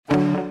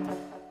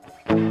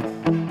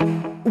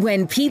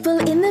When people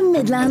in the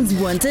Midlands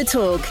want to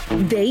talk,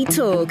 they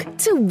talk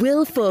to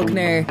Will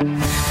Faulkner.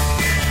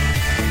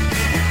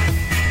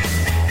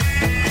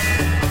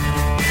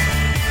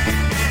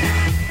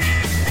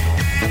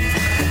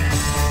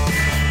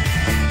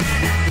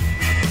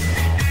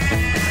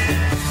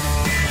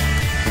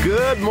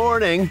 Good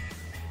morning.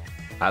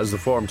 How's the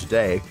form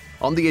today?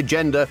 On the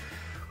agenda,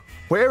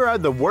 where are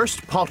the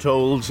worst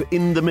potholes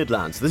in the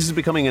Midlands? This is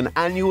becoming an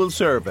annual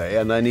survey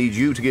and I need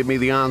you to give me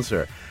the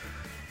answer.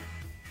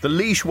 The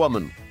Laois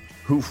woman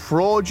who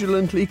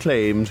fraudulently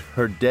claimed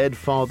her dead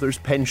father's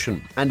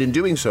pension and in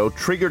doing so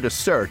triggered a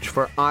search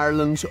for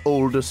Ireland's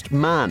oldest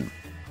man.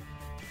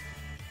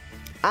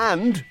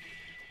 And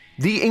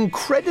the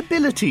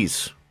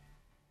Incredibilities,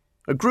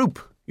 a group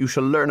you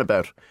shall learn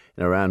about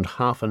in around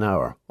half an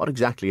hour. What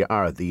exactly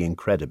are the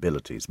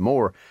Incredibilities?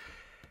 More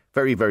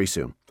very, very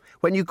soon.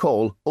 When you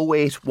call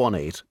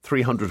 0818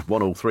 300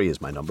 103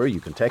 is my number.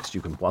 You can text,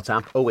 you can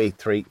WhatsApp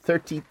 083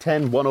 30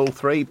 10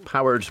 103,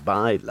 powered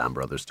by Lamb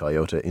Brothers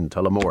Toyota in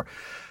Tullamore.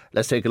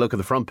 Let's take a look at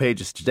the front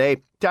pages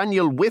today.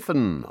 Daniel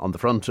Whiffen on the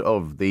front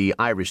of the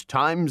Irish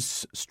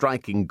Times,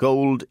 striking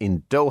gold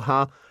in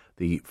Doha,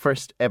 the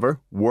first ever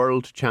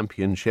World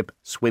Championship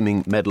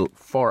swimming medal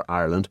for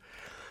Ireland.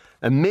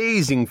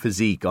 Amazing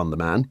physique on the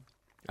man,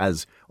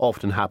 as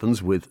often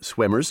happens with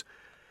swimmers.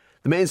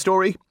 The main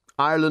story,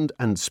 Ireland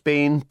and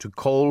Spain to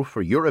call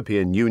for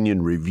European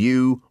Union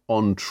review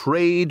on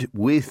trade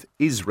with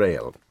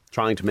Israel,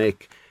 trying to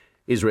make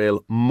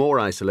Israel more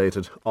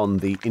isolated on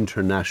the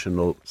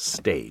international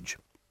stage.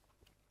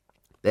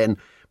 Then,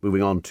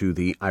 moving on to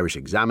the Irish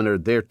Examiner,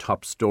 their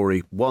top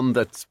story, one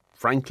that's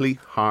frankly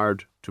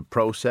hard to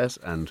process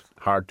and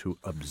hard to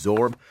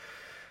absorb.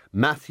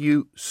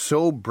 Matthew,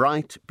 so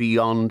bright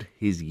beyond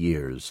his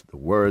years. The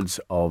words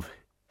of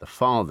the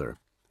father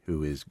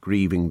who is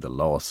grieving the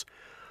loss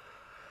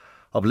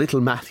of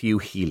little Matthew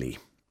Healy,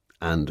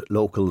 and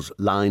locals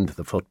lined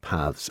the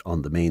footpaths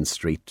on the main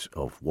street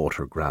of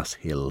Watergrass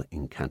Hill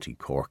in County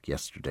Cork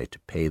yesterday to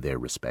pay their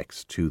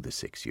respects to the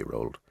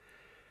 6-year-old.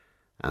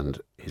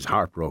 And his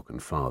heartbroken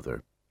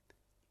father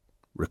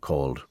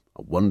recalled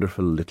a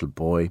wonderful little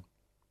boy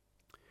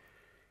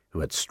who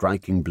had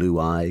striking blue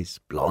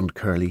eyes, blonde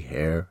curly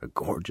hair, a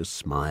gorgeous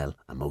smile,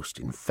 a most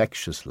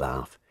infectious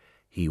laugh.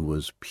 He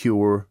was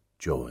pure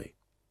joy.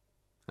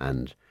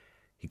 And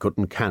he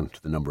couldn't count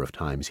the number of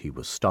times he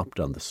was stopped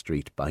on the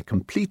street by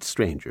complete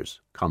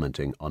strangers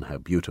commenting on how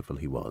beautiful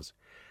he was.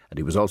 And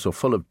he was also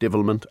full of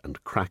devilment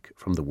and crack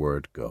from the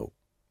word go.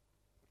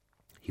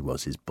 He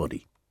was his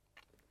buddy.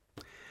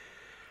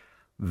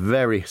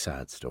 Very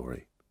sad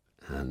story,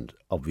 and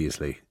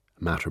obviously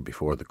a matter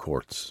before the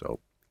courts, so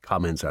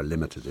comments are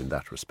limited in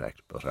that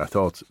respect, but our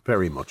thoughts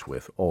very much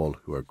with all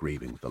who are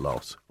grieving the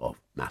loss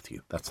of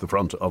Matthew. That's the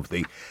front of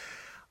the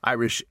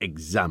Irish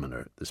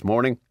Examiner this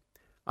morning.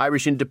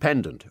 Irish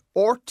Independent.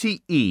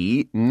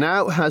 RTE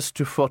now has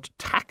to foot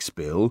tax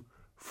bill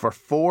for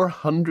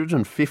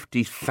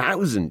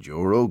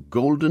 €450,000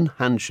 golden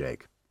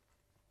handshake.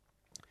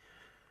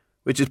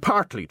 Which is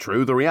partly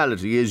true. The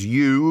reality is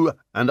you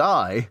and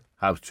I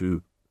have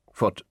to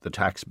foot the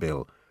tax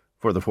bill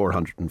for the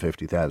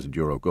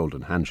 €450,000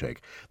 golden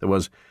handshake. There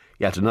was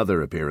yet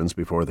another appearance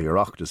before the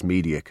Oireachtas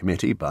Media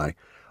Committee by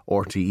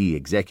RTE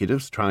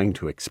executives trying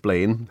to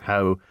explain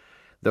how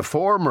the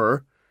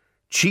former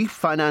Chief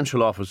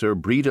Financial Officer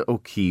Breda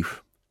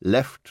O'Keefe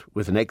left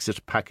with an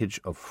exit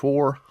package of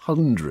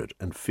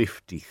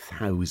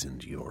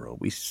 €450,000.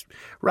 We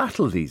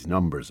rattle these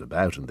numbers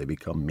about and they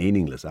become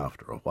meaningless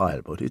after a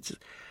while, but it's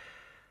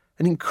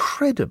an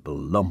incredible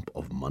lump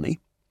of money.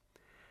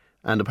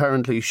 And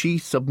apparently she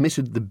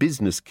submitted the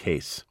business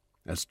case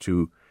as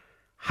to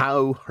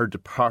how her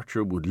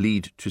departure would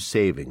lead to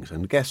savings.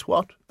 And guess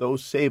what?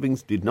 Those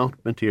savings did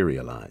not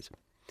materialise.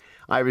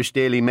 Irish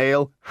Daily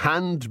Mail,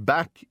 hand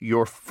back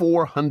your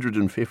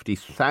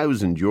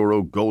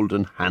 €450,000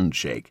 golden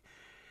handshake.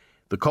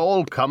 The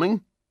call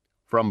coming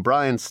from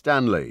Brian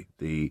Stanley,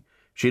 the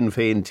Sinn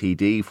Féin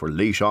TD for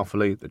Laois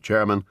Offaly, the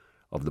chairman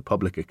of the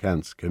Public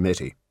Accounts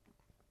Committee.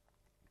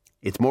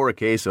 It's more a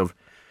case of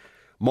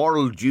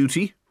moral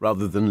duty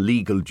rather than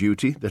legal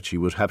duty that she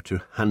would have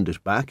to hand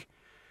it back.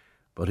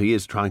 But he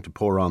is trying to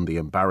pour on the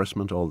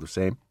embarrassment all the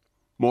same.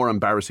 More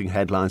embarrassing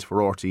headlines for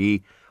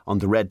RTE on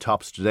the red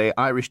tops today.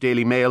 Irish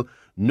Daily Mail,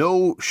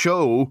 no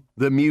show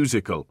the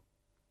musical.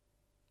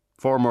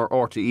 Former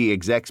RTE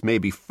execs may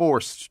be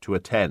forced to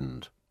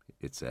attend,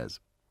 it says.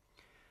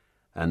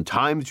 And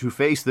time to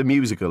face the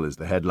musical is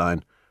the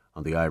headline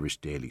on the Irish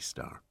Daily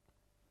Star.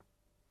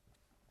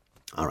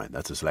 All right,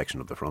 that's a selection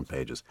of the front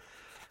pages.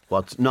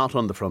 What's not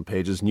on the front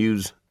pages,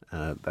 news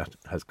that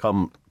has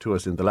come to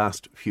us in the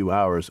last few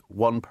hours.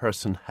 One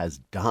person has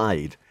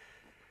died.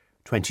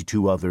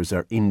 22 others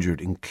are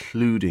injured,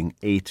 including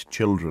 8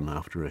 children,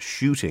 after a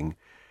shooting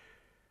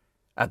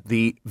at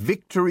the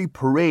victory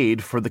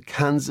parade for the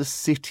Kansas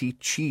City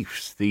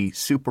Chiefs, the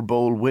Super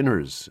Bowl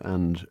winners.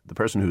 And the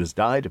person who has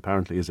died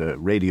apparently is a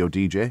radio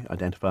DJ,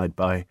 identified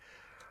by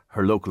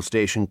her local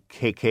station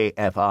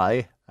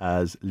KKFI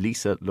as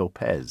Lisa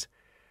Lopez.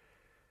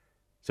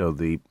 So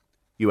the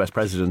US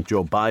President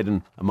Joe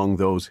Biden among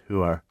those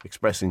who are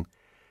expressing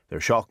their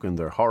shock and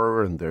their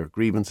horror and their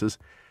grievances.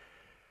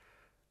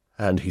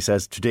 And he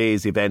says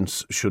today's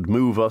events should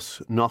move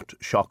us, not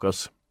shock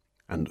us,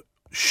 and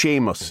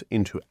shame us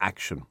into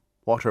action.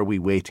 What are we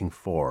waiting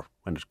for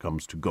when it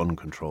comes to gun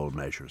control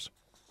measures?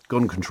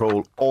 Gun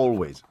control,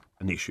 always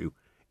an issue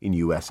in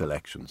US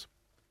elections.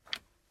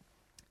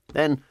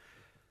 Then,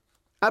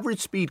 average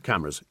speed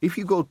cameras. If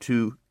you go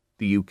to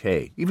the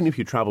UK, even if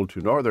you travel to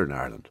Northern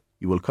Ireland,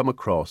 you will come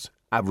across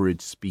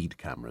average speed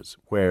cameras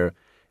where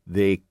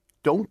they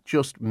don't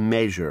just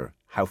measure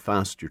how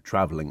fast you're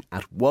travelling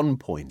at one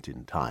point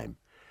in time,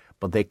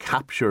 but they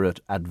capture it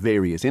at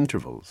various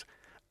intervals.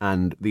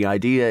 And the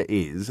idea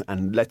is,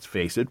 and let's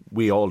face it,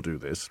 we all do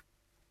this,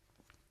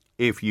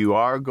 if you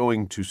are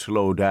going to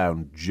slow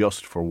down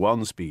just for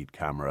one speed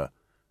camera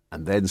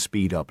and then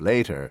speed up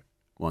later,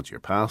 once you're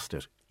past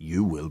it,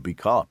 you will be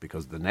caught,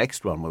 because the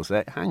next one will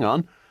say, hang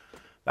on,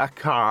 that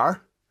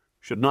car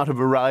should not have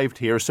arrived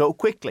here so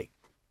quickly.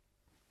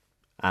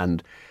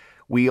 And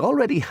we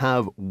already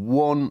have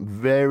one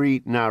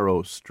very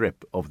narrow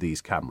strip of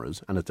these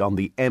cameras, and it's on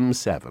the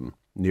M7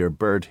 near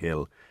Bird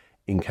Hill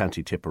in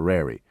County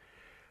Tipperary.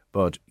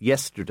 But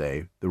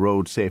yesterday, the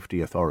Road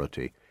Safety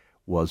Authority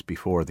was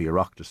before the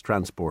Oireachtas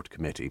Transport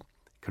Committee,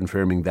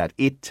 confirming that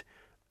it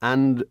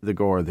and the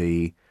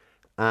Gardaí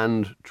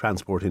and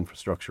Transport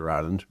Infrastructure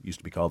Ireland, used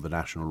to be called the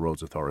National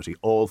Roads Authority,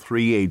 all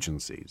three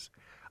agencies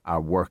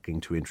are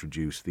working to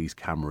introduce these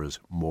cameras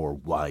more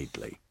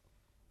widely.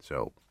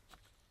 So,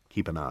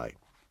 keep an eye.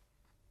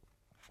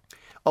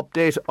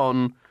 Update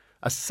on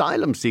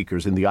asylum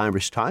seekers in the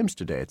Irish Times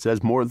today. It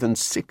says more than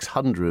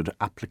 600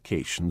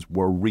 applications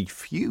were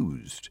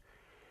refused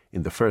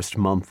in the first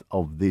month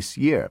of this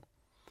year.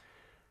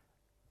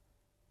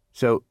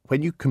 So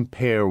when you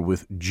compare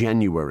with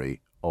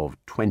January of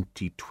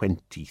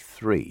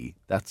 2023,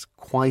 that's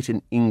quite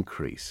an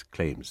increase,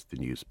 claims the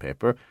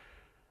newspaper.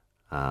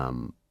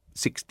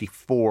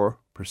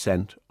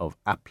 64% of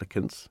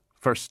applicants,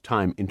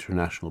 first-time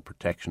international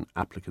protection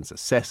applicants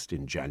assessed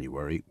in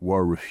January,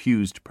 were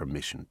refused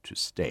permission to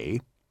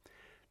stay.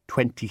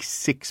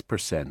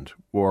 26%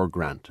 were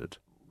granted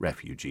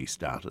refugee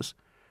status.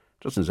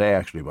 Doesn't say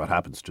actually what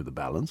happens to the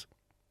balance.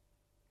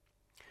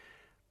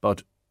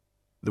 But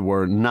there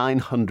were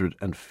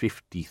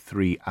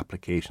 953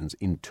 applications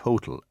in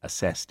total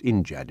assessed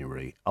in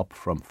January, up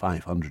from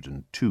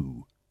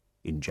 502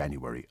 in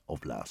January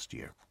of last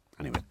year.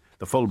 Anyway,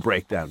 the full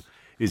breakdown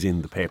is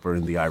in the paper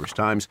in the Irish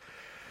Times.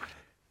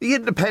 The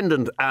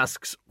Independent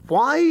asks,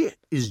 why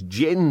is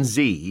Gen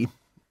Z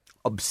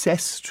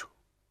obsessed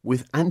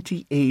with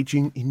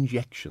anti-aging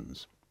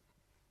injections?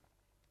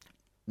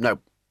 Now,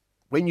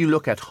 when you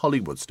look at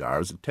Hollywood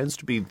stars, it tends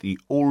to be the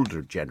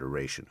older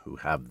generation who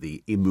have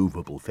the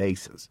immovable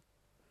faces,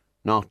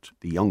 not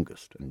the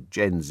youngest. And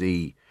Gen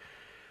Z,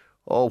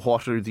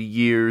 what are the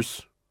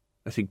years?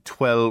 I think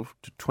 12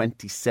 to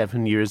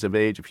 27 years of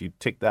age. If you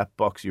tick that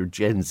box, you're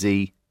Gen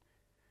Z.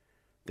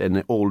 Then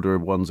the older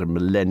ones are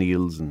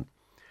millennials, and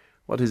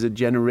what is it,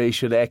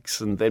 Generation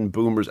X, and then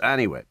boomers.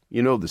 Anyway,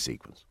 you know the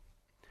sequence.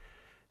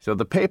 So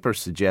the paper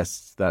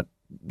suggests that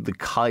the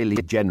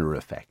Kylie Jenner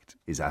effect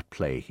is at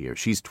play here.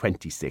 She's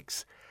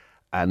 26,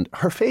 and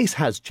her face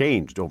has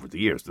changed over the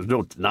years. There's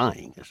no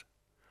denying it.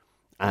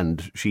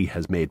 And she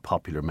has made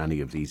popular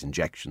many of these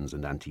injections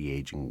and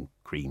anti-aging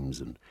creams,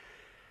 and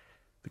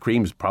the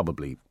creams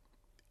probably,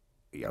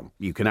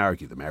 you can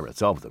argue the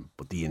merits of them,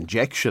 but the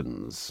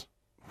injections,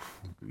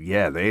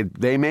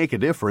 they make a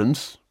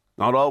difference.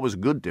 Not always a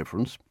good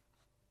difference.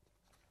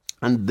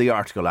 And the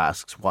article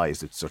asks, why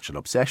is it such an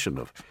obsession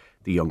of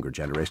the younger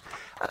generation?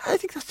 I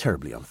think that's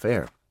terribly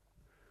unfair,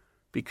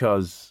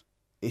 because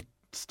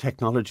it's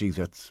technology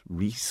that's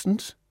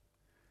recent.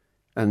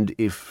 And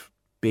if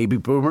baby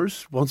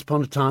boomers, once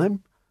upon a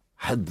time,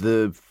 had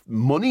the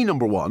money,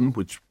 number one,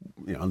 which,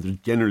 there's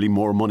generally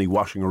more money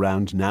washing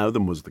around now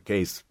than was the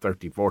case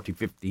 30, 40,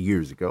 50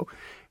 years ago.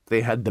 If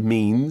they had the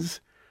means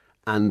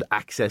and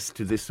access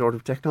to this sort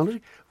of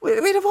technology,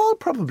 we'd have all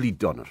probably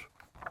done it.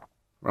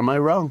 Or am I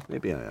wrong?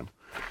 Maybe I am.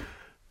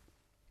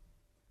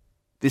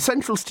 The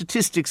Central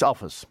Statistics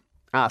Office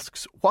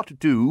asks, what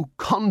do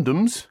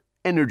condoms,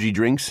 energy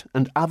drinks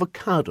and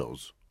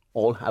avocados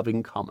all have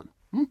in common?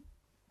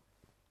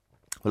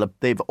 Well,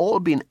 they've all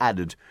been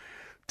added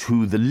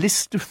to the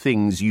list of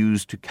things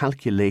used to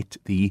calculate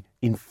the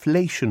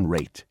inflation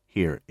rate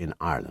here in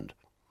Ireland.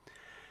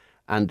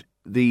 And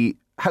the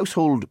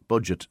household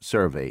budget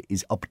survey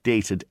is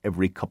updated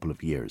every couple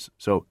of years.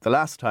 So the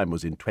last time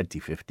was in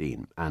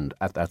 2015, and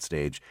at that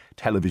stage,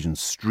 television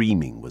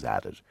streaming was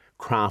added.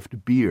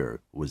 Craft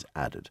beer was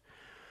added.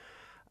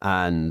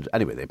 And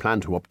anyway, they plan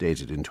to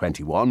update it in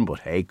 21, but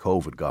hey,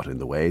 COVID got in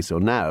the way. So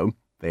now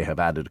they have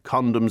added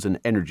condoms and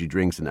energy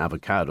drinks and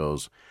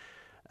avocados.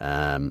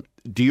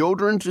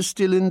 Deodorant is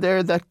still in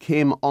there. That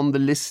came on the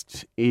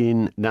list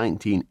in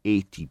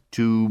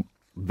 1982.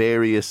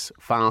 Various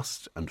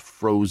fast and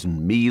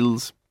frozen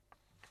meals.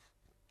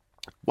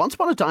 Once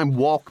upon a time,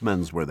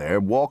 Walkmans were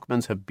there.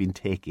 Walkmans have been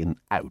taken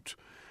out.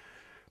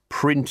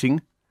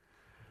 Printing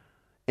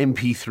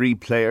MP3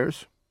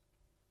 players,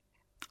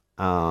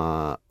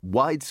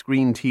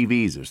 widescreen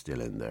TVs are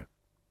still in there,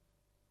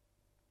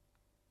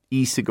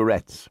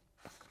 e-cigarettes.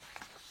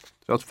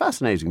 So it's a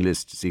fascinating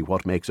list to see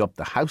what makes up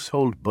the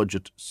household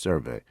budget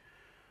survey.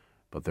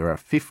 But there are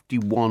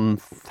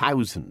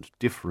 51,000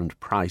 different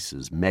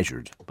prices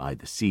measured by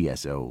the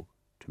CSO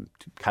to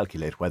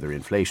calculate whether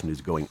inflation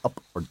is going up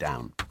or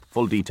down.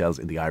 Full details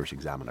in the Irish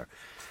Examiner.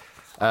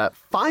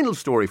 Final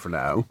story for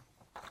now.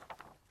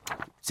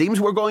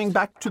 Seems we're going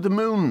back to the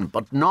moon,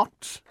 but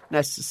not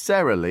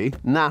necessarily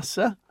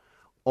NASA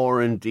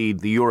or indeed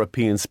the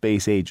European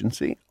Space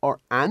Agency or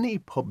any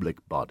public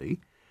body.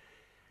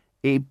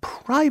 A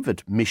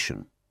private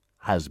mission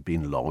has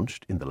been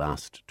launched in the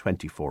last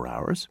 24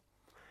 hours,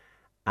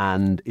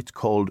 and it's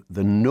called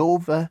the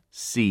Nova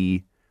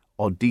C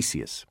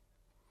Odysseus.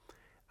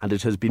 And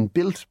it has been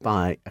built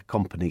by a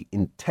company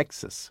in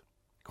Texas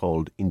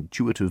called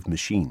Intuitive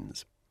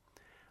Machines.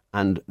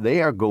 And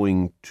they are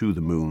going to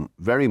the moon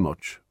very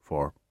much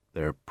for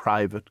their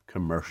private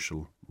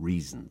commercial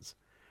reasons.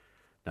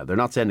 Now, they're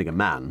not sending a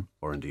man,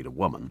 or indeed a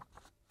woman.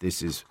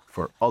 This is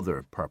for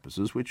other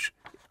purposes, which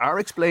are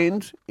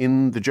explained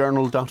in the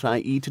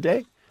journal.ie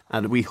today,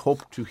 and we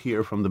hope to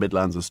hear from the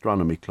Midlands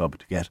Astronomy Club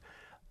to get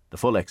the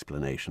full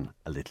explanation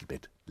a little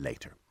bit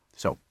later.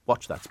 So,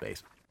 watch that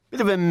space.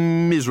 Bit of a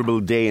miserable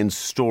day in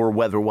store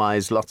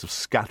weather-wise, lots of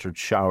scattered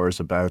showers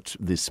about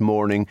this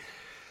morning,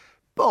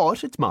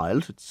 but it's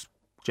mild. It's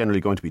generally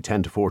going to be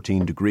 10 to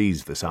 14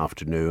 degrees this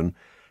afternoon,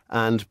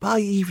 and by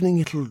evening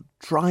it'll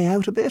dry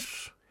out a bit.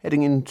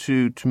 Heading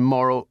into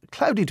tomorrow,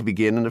 cloudy to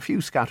begin and a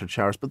few scattered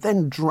showers, but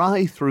then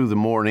dry through the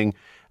morning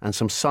and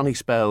some sunny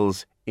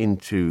spells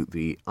into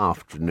the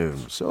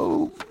afternoon.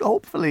 So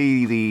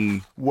hopefully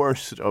the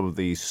worst of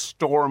the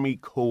stormy,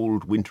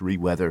 cold, wintry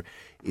weather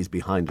is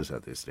behind us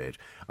at this stage.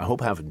 I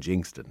hope I haven't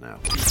jinxed it now.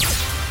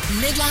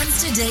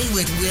 Midlands Today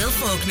with Will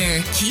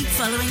Faulkner. Keep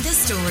following the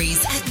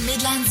stories at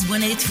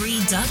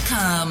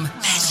midlands103.com.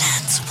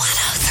 Midlands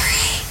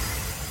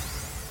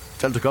 103.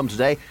 Still to come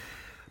today,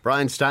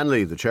 Brian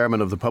Stanley, the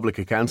chairman of the Public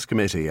Accounts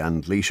Committee,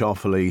 and Laois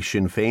Offaly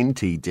Sinn Féin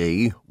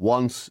TD,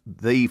 wants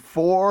the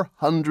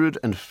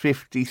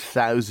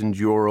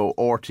 €450,000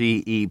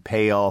 RTE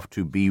payoff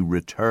to be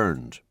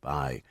returned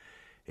by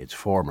its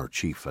former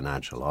chief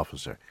financial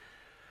officer.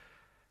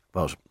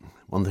 But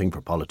one thing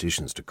for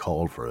politicians to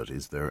call for it,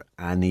 is there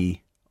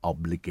any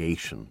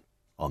obligation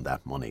on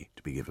that money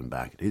to be given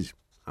back? It is,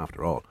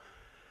 after all,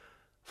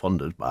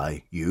 funded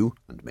by you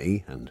and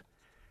me and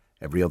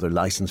every other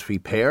licence fee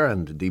payer,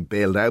 and indeed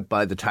bailed out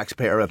by the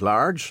taxpayer at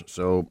large.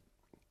 So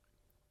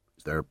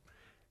is there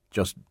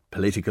just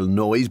political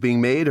noise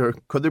being made, or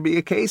could there be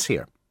a case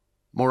here?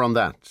 More on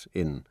that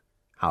in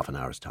half an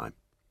hour's time.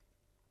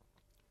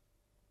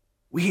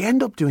 We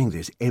end up doing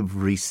this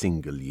every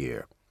single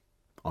year.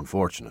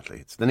 Unfortunately,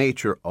 it's the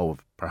nature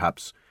of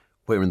perhaps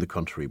where in the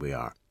country we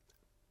are.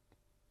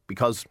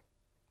 Because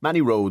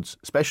many roads,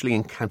 especially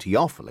in County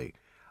Offaly,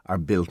 are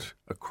built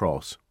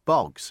across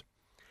bogs,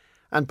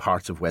 and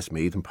parts of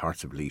Westmeath and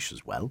parts of Laois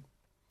as well.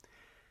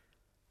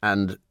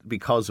 And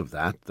because of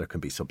that, there can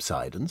be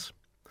subsidence.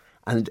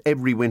 And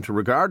every winter,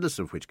 regardless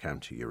of which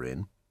county you're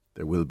in,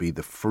 there will be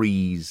the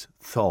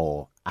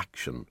freeze-thaw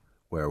action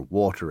where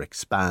water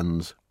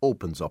expands,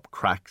 opens up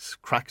cracks,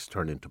 cracks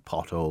turn into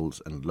potholes,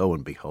 and lo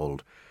and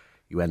behold,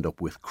 you end up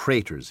with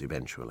craters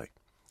eventually.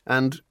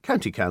 And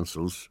county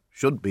councils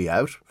should be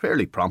out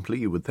fairly promptly,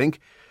 you would think,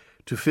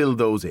 to fill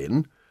those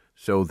in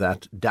so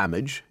that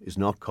damage is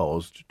not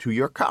caused to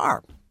your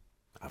car.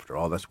 After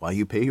all, that's why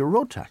you pay your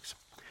road tax.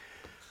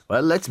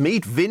 Well, let's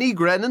meet Vinnie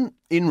Grennan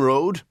in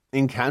Road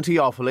in County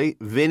Offaly.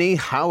 Vinnie,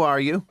 how are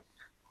you?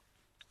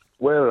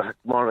 Well, good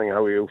morning,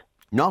 how are you?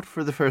 Not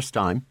for the first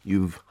time.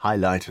 You've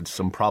highlighted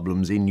some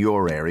problems in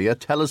your area.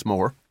 Tell us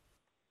more.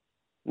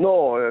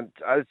 No, it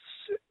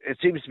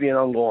seems to be an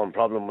ongoing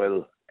problem,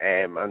 Will.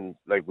 And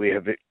like we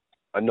have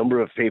a number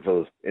of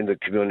people in the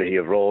community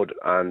of Road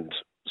and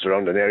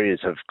surrounding areas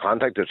have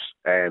contacted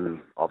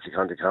Offaly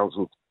County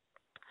Council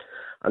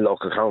and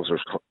local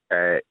councillors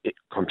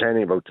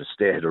complaining about the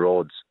state of the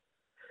roads.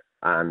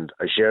 And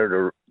I shared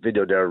a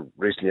video there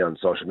recently on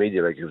social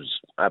media. Like,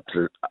 it's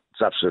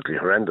absolutely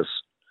horrendous.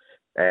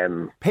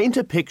 Paint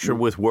a picture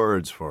with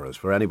words for us,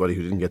 for anybody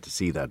who didn't get to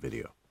see that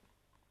video.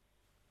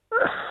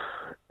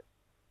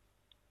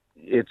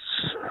 It's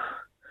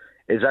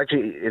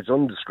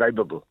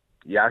undescribable.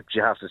 You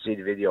actually have to see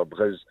the video,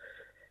 because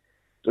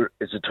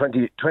it's a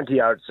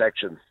 20-yard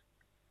section,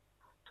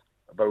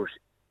 about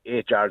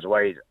 8 yards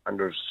wide, and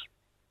there's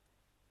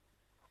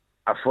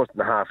a foot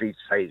and a half each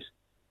side.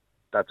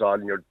 That's all,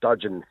 and you're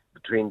dodging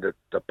between the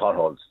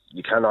potholes.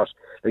 You cannot,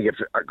 like, if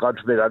God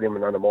forbid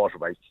anyone on a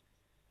motorbike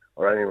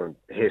or anyone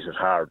hit it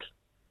hard,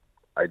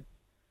 I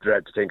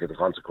dread to think of the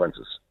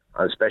consequences.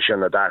 And especially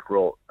on a dark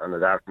road, on a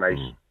dark night,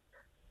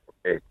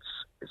 it's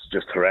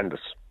just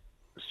horrendous.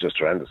 It's just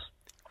horrendous.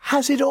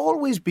 Has it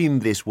always been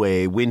this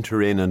way, winter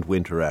in and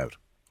winter out?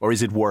 Or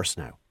is it worse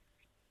now?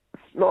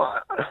 No,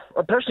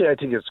 personally, I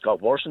think it's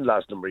got worse in the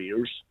last number of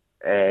years.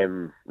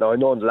 Now, I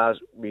know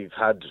we've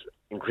had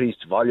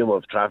increased volume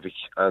of traffic,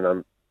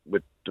 and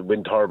with the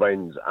wind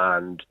turbines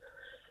and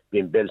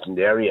being built in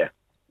the area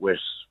with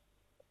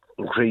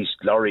increased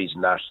lorries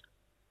and that,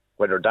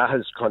 whether that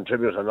has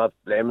contributed, I'm not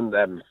blaming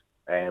them,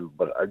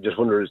 but I just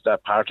wonder, is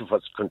that part of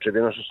what's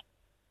contributed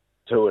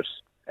to it?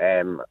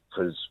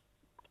 Because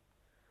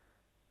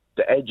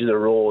the edge of the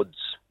roads,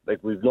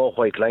 like, we've no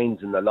white lines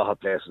in a lot of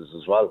places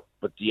as well,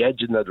 but the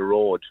edging of the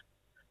road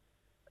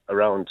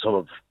around some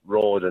of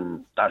road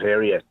and that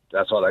area,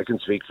 that's all I can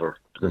speak for,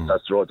 because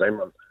that's the road I'm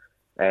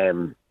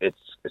on.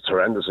 It's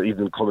horrendous.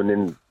 Even coming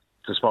in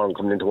this morning,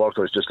 coming into work,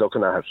 I was just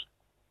looking at it.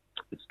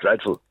 It's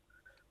dreadful.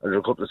 And there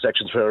are a couple of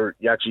sections where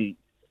you actually,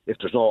 if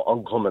there's no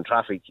oncoming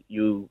traffic,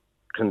 you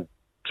can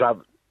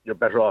travel. You're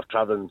better off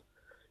travelling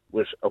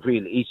with a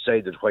wheel each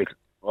side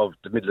of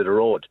the middle of the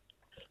road.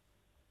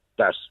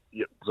 Because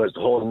the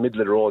whole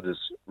middle of the road is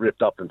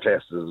ripped up in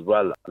places as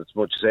well. It's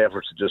much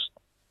safer to just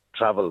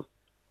travel.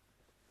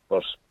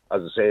 But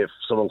as I say, if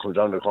someone comes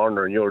down the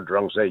corner and you're the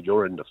wrong side,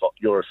 you're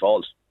at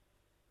fault.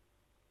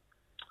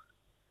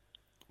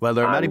 Well,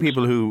 there are many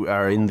people who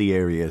are in the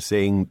area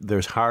saying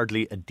there's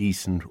hardly a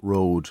decent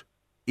road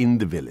in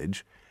the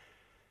village,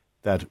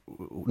 that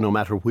no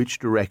matter which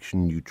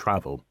direction you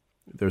travel,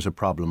 there's a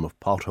problem of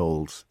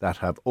potholes that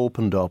have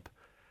opened up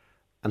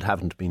and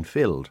haven't been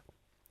filled.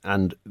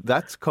 And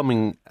that's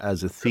coming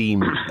as a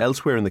theme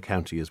elsewhere in the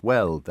county as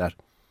well, that,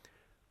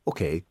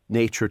 OK,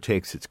 nature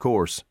takes its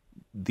course,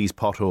 these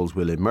potholes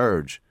will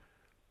emerge,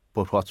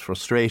 but what's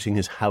frustrating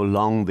is how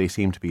long they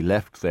seem to be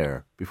left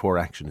there before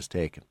action is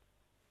taken.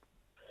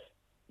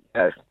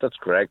 Yeah, that's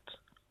correct.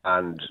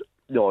 And,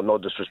 no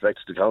disrespect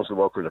to the council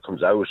worker that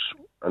comes out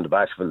on the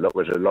back of it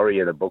with a lorry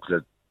and a bucket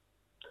of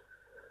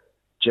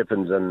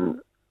chippings and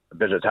a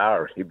bit of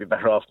tar. He'd be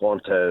better off going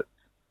to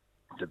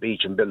the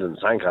beach and building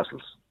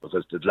sandcastles,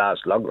 because they'd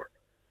last longer.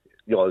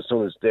 As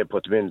soon as they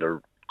put them in,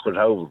 they're cut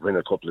out within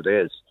a couple of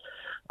days.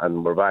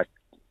 And we're back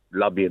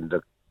lobbying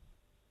the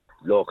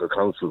local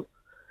council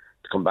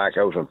to come back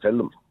out and fill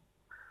them.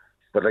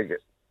 But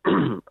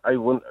I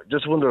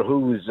just wonder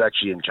who is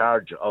actually in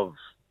charge of.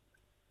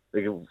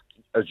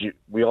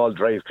 We all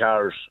drive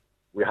cars,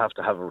 we have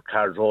to have our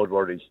cars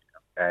roadworthy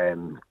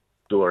and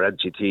do our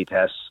LGT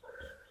tests.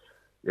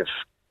 If,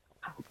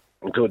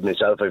 including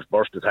myself, I've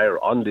burst a tyre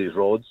on these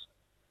roads,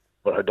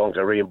 but I don't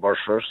get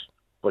reimbursed for it.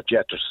 But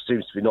yet there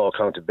seems to be no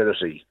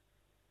accountability.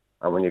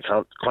 And when you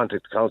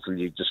contact the council,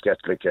 you just get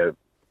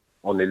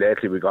only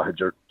lately we got a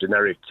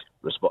generic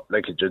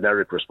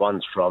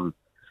response from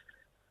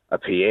a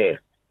PA.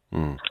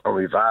 And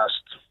we've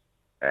asked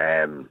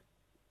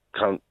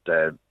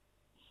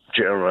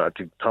Chairman, I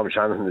think Tom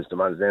Shanahan is the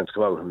man's name, to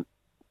come out and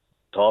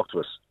talk to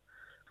us.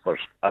 But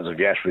as of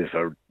yet, we've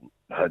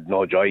had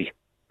no joy.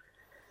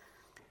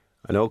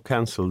 I know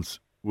councils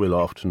will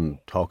often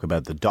talk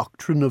about the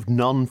doctrine of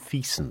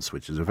non-feasance,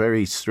 which is a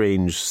very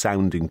strange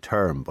sounding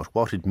term, but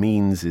what it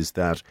means is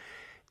that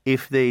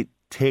if they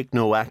take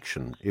no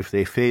action, if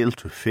they fail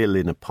to fill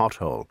in a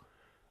pothole,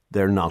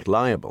 they're not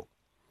liable.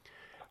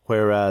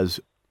 Whereas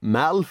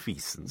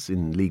malfeasance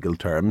in legal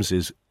terms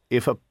is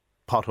if a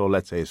pothole,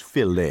 let's say, is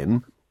filled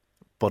in,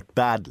 but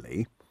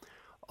badly,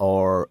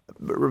 or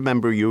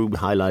remember you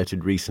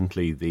highlighted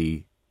recently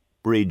the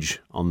bridge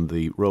on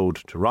the road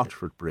to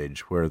Rochford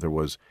Bridge where there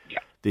was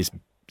this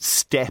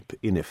step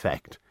in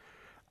effect,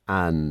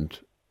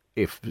 and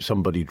if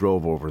somebody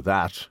drove over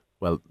that,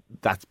 well,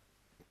 that's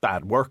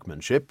bad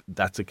workmanship.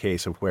 That's a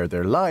case of where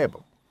they're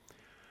liable.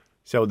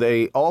 So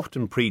they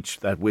often preach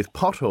that with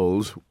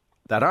potholes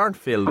that aren't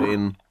filled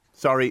in,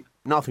 sorry,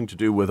 nothing to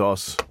do with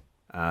us,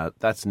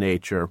 that's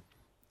nature,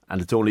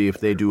 and it's only if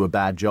they do a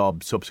bad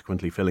job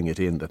subsequently filling it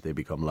in that they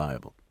become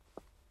liable.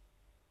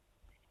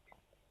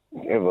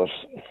 Yeah, but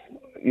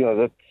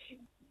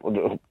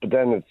but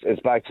then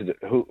it's back to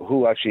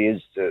who actually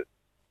is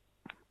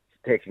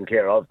taking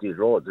care of these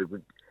roads.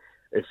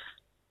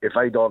 If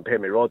I don't pay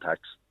my road tax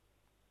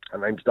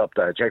and I'm stopped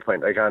at a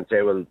checkpoint, I can't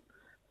say, well,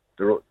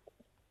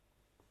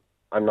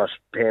 I'm not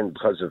paying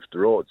because of the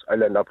roads.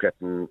 I'll end up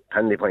getting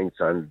penalty points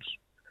and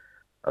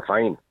a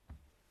fine.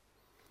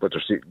 But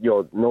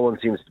no one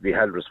seems to be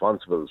held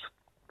responsible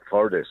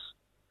for this.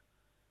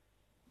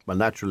 Well,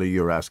 naturally,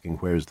 you're asking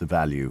where's the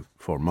value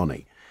for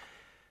money.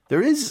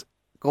 There is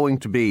going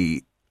to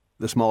be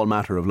the small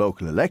matter of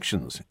local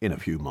elections in a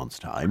few months'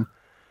 time.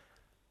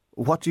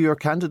 What do your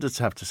candidates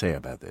have to say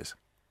about this?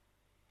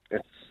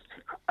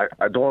 I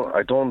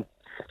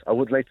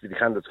would like to be the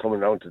candidates coming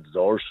round to the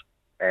doors,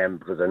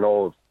 because I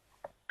know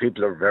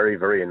people are very,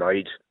 very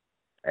annoyed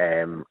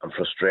and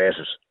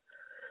frustrated.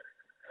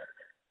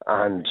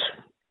 And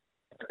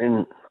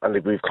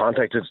we've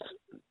contacted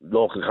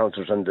local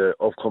councillors and the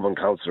upcoming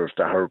councillors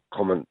that are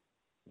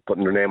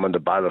putting their name on the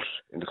ballot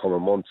in the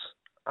coming months,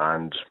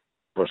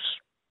 but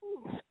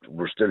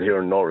we're still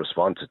hearing no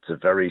response. It's a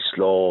very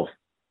slow,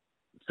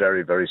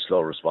 very, very slow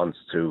response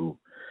to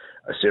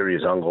a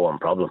serious ongoing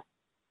problem.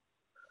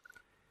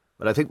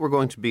 But I think we're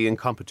going to be in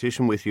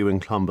competition with you in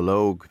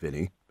Clonbelogue,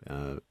 Vinny,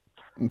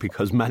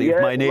 because many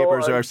of my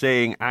neighbours are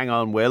saying, hang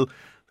on, Will, the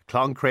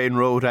Cloncrane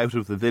Road out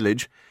of the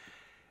village.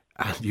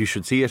 And you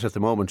should see it at the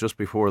moment just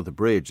before the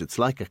bridge. It's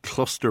like a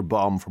cluster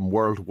bomb from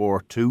World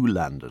War II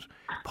landed.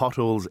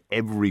 Potholes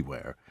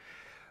everywhere.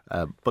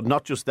 But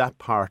not just that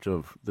part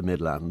of the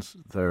Midlands.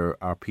 There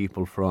are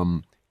people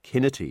from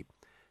Kinnity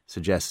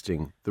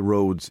suggesting the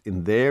roads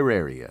in their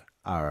area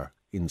are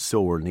in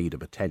sore need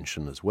of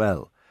attention as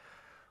well.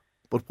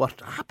 But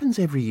what happens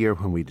every year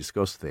when we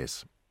discuss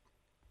this,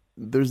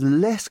 there's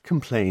less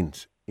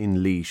complaint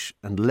in Laois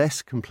and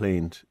less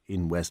complaint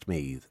in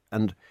Westmeath.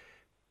 And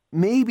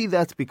maybe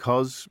that's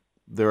because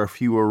there are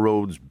fewer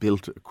roads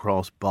built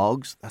across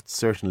bogs. That's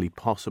certainly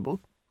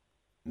possible.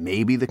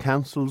 Maybe the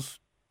councils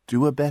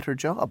do a better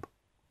job.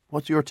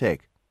 What's your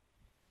take?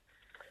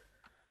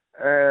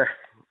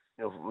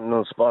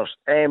 No spot.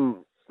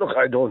 Look,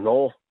 I don't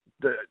know.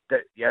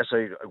 Yes,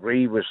 I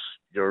agree with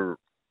your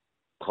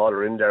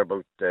caller in there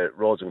about the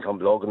roads in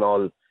Clonbelogue and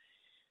all.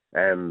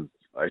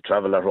 I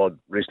travelled that road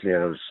recently,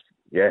 and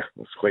it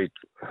was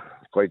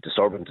quite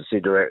disturbing to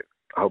see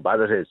how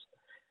bad it is.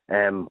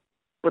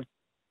 But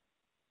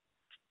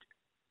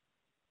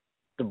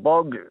the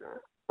bog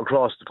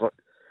across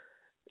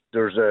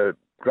there's a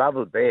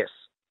gravel base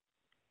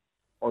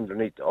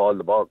underneath all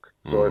the bog.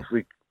 So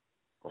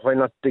why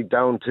not dig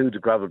down to the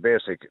gravel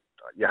base? Like,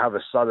 you have a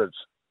solid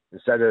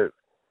instead of,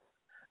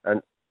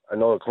 and I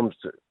know it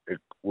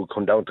will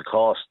come down to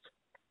cost,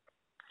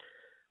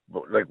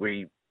 but like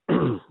we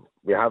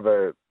have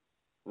a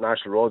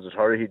National Roads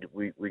Authority.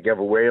 We give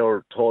away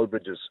our toll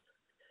bridges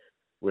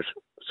with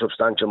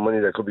substantial money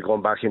that could be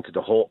going back into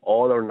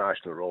all our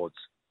national roads.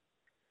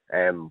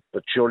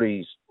 But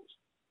surely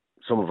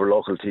some of our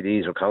local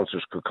TDs or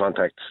councillors could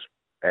contact,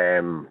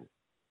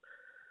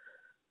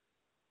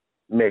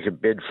 make a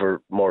bid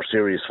for more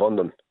serious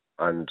funding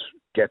and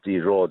get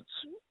these roads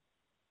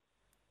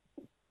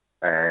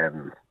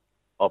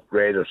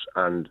upgraded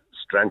and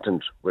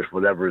strengthened with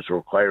whatever is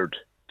required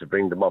to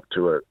bring them up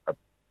to a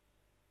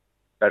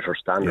better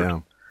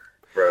standard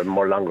for a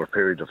more longer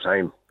period of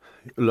time.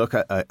 Look,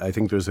 I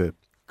think there's a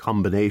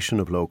combination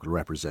of local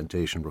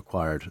representation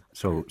required.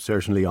 So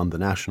certainly on the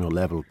national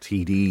level,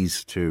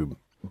 TDs to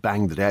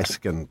bang the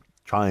desk and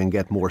try and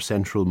get more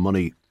central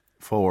money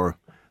for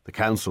the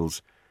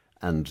councils,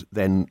 and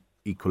then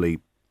equally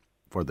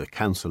for the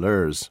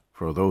councillors,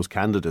 for those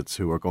candidates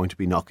who are going to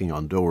be knocking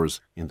on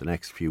doors in the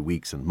next few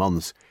weeks and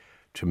months,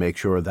 to make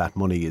sure that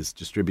money is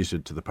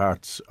distributed to the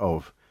parts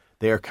of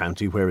their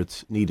county where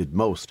it's needed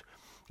most.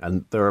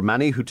 And there are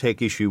many who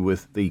take issue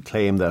with the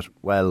claim that,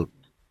 well,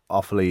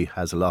 Offaly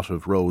has a lot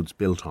of roads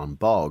built on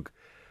bog.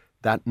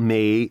 That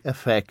may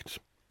affect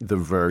the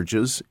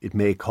verges. It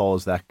may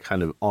cause that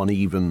kind of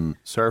uneven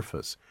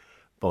surface.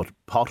 But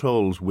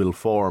potholes will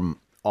form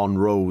on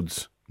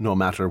roads no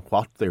matter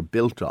what they're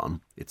built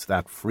on. It's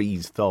that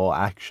freeze-thaw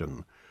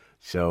action.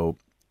 So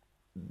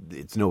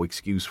it's no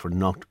excuse for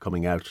not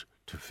coming out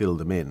to fill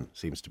them in,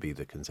 seems to be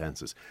the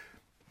consensus.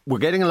 We're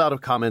getting a lot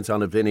of comments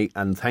on it, Vinny,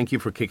 and thank you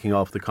for kicking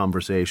off the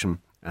conversation.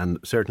 And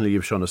certainly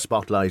you've shone a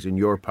spotlight in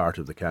your part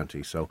of the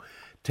county. So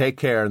take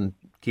care and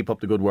keep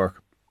up the good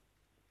work.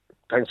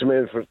 Thanks a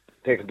million for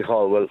taking the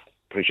call, Will.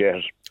 Appreciate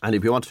it. And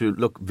if you want to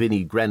look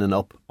Vinny Grennan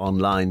up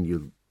online,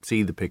 you'll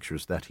see the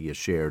pictures that he has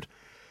shared.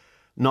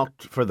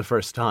 Not for the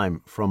first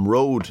time from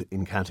road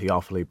in County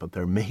Offaly, but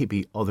there may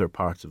be other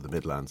parts of the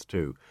Midlands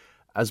too.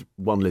 As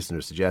one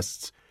listener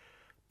suggests,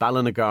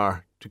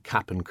 Ballinagar to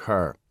Cappin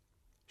Kerr.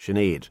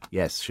 Sinead,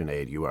 yes,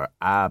 Sinead, you are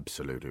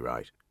absolutely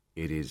right.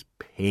 It is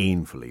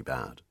painfully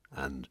bad.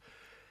 And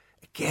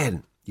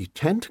again, you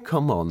tend to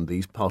come on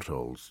these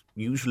potholes,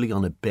 usually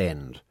on a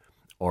bend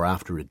or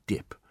after a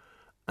dip.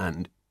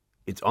 And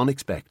it's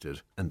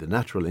unexpected, and the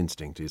natural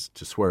instinct is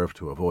to swerve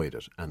to avoid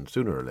it. And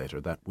sooner or later,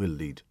 that will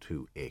lead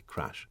to a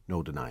crash.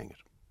 No denying it.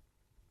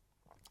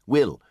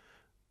 Will.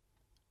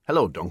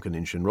 Hello, Duncan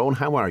in Shinrone.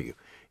 How are you?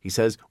 He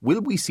says, will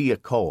we see a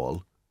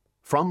call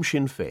from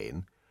Sinn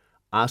Féin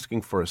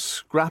asking for a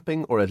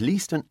scrapping or at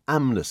least an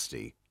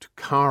amnesty to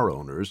car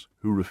owners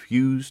who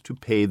refuse to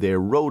pay their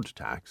road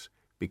tax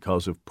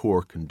because of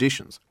poor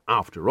conditions?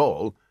 After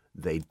all,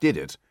 they did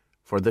it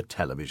for the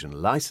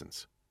television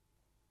licence.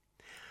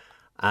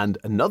 And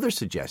another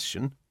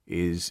suggestion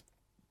is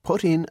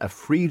put in a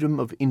freedom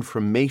of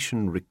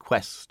information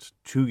request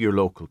to your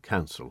local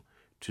council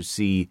to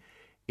see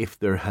if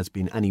there has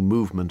been any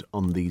movement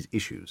on these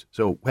issues.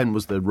 So when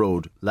was the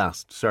road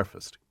last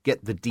surfaced?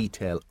 Get the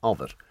detail of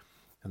it.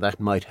 And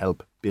that might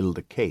help build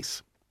a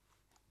case.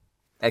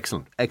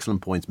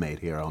 Excellent points made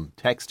here on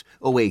text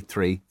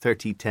 083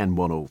 30 10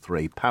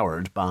 103,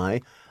 powered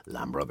by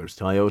Lamb Brothers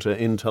Toyota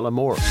in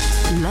Tullamore.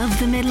 Love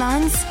the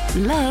Midlands?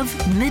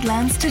 Love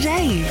Midlands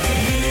Today.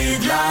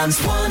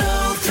 Midlands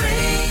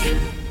 103.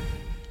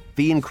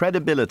 The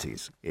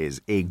Incredibilities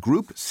is a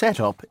group set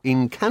up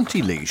in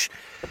County Laois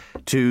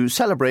to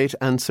celebrate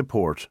and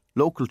support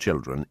local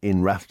children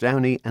in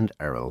Rathdowney and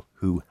Errol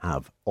who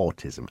have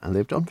autism. And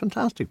they've done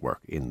fantastic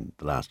work in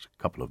the last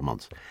couple of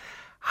months.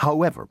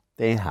 However,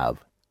 they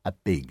have a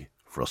big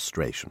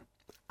frustration,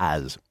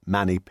 as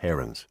many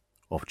parents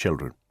of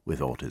children with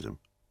autism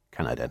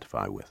can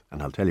identify with.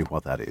 And I'll tell you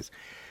what that is.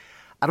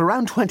 At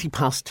around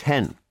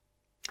 10:20,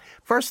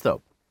 First,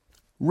 though,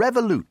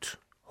 Revolut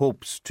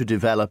hopes to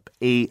develop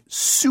a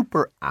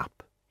super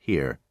app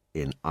here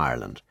in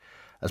Ireland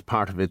as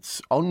part of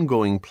its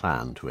ongoing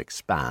plan to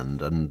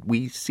expand, and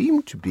we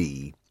seem to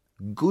be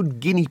good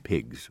guinea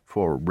pigs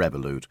for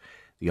Revolut,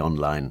 the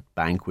online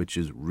bank which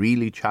is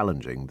really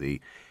challenging the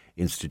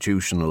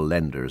institutional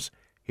lenders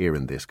here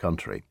in this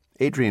country.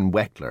 Adrian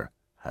Weckler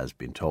has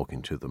been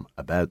talking to them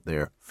about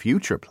their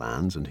future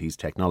plans, and he's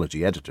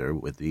technology editor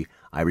with the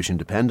Irish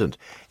Independent.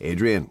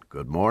 Adrian,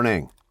 good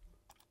morning.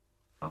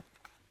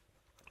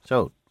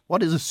 So,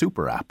 what is a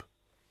super app?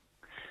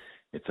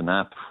 It's an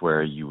app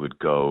where you would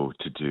go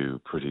to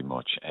do pretty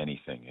much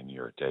anything in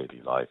your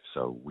daily life.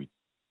 So we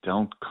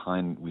don't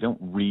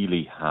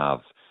really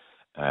have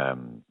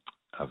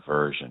a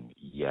version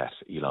yet.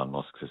 Elon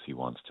Musk says he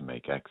wants to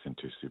make X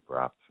into a super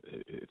app.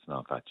 It's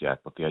not that yet.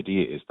 But the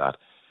idea is that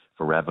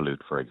for Revolut,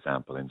 for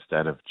example,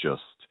 instead of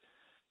just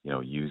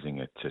using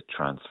it to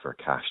transfer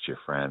cash to your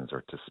friends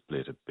or to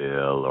split a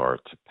bill or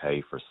to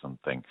pay for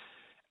something,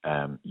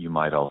 you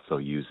might also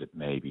use it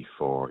maybe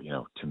for,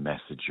 to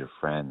message your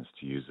friends,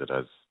 to use it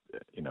as,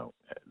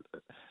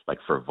 like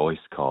for voice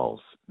calls.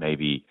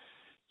 Maybe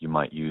you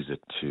might use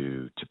it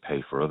to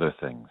pay for other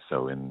things.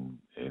 So in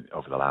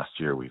over the last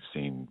year, we've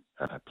seen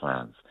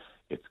plans.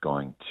 It's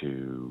going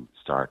to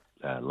start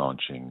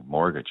launching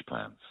mortgage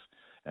plans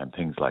and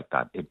things like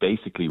that. It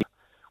basically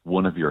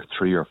one of your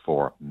 3 or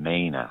 4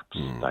 main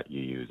apps that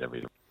you use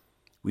every day.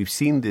 We've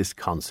seen this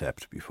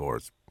concept before.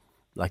 It's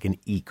like an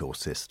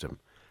ecosystem.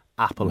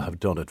 Apple have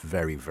done it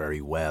very,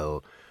 very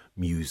well.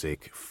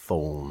 Music,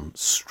 phone,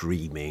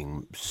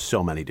 streaming,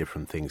 so many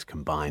different things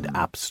combined,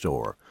 App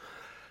Store.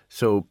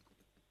 So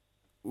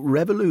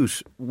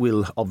Revolut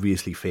will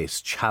obviously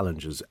face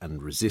challenges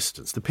and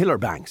resistance. The pillar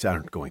banks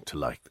aren't going to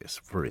like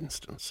this, for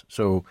instance.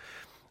 So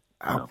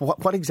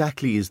what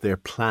exactly is their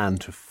plan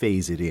to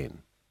phase it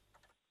in?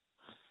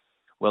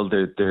 Well,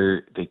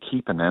 they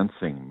keep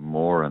announcing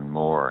more and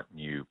more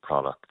new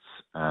products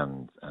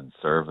and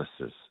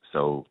services.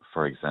 So,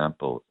 for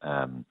example,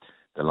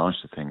 they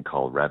launched a thing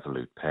called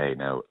Revolut Pay.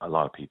 Now, a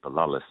lot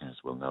of listeners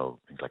will know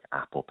things like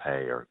Apple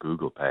Pay or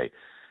Google Pay,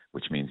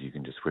 which means you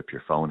can just whip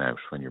your phone out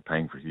when you're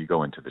paying for. You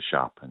go into the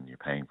shop and you're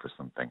paying for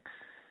something,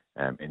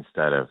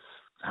 instead of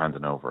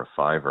handing over a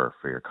fiver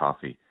for your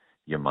coffee,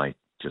 you might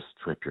just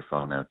whip your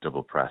phone out,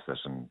 double press it,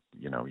 and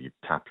you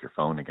tap your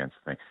phone against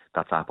the thing.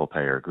 That's Apple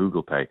Pay or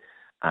Google Pay,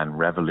 and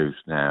Revolut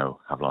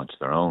now have launched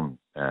their own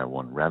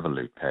one,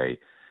 Revolut Pay.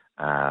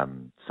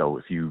 So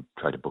if you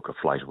try to book a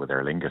flight with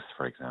Aer Lingus,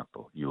 for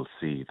example, you'll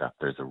see that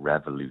there's a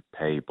Revolut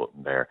Pay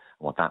button there.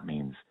 And what that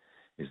means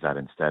is that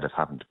instead of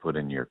having to put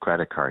in your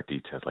credit card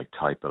details, like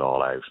type it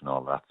all out and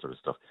all that sort of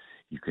stuff,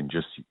 you can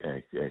just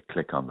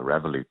click on the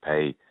Revolut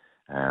Pay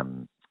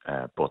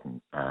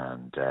button,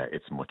 and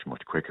it's much,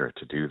 much quicker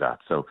to do that.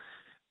 So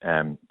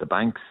the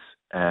bank's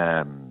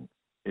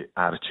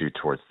attitude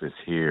towards this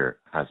here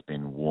has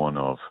been one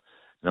of,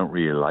 they don't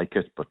really like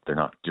it, but they're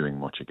not doing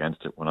much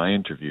against it. When I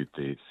interviewed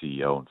the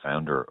CEO and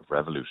founder of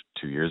Revolut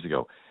 2 years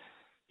ago,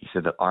 he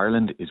said that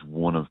Ireland is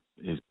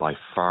by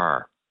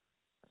far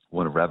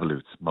one of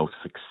Revolut's most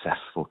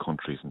successful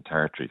countries and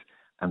territories.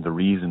 And the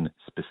reason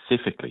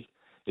specifically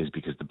is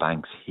because the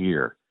banks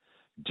here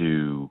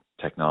do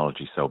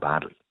technology so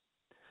badly.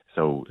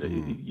 So,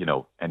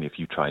 and if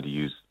you try to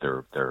use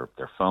their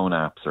phone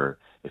apps, or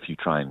if you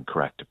try and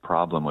correct a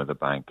problem with a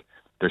bank,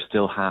 they're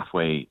still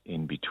halfway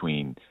in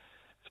between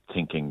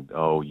thinking,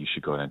 oh, you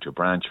should go down to a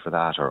branch for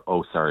that, or,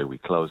 oh, sorry, we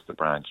closed the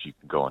branch, you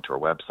can go onto our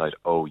website.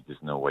 Oh, there's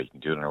no way you can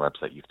do it on our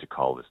website, you have to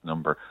call this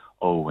number.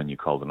 Oh, when you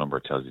call the number,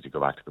 it tells you to go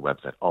back to the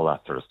website, all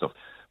that sort of stuff.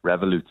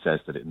 Revolut says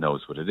that it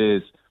knows what it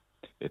is.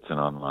 It's an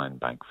online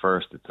bank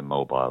first. It's a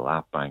mobile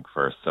app bank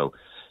first. So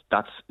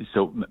its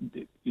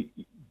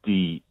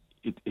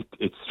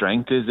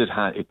strength is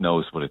it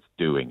knows what it's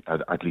doing.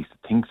 At least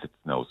it thinks it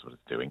knows what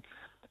it's doing.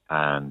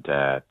 And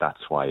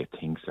that's why it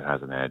thinks it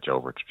has an edge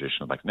over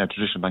traditional banks. Now,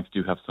 traditional banks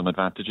do have some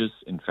advantages,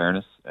 in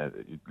fairness,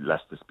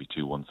 lest this be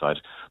too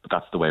one-sided. But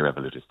that's the way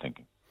Revolut is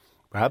thinking.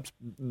 Perhaps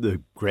the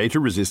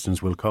greater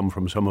resistance will come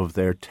from some of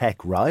their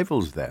tech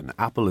rivals then.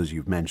 Apple, as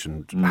you've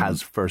mentioned,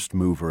 has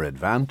first-mover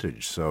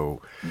advantage.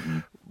 So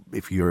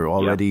if you're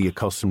already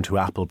accustomed to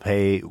Apple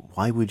Pay,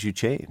 why would you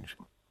change?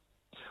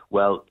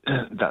 Well,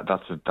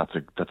 that's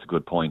a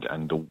good point.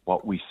 And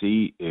what we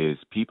see is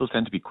people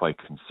tend to be quite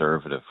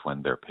conservative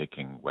when they're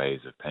picking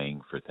ways of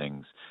paying for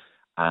things.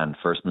 And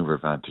first mover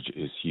advantage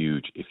is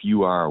huge. If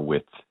you are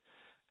with,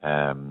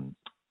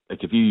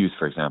 if you use,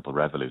 for example,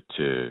 Revolut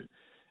to,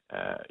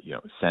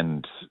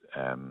 send,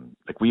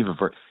 we have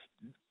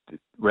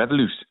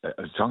Revolut.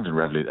 I was talking to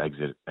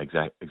Revolut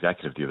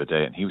executive the other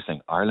day, and he was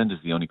saying Ireland is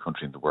the only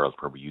country in the world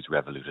where we use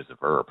Revolut as a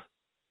verb.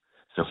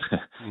 So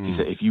he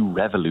said, if you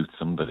Revolut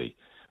somebody,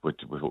 with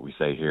what we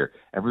say here,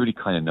 everybody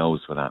kind of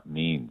knows what that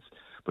means.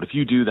 But if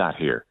you do that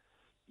here,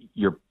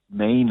 you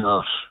may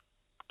not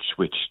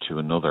switch to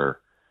another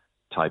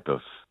type of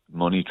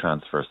money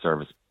transfer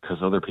service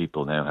because other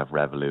people now have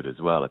Revolut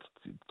as well. It's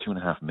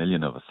 2.5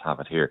 million of us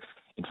have it here.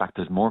 In fact,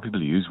 there's more people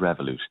who use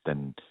Revolut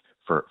than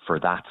for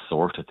that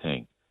sort of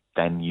thing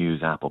then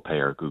use Apple Pay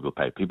or Google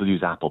Pay. People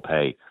use Apple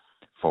Pay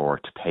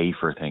to pay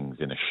for things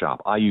in a shop.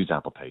 I use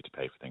Apple Pay to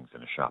pay for things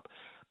in a shop,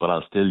 but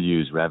I'll still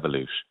use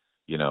Revolut,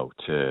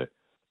 to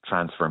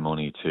transfer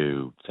money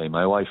to, say,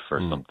 my wife for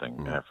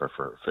something,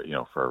 for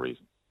a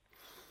reason.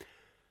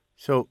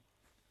 So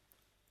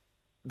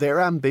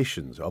their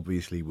ambitions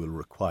obviously will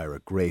require a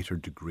greater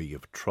degree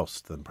of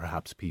trust than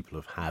perhaps people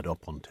have had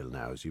up until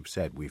now. As you've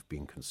said, we've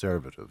been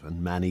conservative,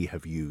 and many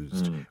have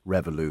used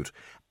Revolut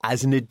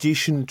as an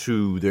addition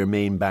to their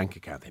main bank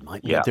account. They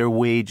might get their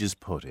wages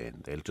put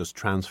in. They'll just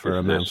transfer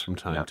amounts from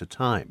time to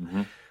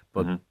time.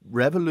 But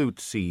Revolut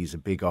sees a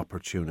big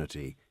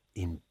opportunity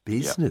in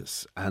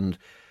business, and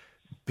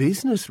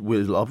business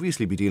will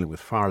obviously be dealing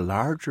with far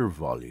larger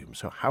volumes.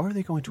 So how are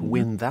they going to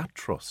win that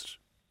trust?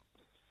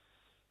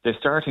 They're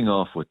starting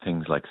off with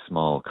things like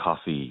small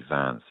coffee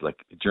vans.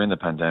 Like during the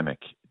pandemic,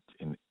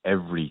 in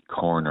every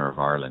corner of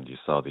Ireland, you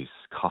saw these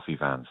coffee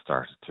vans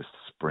started to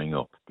spring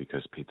up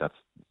because that's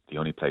the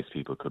only place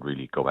people could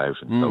really go out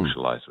and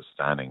socialise was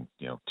standing,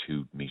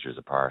 2 meters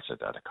apart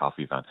at a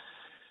coffee van.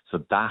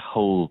 So that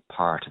whole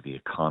part of the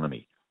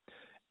economy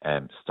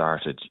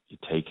started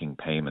taking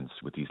payments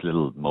with these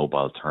little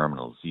mobile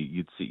terminals.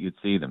 You'd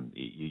see them.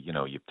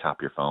 You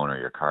tap your phone or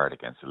your card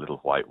against the little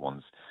white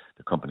ones.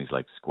 The companies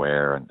like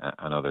Square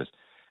and others.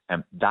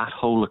 And that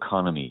whole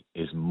economy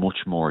is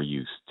much more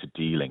used to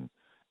dealing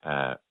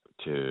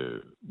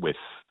with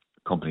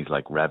companies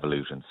like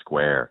Revolut and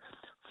Square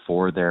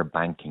for their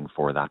banking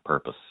for that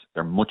purpose.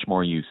 They're much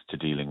more used to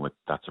dealing with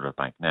that sort of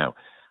bank now.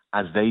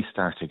 As they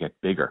start to get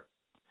bigger,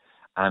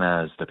 and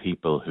as the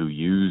people who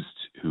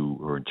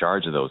were in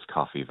charge of those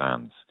coffee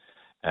vans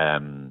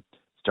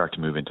start to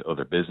move into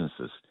other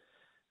businesses,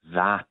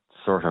 that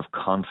sort of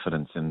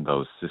confidence in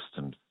those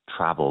systems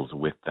travels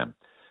with them.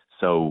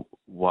 So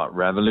what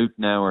Revolut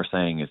now are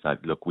saying is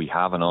that, look, we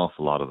have an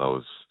awful lot of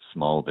those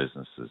small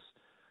businesses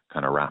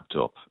kind of wrapped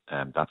up,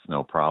 and that's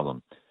no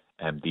problem.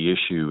 And the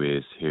issue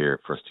is here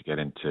for us to get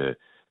into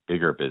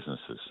bigger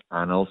businesses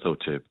and also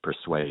to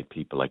persuade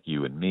people like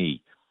you and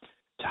me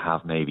to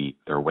have maybe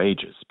their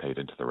wages paid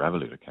into the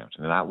Revolut account.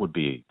 And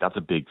that's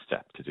a big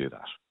step to do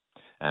that.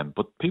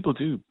 But people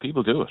do it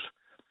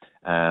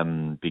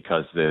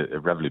because the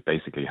Revolut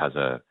basically has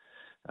a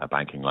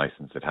banking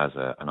license. It has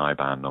an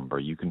IBAN number.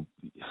 You can,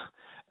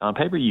 on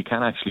paper, you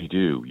can actually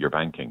do your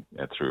banking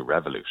through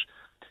Revolut.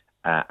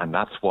 And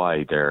that's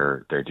why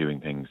they're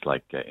doing things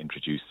like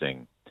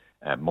introducing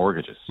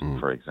mortgages,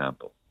 for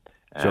example.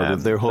 So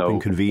they're hoping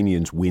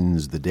convenience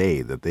wins the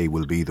day, that they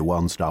will be the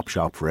one-stop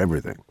shop for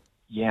everything.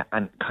 Yeah,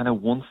 and kind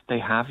of once they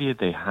have you,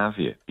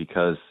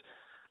 because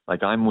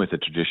like I'm with a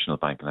traditional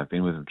bank and I've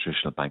been with a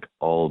traditional bank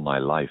all my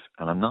life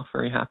and I'm not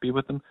very happy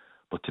with them.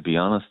 But to be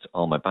honest,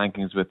 all my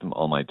banking is with them,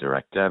 all my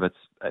direct debits,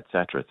 et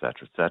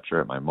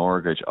cetera, my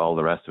mortgage, all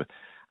the rest of it.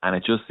 And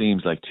it just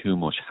seems like too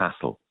much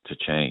hassle to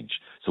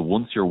change. So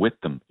once you're with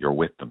them, you're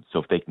with them. So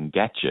if they can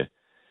get you,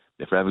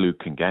 if Revolut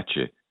can get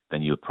you,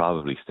 then you'll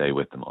probably stay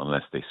with them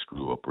unless they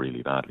screw up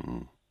really badly.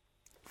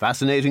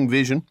 Fascinating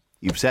vision.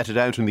 You've set it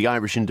out in the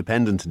Irish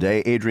Independent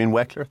today. Adrian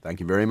Weckler, thank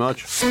you very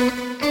much. Love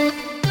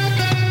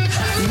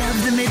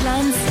the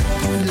Midlands?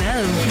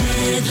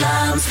 Love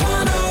Midlands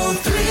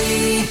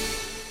 103.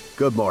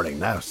 Good morning.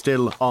 Now,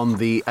 still on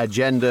the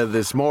agenda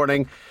this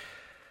morning,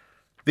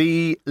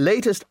 the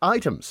latest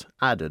items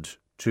added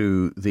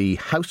to the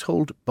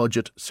household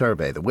budget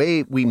survey, the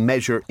way we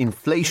measure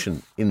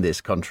inflation in this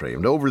country.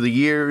 And over the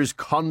years,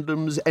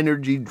 condoms,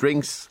 energy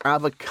drinks,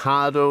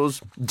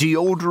 avocados,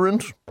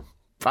 deodorant,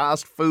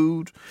 fast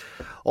food,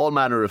 all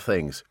manner of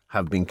things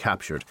have been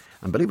captured.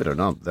 And believe it or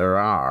not, there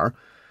are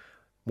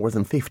more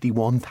than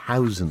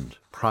 51,000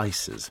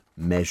 prices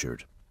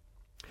measured.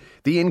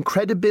 The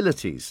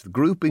Incredibilities, the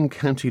group in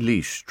County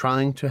Laois,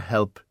 trying to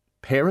help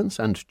parents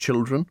and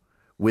children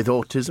with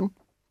autism,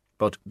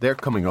 but they're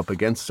coming up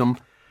against some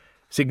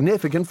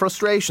significant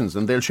frustrations,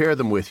 and they'll share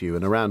them with you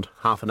in around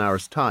half an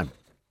hour's time.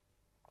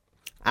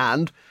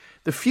 And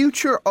the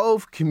future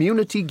of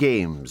community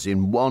games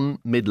in one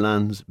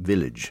Midlands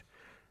village.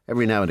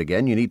 Every now and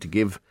again, you need to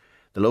give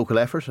the local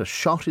effort a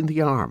shot in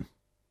the arm.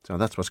 So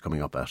that's what's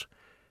coming up at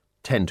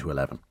 10 to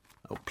 11.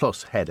 Oh,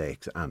 plus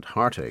headaches and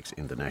heartaches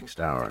in the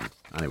next hour. And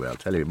anyway, I'll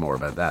tell you more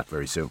about that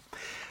very soon.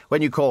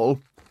 When you call,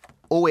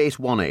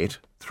 0818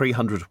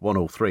 300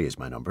 103 is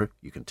my number.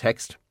 You can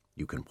text,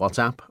 you can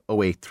WhatsApp,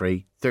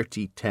 083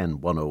 30 10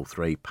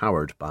 103,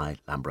 powered by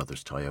Lamb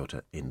Brothers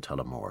Toyota in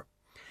Tullamore.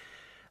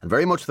 And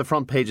very much the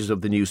front pages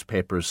of the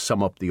newspapers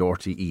sum up the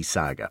RTE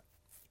saga.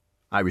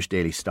 Irish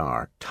Daily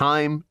Star,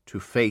 time to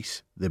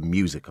face the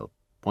musical,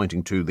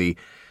 pointing to the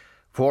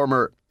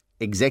former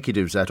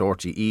executives at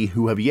RTE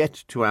who have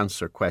yet to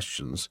answer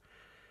questions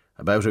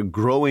about a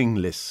growing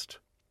list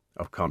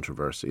of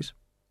controversies.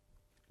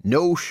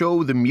 No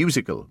show the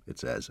musical, it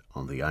says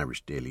on the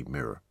Irish Daily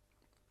Mirror.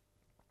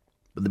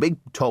 But the big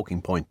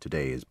talking point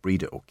today is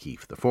Breda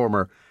O'Keefe, the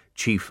former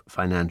Chief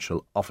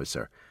Financial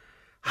Officer.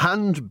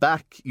 Hand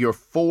back your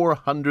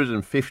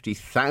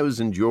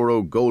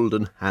 €450,000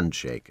 golden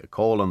handshake. A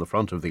call on the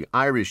front of the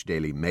Irish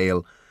Daily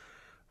Mail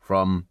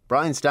from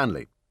Brian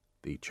Stanley,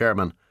 the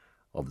chairman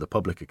of the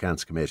Public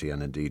Accounts Committee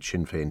and indeed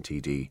Sinn Féin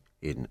TD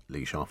in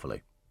Laois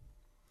Offaly.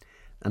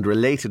 And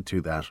related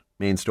to that,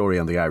 main story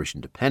on the Irish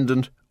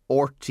Independent,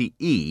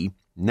 RTE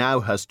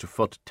now has to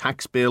foot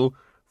tax bill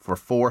for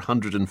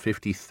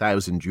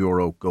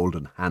 €450,000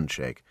 golden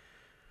handshake.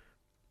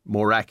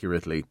 More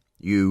accurately,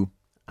 you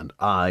and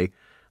I,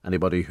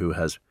 anybody who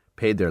has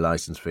paid their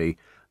licence fee,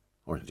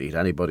 or indeed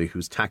anybody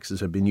whose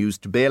taxes have been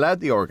used to bail out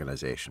the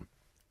organisation,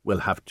 will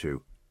have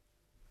to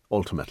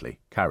ultimately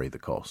carry the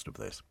cost of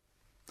this.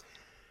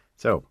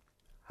 So,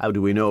 how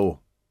do we know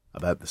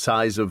about the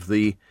size of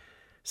the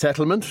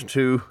settlement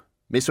to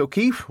Miss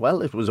O'Keefe?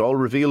 Well, it was all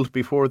revealed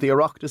before the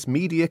Oireachtas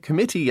Media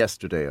Committee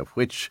yesterday, of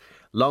which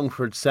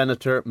Longford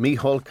Senator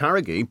Micheál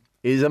Carrigy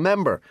is a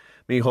member.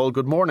 Micheál,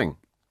 good morning.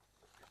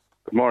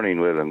 Good morning,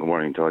 Will, and good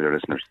morning to all your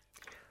listeners.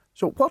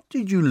 So what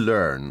did you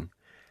learn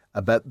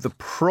about the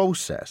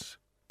process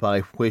by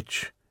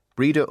which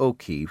Breda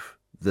O'Keefe,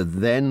 the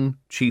then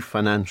Chief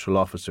Financial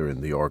Officer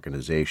in the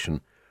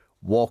organisation,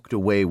 walked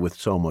away with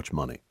so much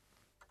money?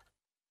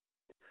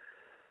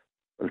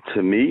 Well,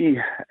 to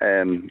me,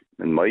 in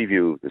my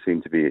view, there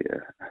seemed to be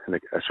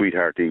a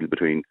sweetheart deal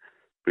between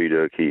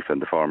Breda O'Keefe and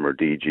the former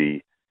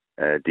DG,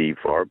 Dee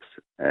Forbes.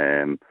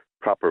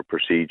 Proper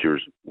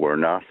procedures were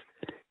not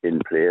in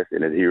place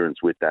in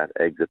adherence with that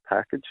exit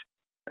package.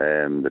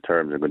 The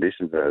terms and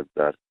conditions of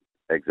that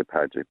exit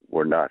package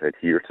were not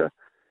adhered to.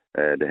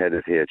 The head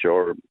of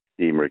HR,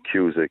 Emer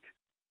Cusack,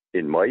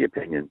 in my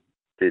opinion,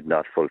 did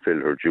not fulfil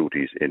her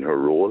duties in her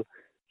role.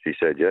 She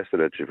said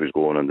yesterday that she was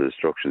going on the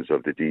instructions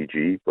of the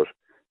DG, but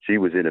she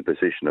was in a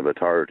position of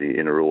authority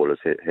in her role as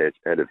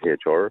head of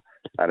HR,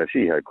 and if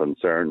she had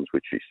concerns,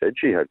 which she said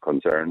she had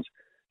concerns,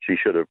 she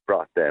should have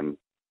brought them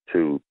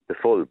to the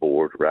full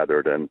board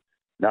rather than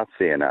not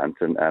saying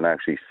anything and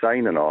actually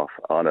signing off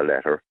on a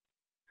letter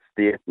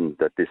stating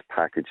that this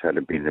package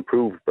hadn't been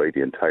approved by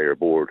the entire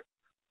board,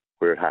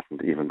 where it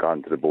hadn't even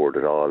gone to the board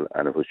at all,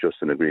 and it was just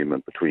an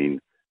agreement between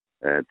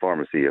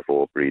former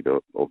CFO Breda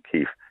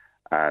O'Keefe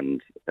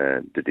and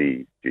the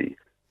DG.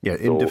 Yeah,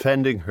 in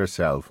defending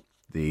herself,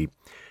 the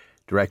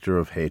Director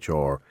of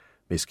HR,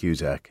 Ms.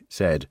 Cusack,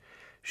 said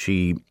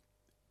she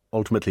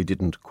ultimately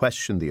didn't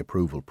question the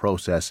approval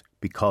process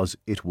because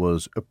it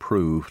was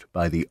approved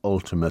by the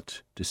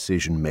ultimate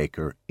decision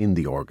maker in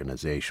the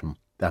organisation,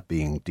 that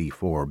being Dee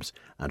Forbes,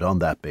 and on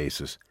that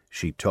basis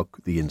she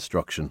took the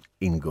instruction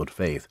in good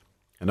faith.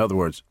 In other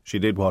words, she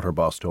did what her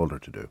boss told her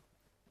to do.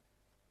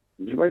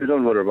 She might have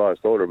done what her boss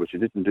told her, but she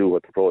didn't do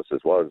what the process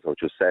was,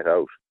 which was set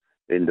out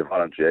in the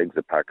voluntary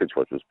exit package,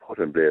 which was put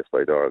in place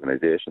by the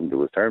organisation. There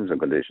was terms and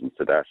conditions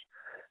to that.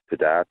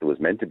 There was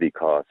meant to be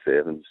cost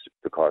savings.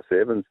 The cost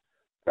savings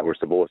that were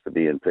supposed to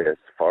be in place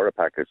for a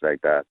package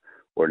like that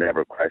were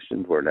never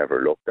questioned, were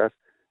never looked at.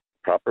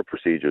 Proper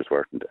procedures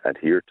weren't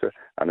adhered to.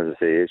 And as I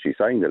say, she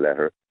signed a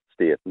letter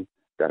stating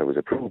that it was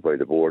approved by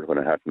the board when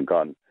it hadn't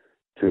gone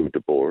to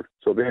the board.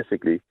 So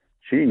basically,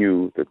 she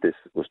knew that this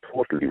was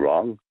totally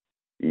wrong,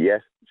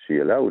 yet she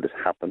allowed it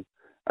happen.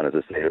 And as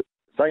I say,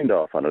 signed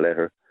off on a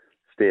letter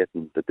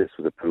stating that this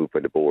was approved by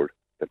the board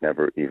that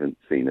never even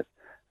seen it.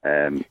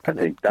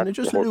 Can I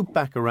just loop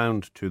back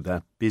around to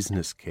that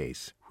business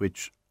case,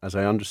 which, as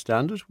I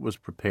understand it, was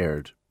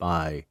prepared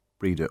by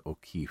Breda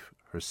O'Keefe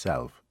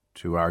herself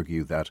to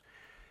argue that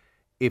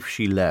if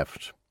she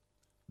left,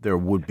 there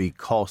would be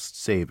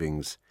cost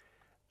savings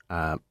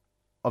of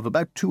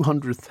about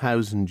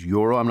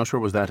 €200,000. I'm not sure,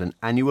 was that an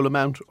annual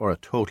amount or a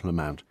total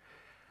amount,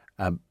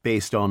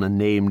 based on a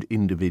named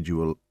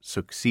individual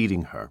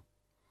succeeding her.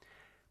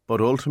 But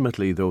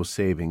ultimately, those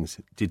savings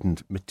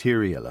didn't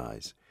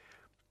materialise.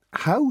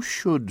 How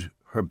should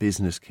her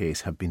business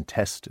case have been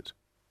tested?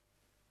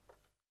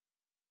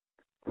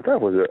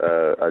 That was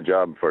a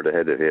job for the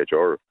head of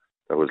HR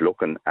that was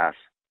looking at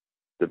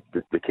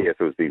the case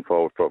that was being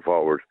forward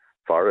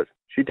for it.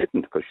 She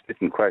didn't, because she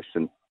didn't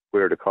question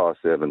where the cost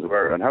savings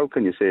were. And how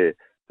can you say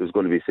there's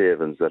going to be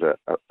savings that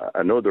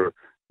another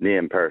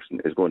named person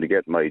is going to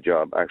get my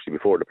job actually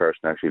before the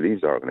person actually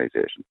leaves the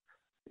organisation?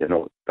 You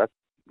know, that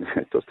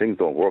those things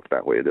don't work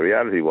that way. The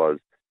reality was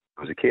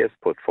there was a case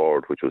put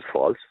forward which was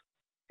false,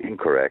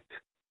 incorrect.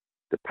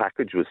 The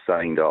package was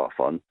signed off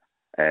on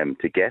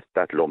to get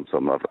that lump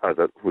sum of,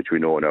 which we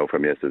know now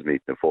from yesterday's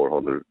meeting, of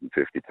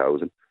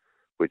 450,000,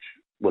 which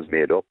was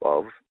made up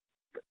of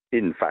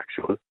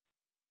infactual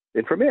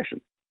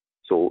information.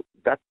 So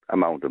that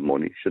amount of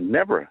money should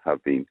never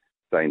have been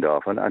signed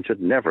off on and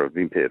should never have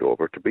been paid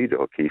over to Breda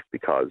O'Keefe,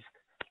 because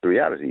the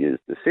reality is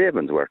the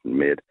savings weren't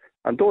made,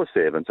 and those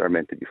savings are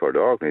meant to be for the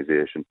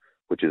organisation,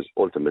 which is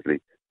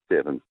ultimately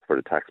savings for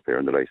the taxpayer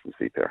and the licence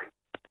fee payer.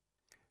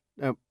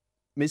 Now,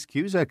 Ms.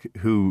 Cusack,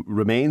 who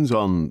remains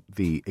on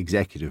the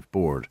executive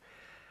board,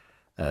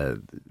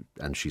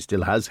 and she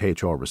still has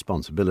HR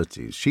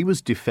responsibilities, she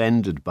was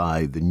defended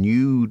by the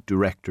new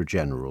Director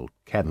General,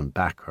 Kevin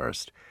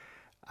Backhurst,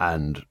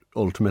 and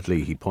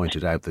ultimately he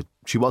pointed out that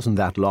she wasn't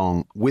that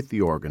long with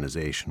the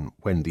organisation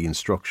when the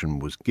instruction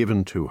was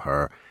given to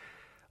her.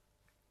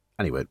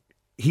 Anyway,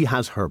 he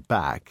has her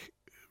back.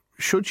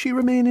 Should she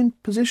remain in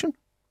position?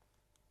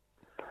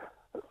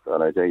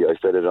 and I think I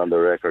said it on the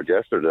record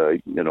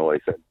yesterday. I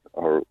said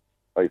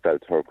I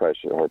felt her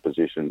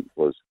position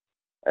was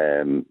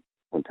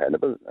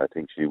untenable. I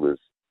think she was,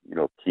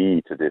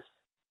 key to this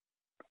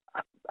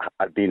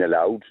had been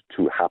allowed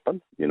to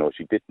happen.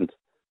 She didn't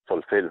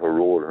fulfil her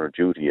role and her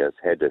duty as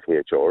head of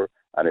HR,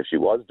 and if she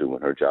was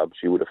doing her job,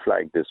 she would have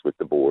flagged this with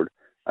the board,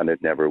 and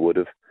it never would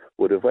have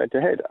went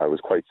ahead. I was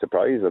quite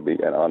surprised, I'll be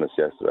honest,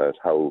 yesterday, at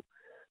how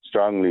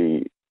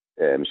strongly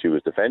she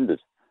was defended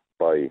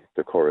by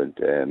the current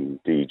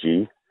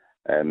DG.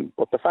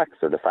 But the facts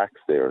are the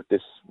facts there.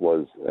 This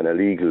was an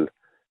illegal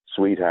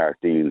sweetheart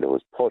deal that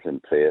was put in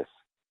place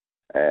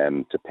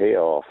to pay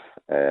off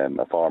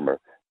a former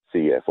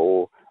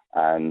CFO,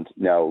 and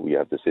now we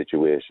have the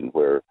situation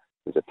where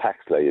there's a tax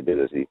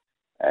liability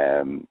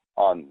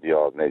on the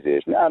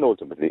organisation and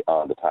ultimately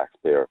on the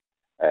taxpayer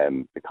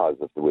because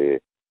of the way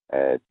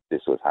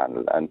this was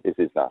handled, and it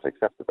is not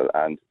acceptable.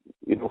 And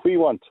if we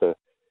want to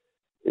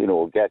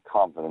get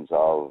confidence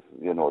of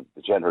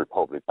the general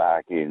public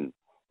back in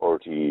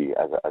RTE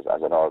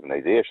as an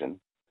organisation,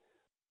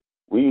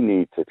 we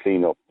need to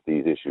clean up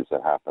these issues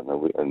that happen.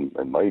 And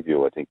in my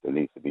view, I think there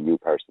needs to be new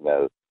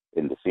personnel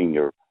in the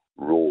senior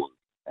role.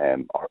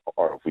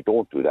 Or if we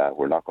don't do that,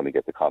 we're not going to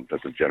get the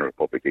confidence of the general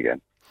public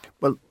again.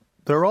 Well,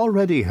 there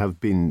already have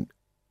been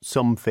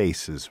some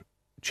faces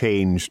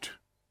changed,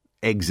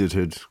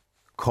 exited,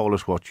 call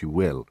it what you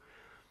will.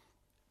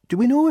 Do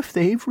we know if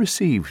they've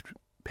received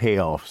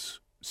payoffs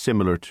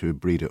similar to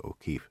Breda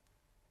O'Keeffe?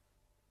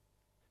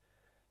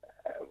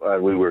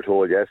 We were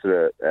told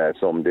yesterday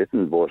some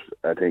didn't, but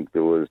I think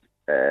there was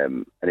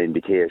an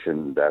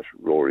indication that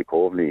Rory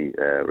Coveney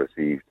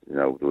received.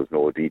 There was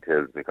no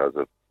details because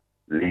of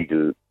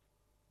legal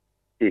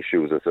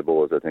issues, I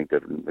suppose. I think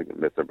that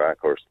Mr.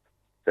 Backhurst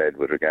said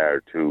with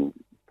regard to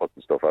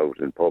putting stuff out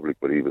in public,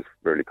 but he was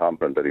fairly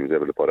confident that he was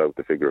able to put out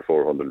the figure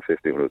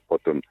 450 when it was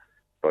put to him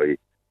by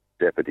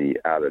Deputy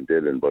Alan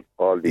Dillon. But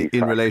all these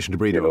in relation to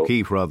Breda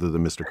O'Keeffe rather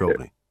than Mr.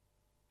 Coveney.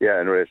 Yeah,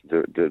 in relation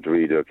to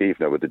Breda O'Keeffe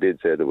now, but they did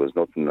say there was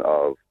nothing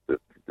of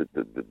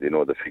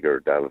the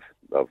figure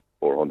of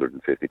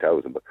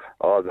 450,000. But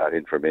all that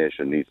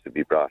information needs to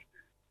be brought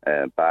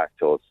back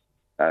to us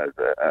as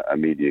a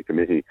media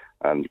committee,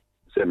 and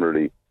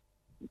similarly,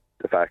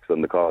 the facts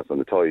on the cost on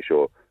the toy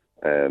show,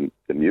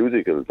 the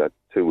musical that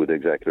two of the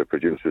executive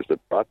producers that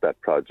brought that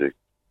project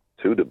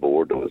to the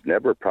board that was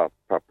never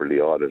properly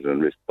audited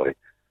and risked by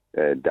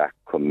that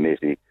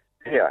committee.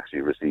 They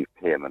actually received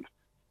payment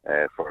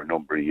for a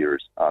number of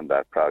years on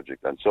that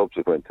project, and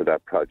subsequent to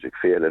that project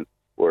failing,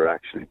 were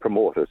actually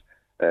promoted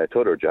to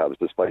other jobs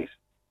despite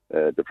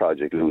the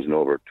project losing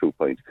over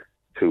 2.2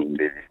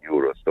 million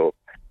euros. So,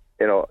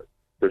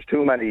 there's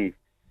too many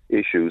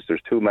issues,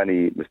 there's too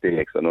many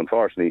mistakes, and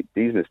unfortunately,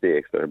 these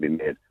mistakes that are being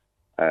made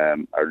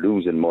are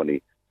losing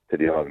money to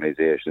the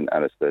organisation,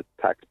 and it's the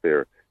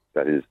taxpayer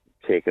that is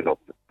taking up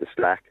the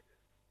slack,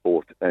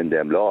 both in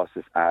them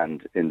losses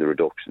and in the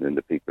reduction in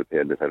the people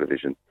paying the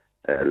television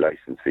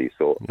licence fee.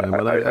 So,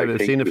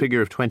 I've seen a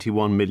figure of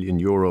 21 million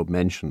euro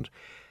mentioned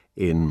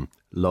in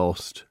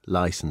lost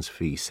licence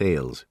fee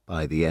sales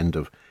by the end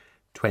of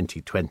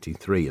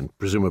 2023, and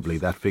presumably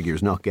that figure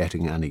is not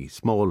getting any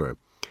smaller.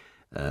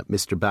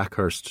 Mr.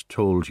 Backhurst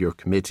told your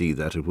committee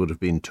that it would have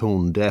been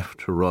tone deaf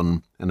to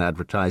run an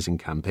advertising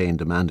campaign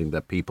demanding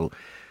that people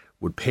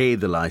would pay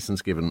the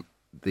licence given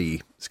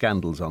the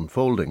scandals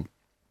unfolding.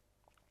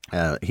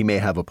 He may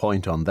have a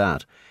point on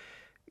that.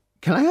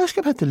 Can I ask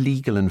about the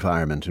legal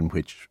environment in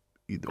which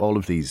all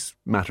of these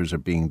matters are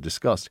being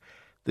discussed?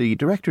 The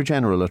Director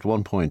General at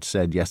one point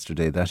said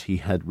yesterday that he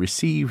had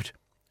received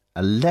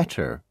a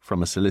letter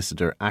from a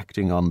solicitor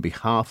acting on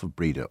behalf of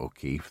Breda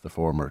O'Keeffe, the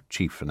former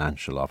Chief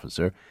Financial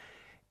Officer,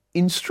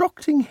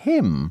 instructing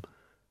him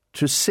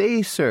to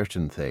say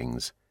certain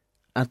things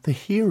at the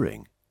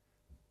hearing.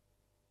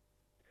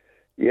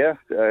 Yeah,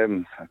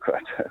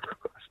 quite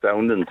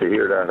astounding to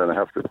hear that, and I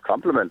have to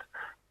compliment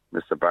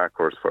Mr.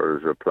 Backhurst for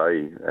his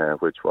reply,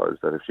 which was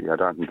that if she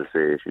had anything to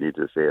say, she needed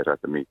to say it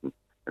at the meeting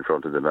in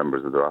front of the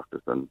members of the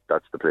Oireachtas, and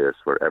that's the place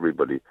where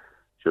everybody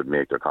should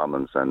make their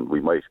comments, and we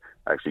might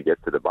actually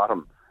get to the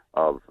bottom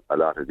of a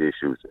lot of the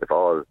issues if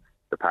all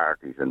the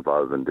parties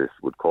involved in this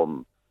would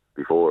come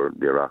before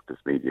the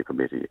Oireachtas Media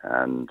Committee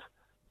and,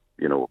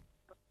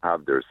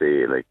 have their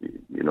say.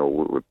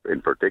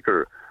 In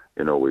particular,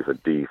 we've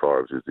had Dee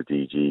Forbes, who's the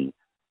DG,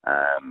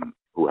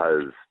 who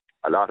has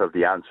a lot of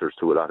the answers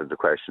to a lot of the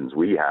questions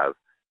we have,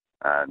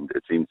 and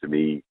it seems to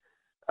me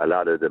a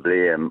lot of the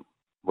blame,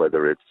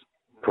 whether it's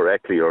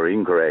correctly or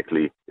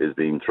incorrectly, is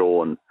being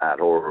thrown at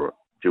her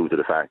due to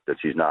the fact that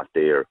she's not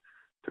there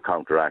to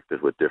counteract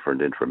it with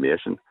different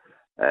information.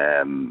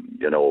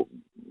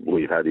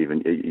 We've had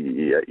even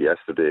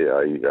yesterday,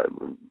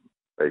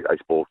 I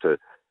spoke to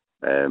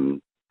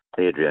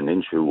Adrian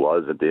Lynch, who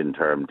was the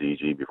interim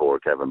DG before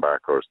Kevin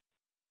Backhurst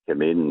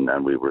came in,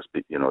 and we were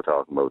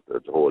talking about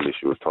the whole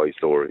issue of Toy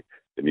Story,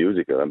 the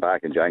musical. And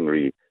back in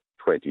January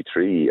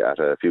 23, at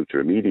a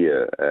Future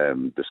Media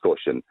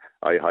discussion,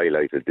 I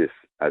highlighted this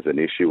as an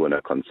issue and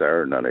a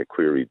concern, and I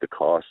queried the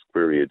cost,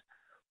 queried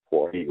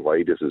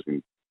why this has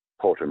been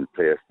put in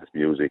place this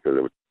musical,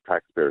 there was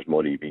taxpayers'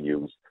 money being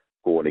used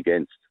going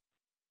against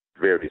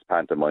various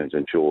pantomimes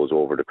and shows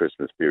over the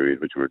Christmas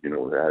period, which were,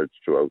 held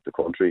throughout the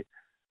country.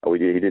 And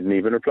he didn't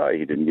even reply.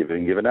 He didn't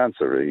even give an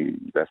answer. He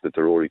left it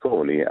to Rory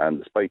Cooney. And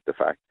despite the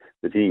fact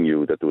that he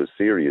knew that there was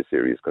serious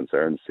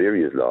concerns,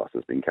 serious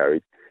losses being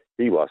carried,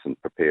 he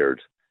wasn't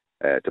prepared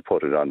to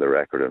put it on the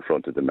record in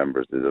front of the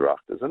members of the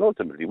Oireachtas. And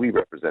ultimately, we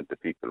represent the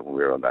people when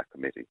we're on that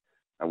committee.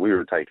 And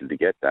we're entitled to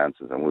get the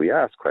answers. And when we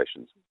ask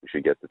questions, we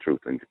should get the truth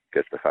and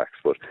get the facts.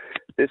 But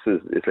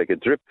it's like a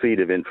drip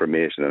feed of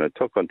information. And it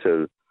took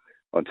until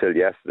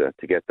yesterday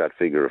to get that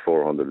figure of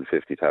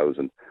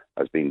 450,000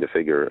 as being the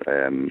figure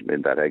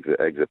in that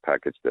exit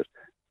package that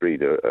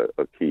Breda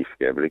O'Keefe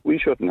gave. Like, we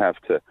shouldn't have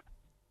to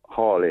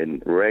haul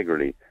in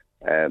regularly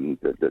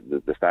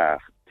the staff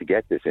to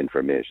get this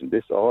information.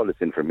 All this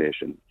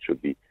information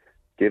should be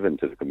given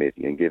to the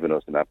committee and given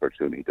us an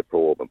opportunity to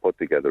probe and put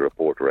together a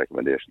report or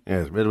recommendation.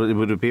 Yes, it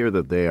would appear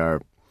that they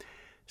are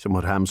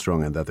somewhat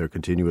hamstrung and that they're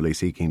continually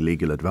seeking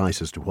legal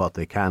advice as to what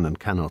they can and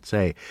cannot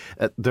say.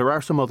 There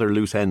are some other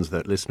loose ends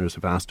that listeners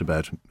have asked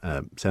about,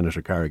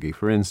 Senator Carrigy.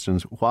 For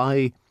instance,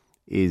 why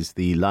is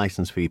the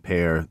licence fee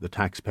payer, the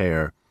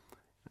taxpayer,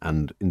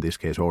 and in this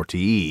case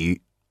RTE,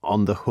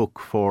 on the hook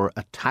for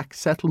a tax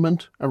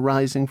settlement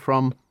arising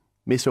from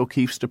Miss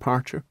O'Keefe's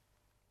departure?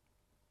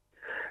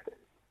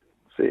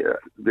 See,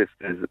 this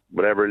is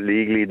whatever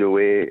legally the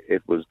way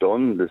it was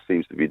done. This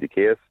seems to be the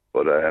case,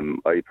 but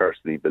I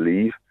personally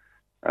believe,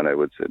 and I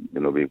would say,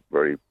 be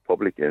very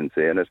public in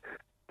saying it,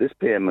 this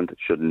payment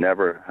should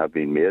never have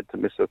been made to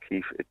Miss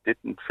O'Keefe. It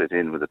didn't fit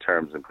in with the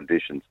terms and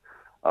conditions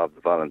of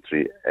the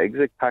voluntary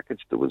exit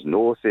package. There was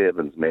no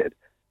savings made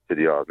to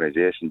the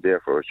organisation,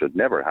 therefore it should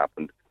never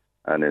happen.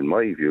 And in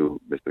my view,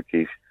 Mr.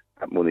 O'Keefe,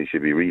 that money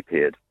should be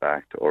repaid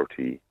back to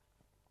RTE,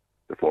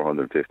 the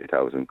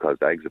 450,000, because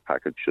the exit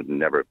package should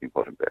never have been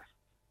put in place.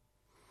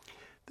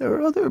 There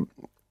are other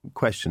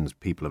questions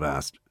people have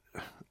asked,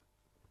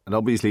 and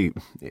obviously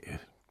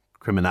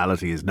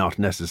criminality is not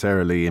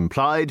necessarily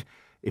implied.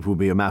 It will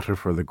be a matter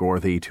for the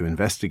Gardaí to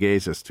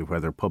investigate as to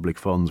whether public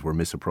funds were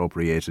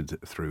misappropriated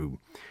through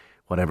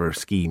whatever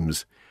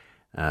schemes.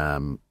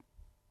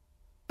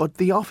 But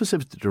the Office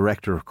of the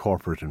Director of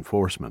Corporate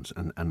Enforcement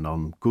and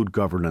on good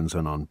governance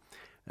and on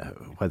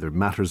whether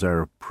matters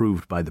are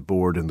approved by the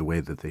board in the way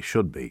that they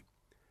should be,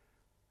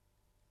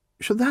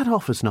 should that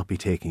office not be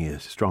taking a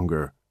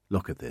stronger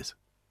look at this?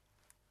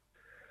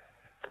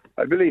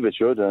 I believe it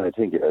should, and I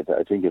think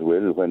it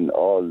will, when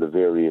all the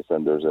various,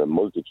 and there's a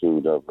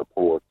multitude of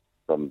reports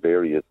from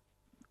various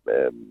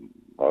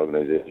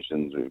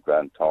organisations, with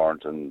Grant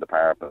Thornton,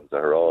 departments, that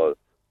are all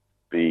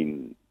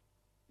being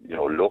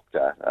looked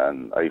at,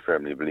 and I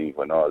firmly believe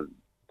when all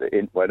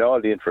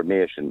the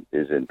information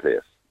is in place,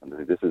 and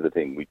this is the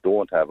thing, we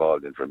don't have all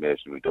the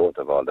information, we don't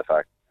have all the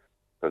facts,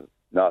 because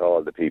not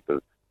all the people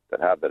that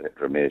have that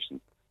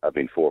information have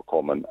been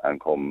forthcoming and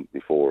come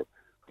before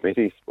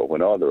committees. But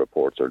when all the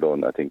reports are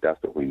done, I think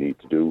that's what we need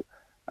to do,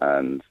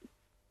 and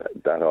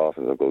that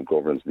Office of Good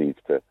Governance needs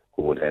to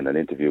go in and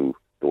interview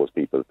those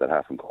people that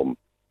haven't come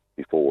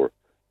before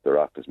their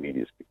Oireachtas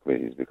media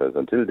committees, because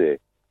until they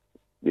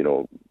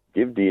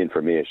give the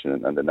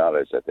information and the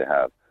knowledge that they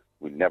have,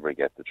 we'll never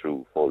get the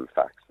true full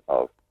facts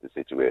of the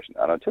situation.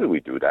 And until we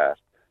do that,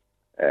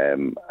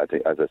 I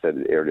think, as I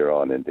said earlier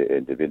on in the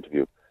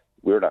interview,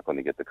 we're not going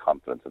to get the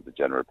confidence of the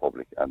general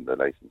public and the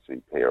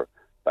licensing payer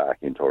back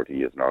into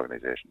RTE as an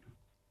organisation.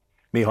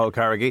 Micheál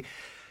Carrigy,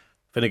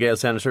 Fine Gael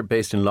Senator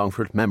based in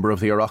Longford, member of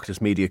the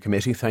Oireachtas Media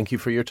Committee. Thank you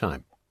for your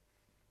time.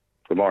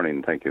 Good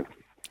morning, thank you.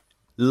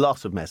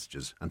 Lots of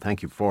messages, and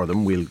thank you for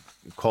them. We'll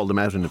call them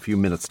out in a few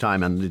minutes'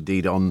 time, and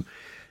indeed on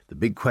the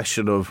big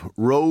question of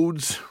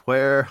roads,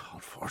 where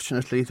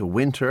unfortunately the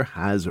winter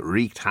has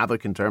wreaked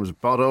havoc in terms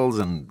of potholes,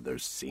 and there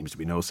seems to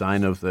be no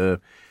sign of the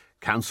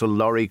council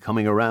lorry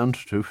coming around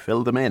to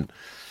fill them in.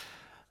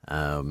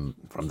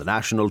 From the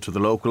national to the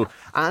local,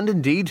 and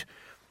indeed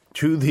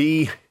to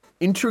the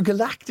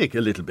intergalactic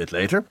a little bit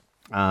later.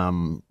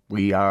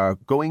 We are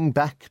going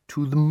back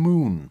to the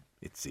moon,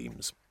 it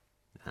seems,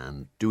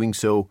 and doing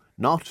so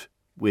not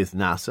with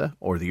NASA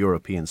or the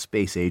European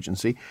Space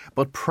Agency,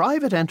 but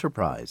private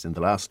enterprise in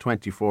the last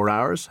 24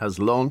 hours has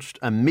launched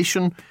a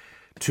mission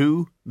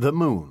to the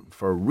moon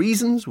for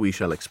reasons we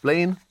shall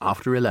explain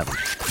after 11.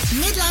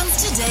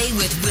 Midlands Today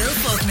with Will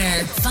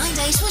Faulkner. Find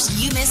out what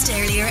you missed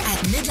earlier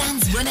at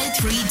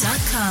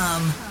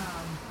midlands103.com.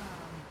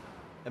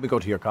 Let me go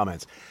to your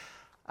comments.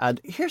 And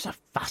here's a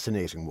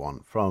fascinating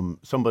one from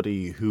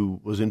somebody who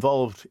was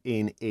involved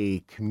in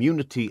a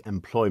community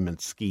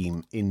employment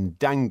scheme in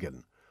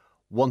Dangan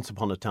once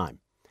upon a time.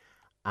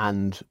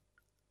 And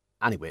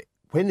anyway,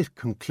 when it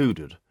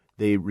concluded,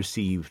 they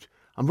received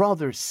a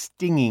rather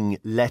stinging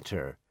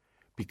letter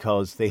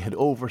because they had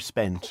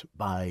overspent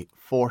by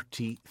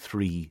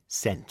 43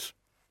 cents.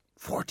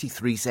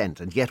 43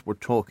 cents, and yet we're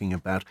talking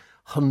about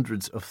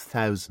hundreds of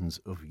thousands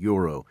of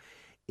euro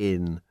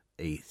in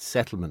a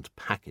settlement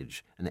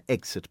package, an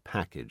exit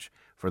package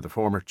for the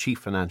former chief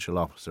financial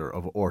officer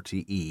of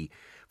RTE,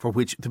 for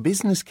which the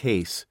business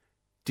case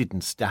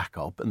didn't stack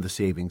up and the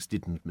savings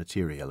didn't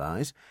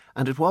materialise,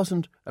 and it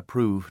wasn't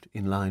approved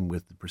in line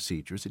with the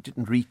procedures. It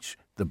didn't reach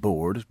the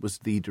board. It was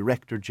the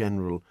Director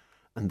General,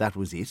 and that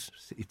was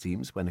it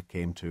seems, when it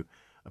came to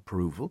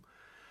approval.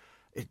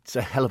 It's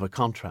a hell of a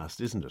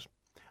contrast, isn't it?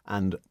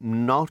 And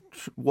not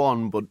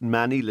one but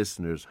many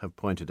listeners have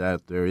pointed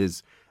out there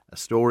is a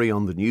story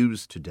on the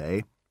news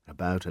today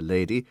about a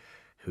lady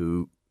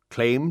who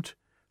claimed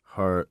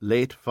her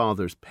late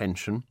father's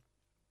pension,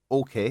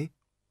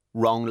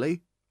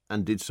 wrongly,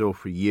 and did so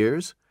for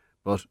years,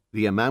 but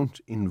the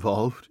amount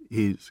involved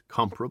is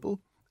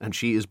comparable, and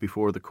she is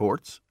before the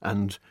courts,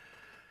 and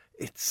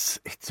it's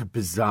a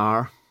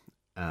bizarre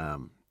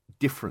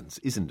difference,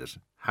 isn't it?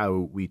 How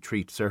we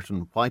treat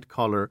certain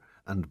white-collar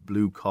and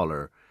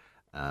blue-collar,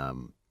 I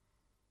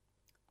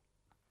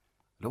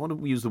don't want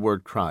to use the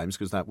word crimes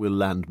because that will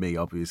land me,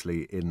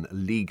 obviously, in a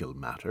legal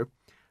matter.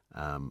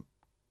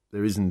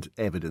 There isn't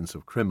evidence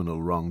of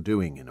criminal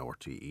wrongdoing in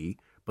RTE,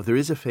 but there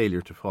is a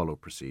failure to follow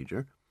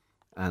procedure,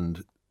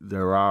 and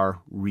there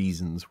are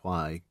reasons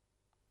why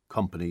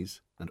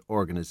companies and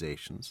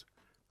organisations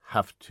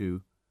have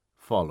to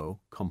follow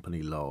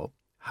company law,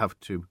 have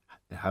to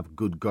have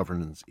good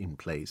governance in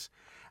place.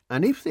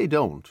 And if they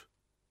don't,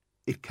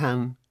 it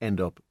can end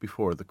up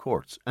before the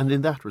courts. And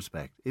in that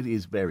respect, it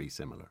is very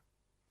similar.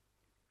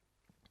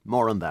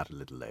 More on that a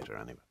little later,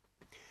 anyway.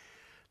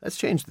 Let's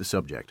change the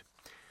subject.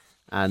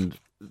 And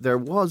there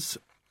was,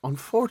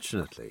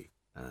 unfortunately,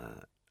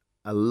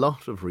 a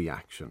lot of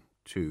reaction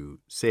to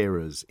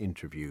Sarah's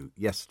interview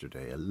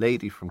yesterday. A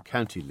lady from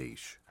County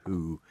Laois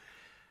who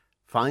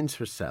finds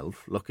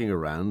herself looking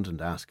around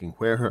and asking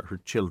where are her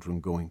children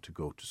going to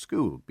go to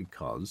school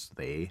because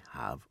they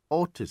have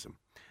autism.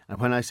 And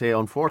when I say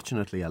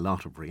unfortunately a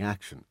lot of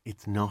reaction,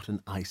 it's not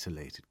an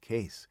isolated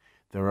case.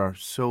 There are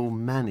so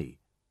many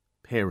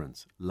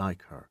parents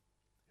like her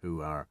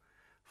who are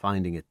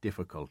finding it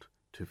difficult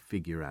to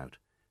figure out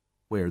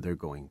where they're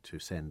going to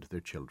send their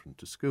children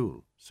to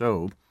school.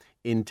 So,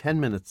 in 10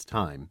 minutes'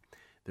 time,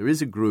 there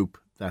is a group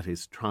that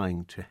is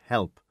trying to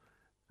help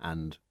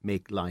and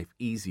make life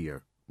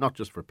easier, not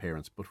just for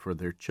parents, but for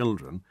their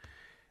children.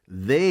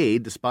 They,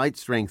 despite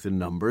strength in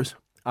numbers,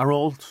 are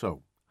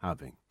also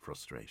having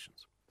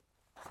frustrations.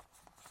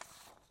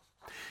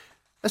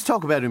 Let's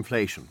talk about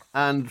inflation.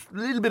 And a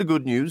little bit of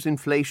good news.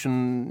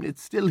 Inflation,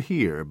 it's still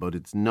here, but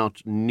it's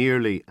not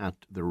nearly at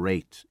the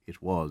rate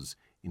it was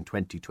in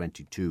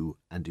 2022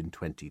 and in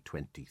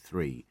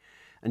 2023.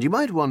 And you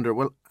might wonder,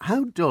 well,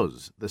 how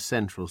does the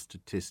Central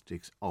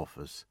Statistics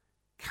Office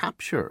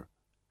capture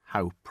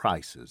how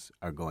prices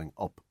are going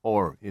up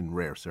or, in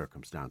rare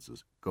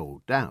circumstances,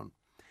 go down?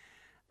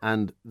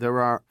 And there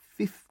are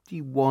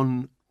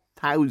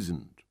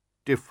 51,000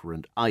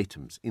 different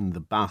items in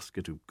the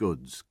basket of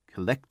goods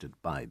collected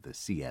by the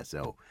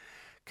CSO.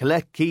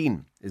 Colette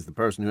Keane is the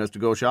person who has to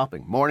go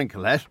shopping. Morning,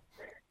 Colette.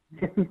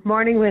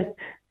 Morning, Will.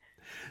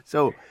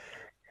 So,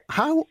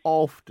 how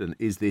often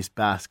is this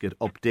basket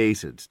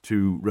updated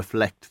to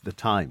reflect the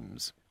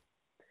times?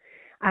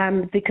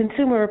 The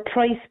consumer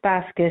price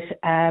basket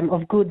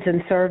of goods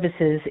and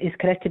services is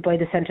collected by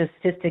the Central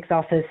Statistics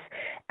Office,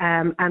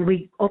 and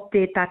we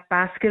update that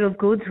basket of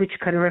goods, which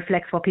kind of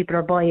reflects what people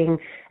are buying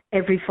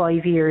every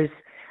 5 years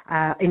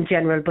in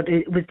general, but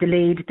it was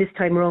delayed this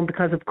time around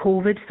because of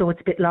COVID, so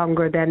it's a bit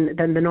longer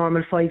than the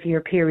normal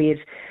 5-year period,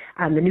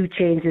 and the new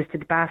changes to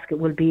the basket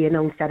will be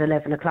announced at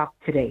 11 o'clock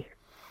today.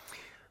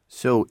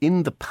 So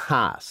in the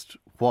past,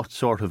 what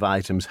sort of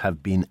items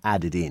have been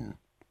added in?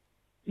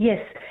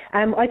 Yes,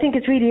 I think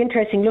it's really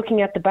interesting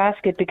looking at the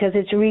basket because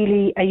it's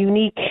really a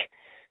unique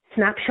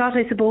snapshot,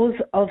 I suppose,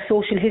 of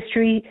social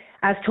history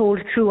as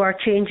told through our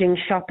changing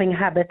shopping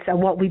habits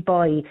and what we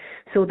buy.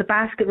 So the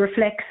basket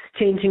reflects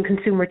changing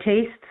consumer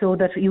taste so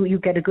that you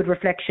get a good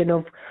reflection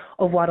of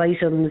what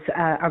items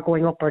are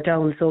going up or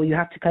down. So you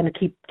have to kind of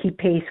keep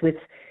pace with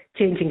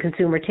changing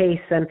consumer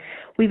tastes. And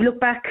we've looked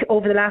back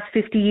over the last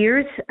 50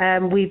 years.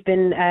 We've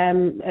been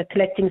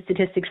collecting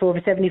statistics for over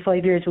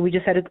 75 years, but we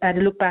just had a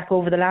look back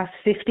over the last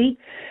 50.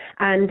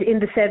 And in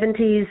the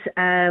 70s,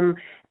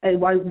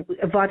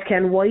 vodka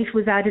and white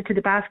was added to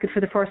the basket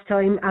for the first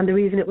time. And the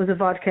reason it was a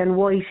vodka and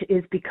white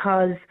is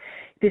because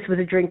this was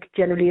a drink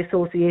generally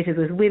associated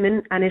with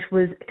women, and it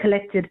was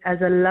collected as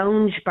a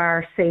lounge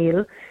bar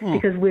sale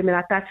because women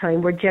at that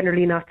time were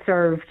generally not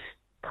served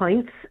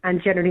pints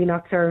and generally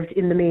not served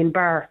in the main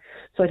bar.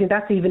 So I think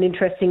that's even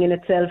interesting in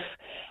itself.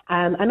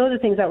 And other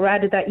things that were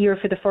added that year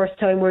for the first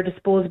time were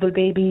disposable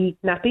baby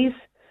nappies.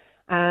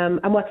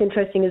 And what's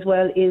interesting as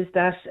well is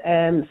that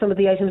some of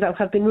the items that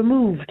have been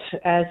removed.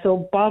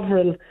 So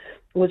Bovril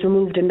was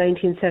removed in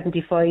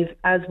 1975,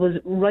 as was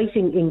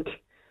writing ink,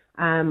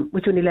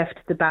 which only left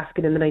the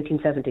basket in the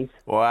 1970s.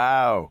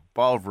 Wow,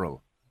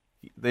 Bovril.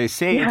 They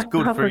say it's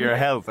good for your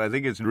health. I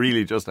think it's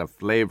really just a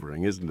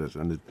flavouring, isn't it?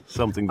 And it's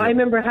something that... I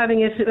remember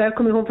having it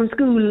coming home from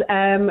school,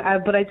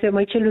 but I'd say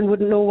my children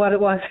wouldn't know what it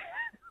was.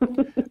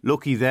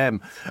 Lucky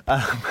them.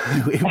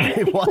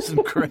 It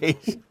wasn't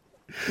great.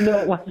 No,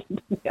 it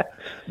wasn't. Yeah.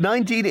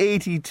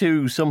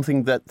 1982,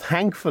 something that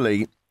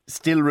thankfully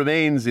still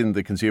remains in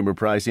the Consumer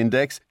Price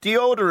Index,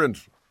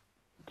 deodorant.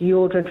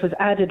 Deodorant was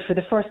added for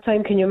the first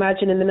time, can you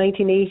imagine, in the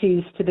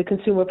 1980s to the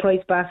consumer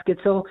price basket.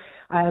 So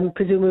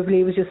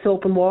presumably it was just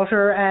soap and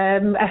water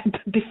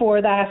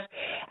before that.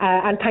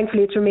 And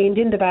thankfully it's remained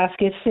in the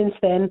basket since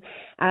then.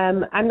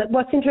 And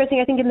what's interesting,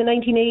 I think, in the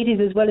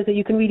 1980s as well, is that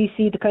you can really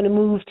see the kind of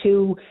move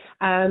to,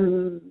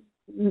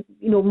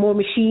 more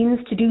machines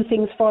to do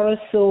things for us.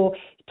 So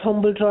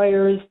tumble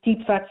dryers,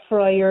 deep fat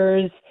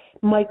fryers,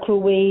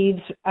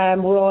 microwaves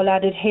were all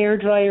added, hair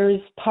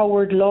dryers,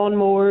 powered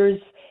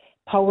lawnmowers,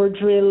 power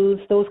drills,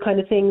 those kind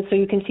of things. So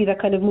you can see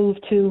that kind of move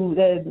to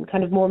the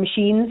kind of more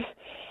machines.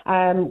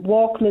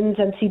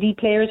 Walkmans and CD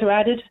players are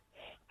added.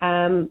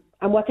 And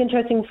what's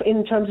interesting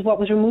in terms of what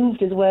was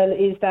removed as well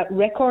is that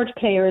record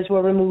players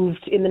were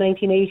removed in the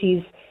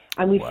 1980s,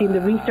 and we've seen the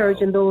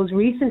resurge in those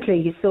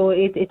recently. So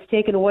it's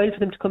taken a while for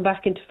them to come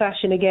back into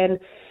fashion again.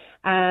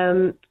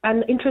 And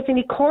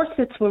interestingly,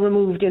 corsets were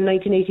removed in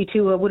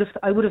 1982.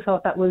 I would have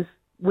thought that was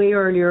way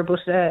earlier, but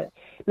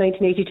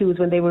 1982 is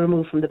when they were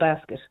removed from the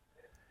basket.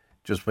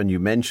 Just when you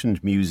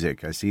mentioned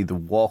music, I see the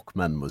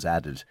Walkman was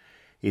added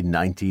in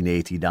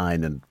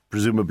 1989 and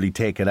presumably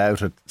taken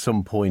out at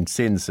some point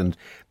since. And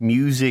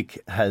music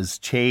has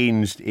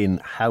changed in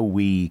how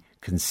we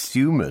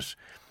consume it.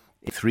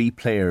 3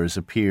 players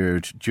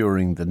appeared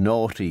during the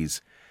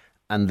noughties.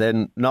 And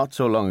then not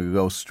so long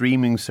ago,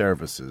 streaming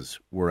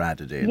services were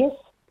added in.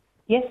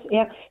 Yes,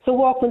 yeah. So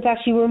Walkmans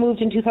actually were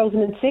removed in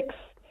 2006.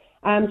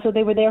 So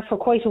they were there for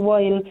quite a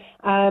while.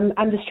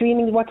 And the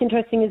streaming, what's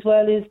interesting as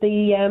well is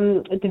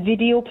the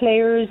video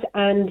players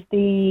and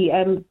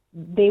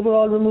they were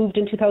all removed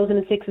in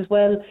 2006 as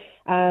well.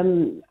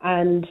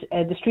 And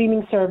the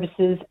streaming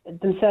services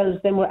themselves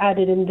then were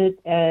added in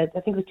I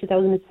think it was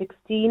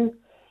 2016.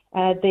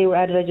 They were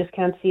added. I just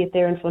can't see it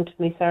there in front of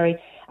me. Sorry.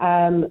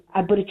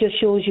 But it just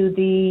shows you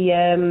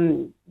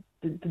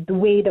the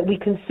way that we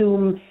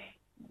consume.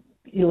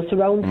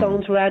 Surround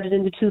sounds were added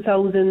in the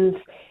 2000s.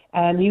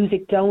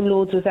 Music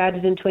downloads was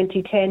added in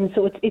 2010.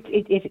 So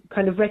it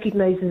kind of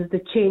recognises the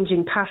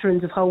changing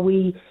patterns of how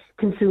we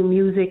consume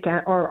music,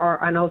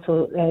 and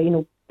also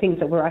things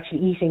that we're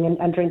actually eating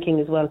and drinking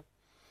as well.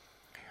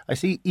 I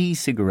see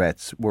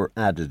e-cigarettes were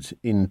added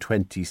in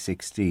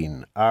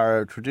 2016.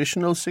 Are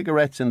traditional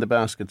cigarettes in the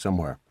basket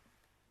somewhere?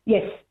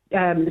 Yes,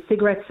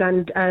 cigarettes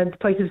and the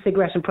price of a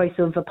cigarette and price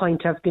of a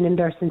pint have been in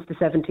there since the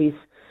 70s.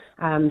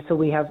 So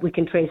we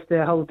can trace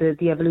how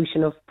the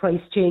evolution of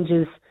price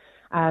changes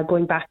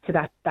going back to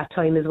that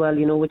time as well,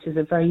 which is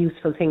a very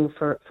useful thing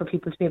for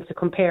people to be able to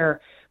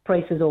compare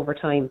prices over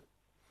time.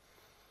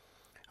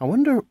 I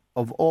wonder,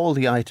 of all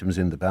the items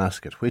in the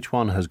basket, which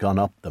one has gone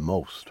up the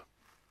most?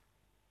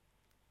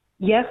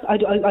 Yes, I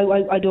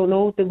don't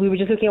know. We were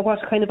just looking at what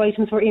kind of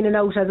items were in and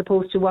out as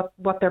opposed to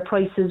what their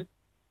prices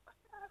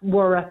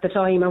were at the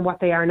time and what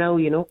they are now,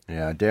 Yeah,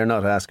 I dare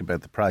not ask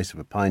about the price of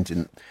a pint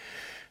in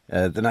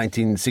the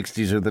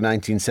 1960s or the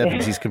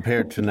 1970s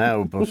compared to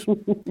now, but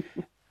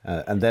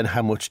and then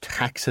how much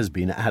tax has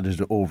been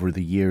added over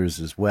the years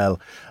as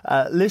well.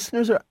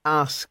 Listeners are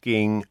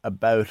asking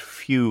about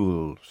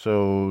fuel,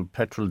 so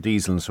petrol,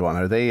 diesel and so on.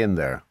 Are they in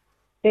there?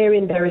 They're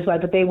in there as well,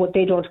 but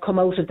they don't come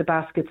out of the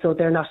basket, so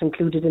they're not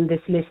included in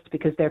this list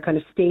because they're kind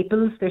of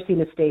staples. They're seen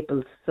as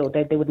staples, so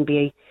they wouldn't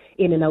be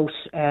in and out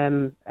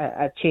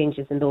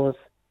changes in those.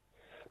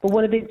 But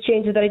one of the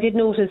changes that I did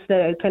notice,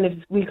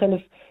 we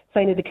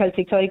sign of the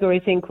Celtic Tiger, I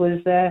think,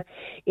 was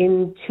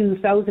in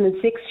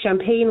 2006,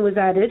 champagne was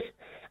added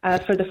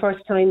for the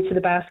first time to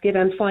the basket,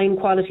 and fine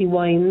quality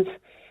wines.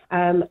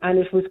 And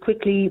it was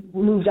quickly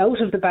moved out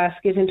of the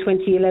basket in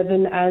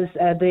 2011 as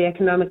the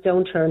economic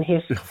downturn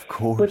hit. Of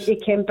course. But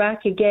it came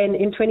back again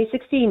in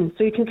 2016.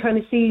 So you can kind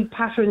of see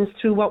patterns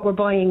through what we're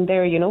buying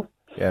there, Yeah,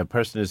 a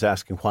person is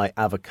asking why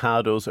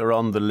avocados are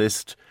on the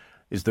list.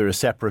 Is there a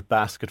separate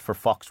basket for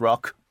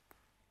Foxrock?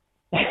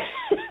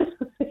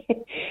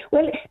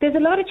 Well, there's a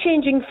lot of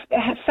changing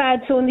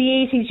fads. So in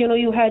the 80s,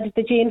 you had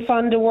the Jane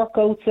Fonda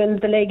workouts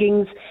and the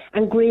leggings,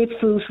 and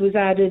grapefruit was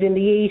added in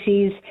the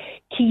 80s.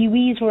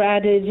 Kiwis were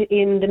added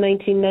in the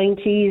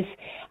 1990s,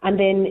 and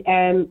then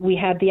we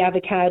had the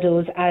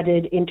avocados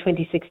added in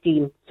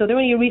 2016. So they're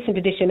only a recent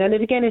addition, and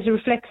it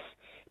reflects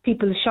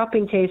people's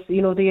shopping taste.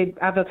 The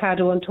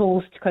avocado on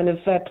toast kind of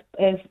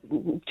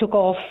took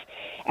off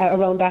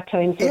around that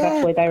time, so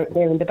that's why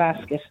they're in the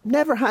basket.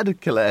 Never had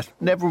it, Colette.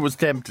 Never was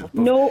tempted.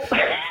 No.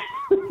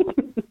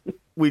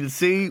 We'll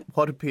see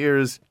what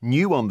appears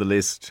new on the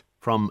list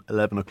from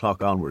 11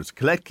 o'clock onwards.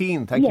 Colette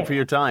Keane, thank you for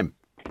your time.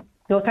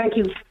 No, thank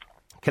you.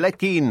 Colette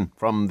Keane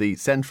from the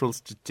Central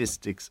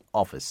Statistics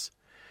Office.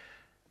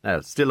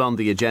 Now, still on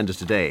the agenda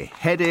today,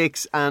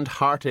 headaches and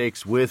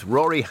heartaches with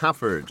Rory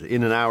Hafford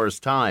in an hour's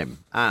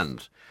time.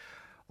 And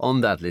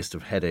on that list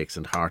of headaches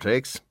and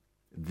heartaches,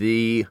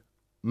 the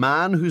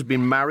man who's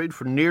been married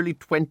for nearly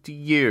 20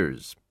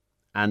 years.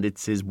 And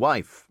it's his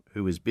wife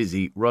who is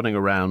busy running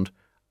around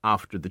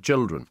after the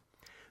children.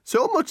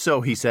 So much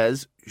so, he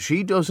says,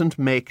 she doesn't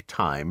make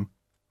time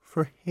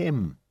for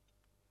him.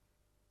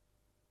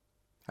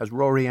 Has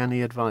Rory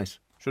any advice?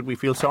 Should we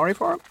feel sorry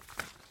for him?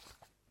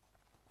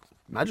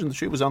 Imagine the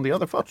shoe was on the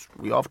other foot.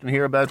 We often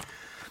hear about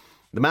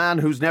the man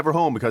who's never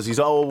home because he's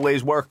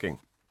always working.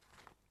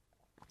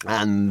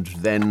 And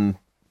then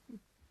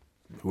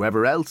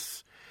whoever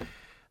else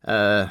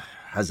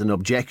has an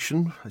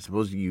objection. I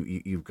suppose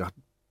you've got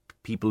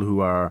people who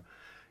are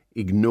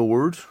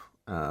ignored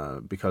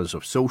because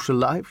of social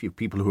life. You've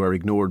people who are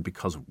ignored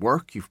because of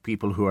work. You've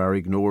people who are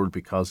ignored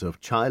because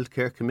of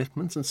childcare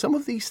commitments. And some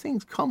of these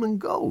things come and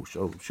go.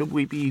 So should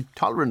we be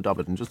tolerant of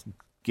it and just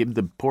give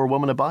the poor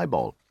woman a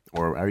bye-ball?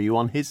 Or are you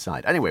on his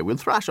side? Anyway, we'll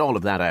thrash all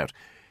of that out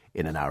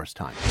in an hour's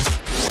time.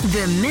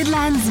 The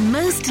Midlands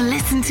most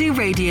listened to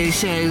radio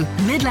show,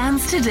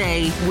 Midlands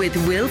Today with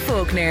Will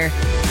Faulkner.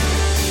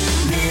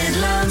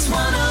 Midlands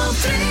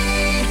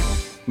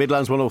 103.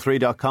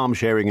 Midlands103.com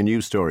sharing a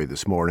news story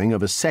this morning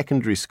of a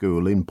secondary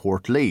school in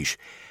Portlaoise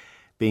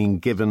being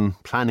given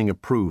planning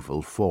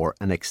approval for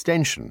an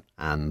extension.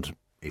 And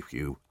if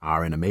you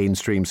are in a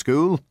mainstream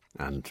school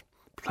and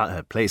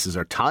places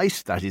are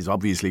tight, that is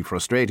obviously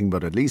frustrating,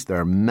 but at least there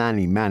are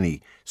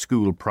many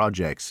school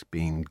projects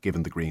being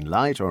given the green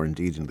light, or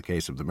indeed in the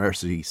case of the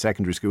Mercy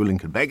Secondary School in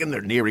Kilbeggan, they're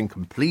nearing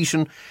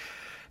completion.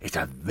 It's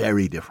a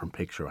very different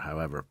picture,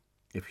 however,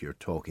 if you're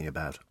talking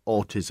about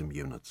autism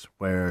units,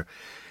 where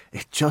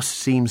it just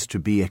seems to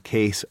be a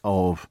case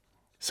of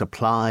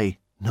supply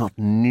not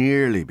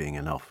nearly being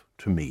enough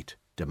to meet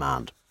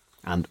demand.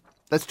 And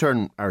let's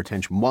turn our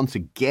attention once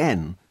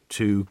again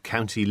to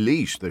County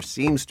Laois. There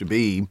seems to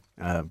be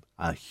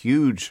a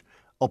huge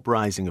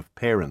uprising of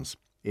parents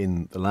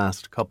in the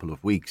last couple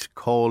of weeks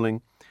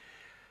calling,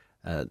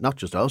 not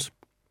just us,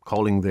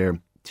 calling their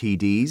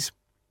TDs.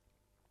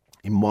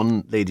 In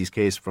one lady's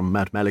case from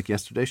Mountmellick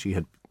yesterday, she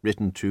had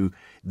written to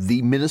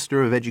the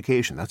Minister of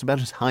Education. That's about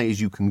as high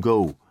as you can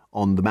go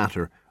on the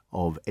matter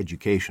of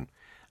education,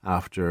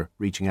 after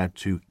reaching out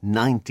to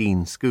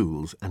 19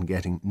 schools and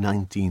getting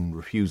 19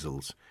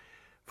 refusals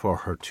for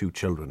her two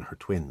children, her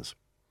twins.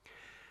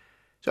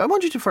 So I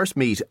want you to first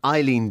meet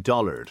Eileen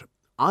Dollard.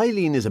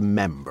 Eileen is a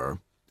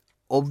member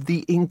of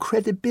the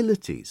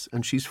Incredibilities,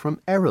 and she's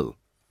from Errol.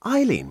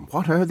 Eileen,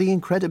 what are the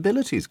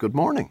Incredibilities? Good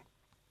morning.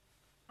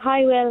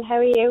 Hi, Will. How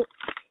are you?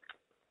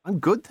 I'm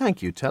good,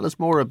 thank you. Tell us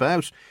more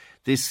about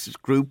this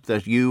group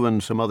that you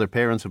and some other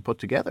parents have put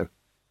together.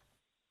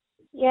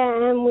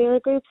 Yeah, we were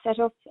a group set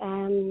up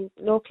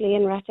locally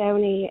in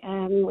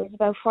Rathdowney. With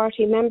about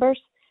 40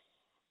 members.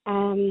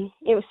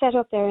 It was set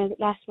up there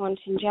last month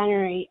in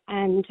January,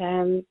 and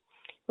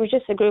we're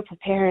just a group of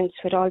parents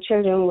with all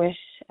children with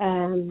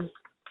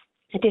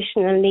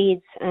additional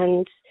needs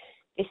and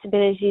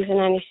disabilities,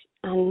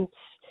 and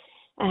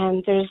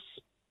there's,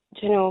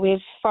 we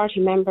have 40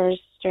 members.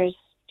 There's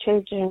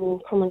children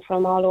coming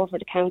from all over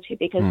the county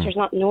because there's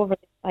not an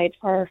oversight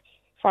for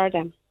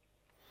them.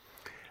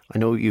 I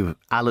know you've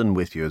Alan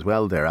with you as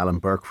well there, Alan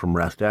Burke from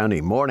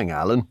Rathdowney. Morning,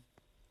 Alan.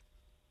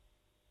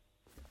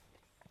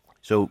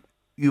 So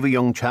you've a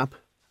young chap,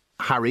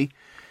 Harry.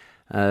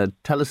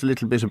 Tell us a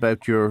little bit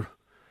about your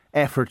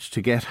efforts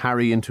to get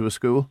Harry into a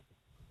school.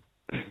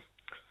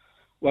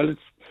 Well,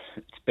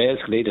 it's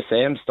basically the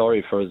same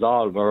story for us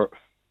all. We're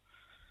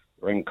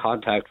in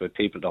contact with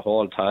people the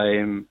whole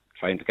time,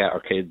 trying to get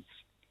our kids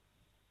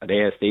an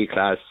ASD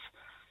class.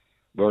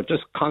 We're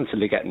just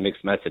constantly getting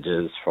mixed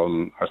messages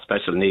from our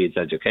special needs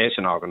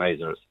education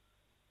organisers,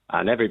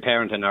 and every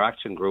parent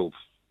interaction group.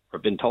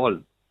 We've been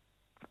told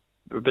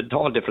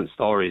different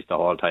stories the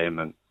whole time,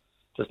 and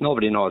just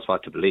nobody knows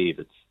what to believe.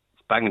 It's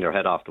banging your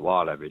head off the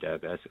wall every day,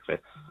 basically.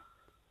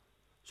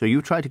 So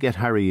you tried to get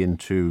Harry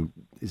into,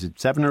 is it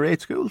 7 or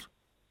 8 schools?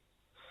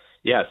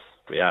 Yes,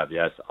 we have.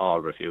 Yes, all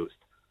refused.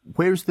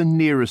 Where's the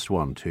nearest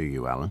one to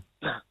you, Alan?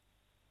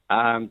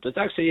 There's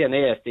actually an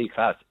ASD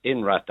class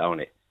in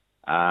Rathdowney.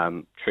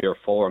 3 or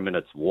 4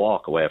 minutes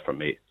walk away from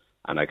me,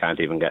 and I can't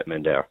even get him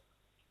in there.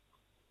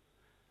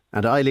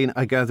 And Eileen,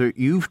 I gather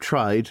you've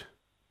tried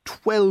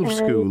 12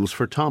 schools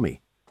for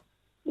Tommy.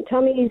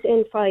 Tommy's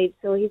in 5,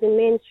 so he's in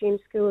mainstream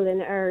school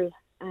in Earl.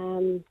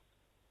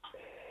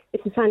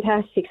 It's a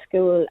fantastic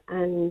school,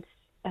 and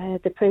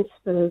the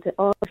principal,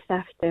 all the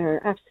staff there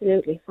are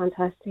absolutely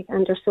fantastic,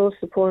 and they're so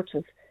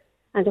supportive.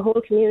 And the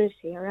whole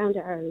community around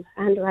Earl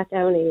and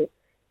Rathdowney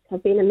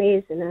have been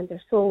amazing, and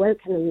they're so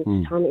welcoming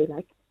to Tommy.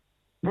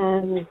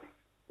 There's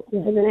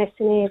an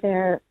SNA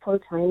there full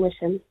time with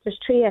him. There's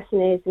 3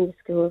 SNAs in the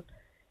school.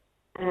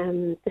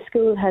 The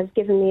school has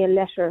given me a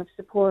letter of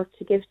support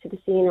to give to the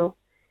CNO,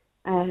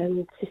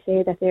 to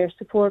say that they're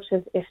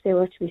supportive if they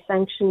were to be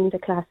sanctioned a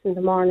class in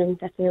the morning,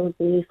 that they would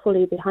be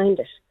fully behind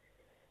it.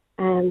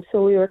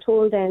 So we were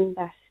told then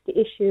that the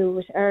issue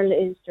with Earl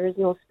is there is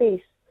no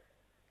space.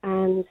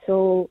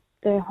 So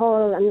the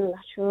hall, I'm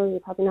not sure, you're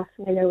probably not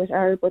familiar with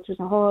Earl, but there's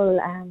a hall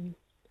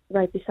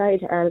right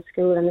beside Earl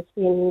School, and it's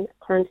being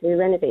currently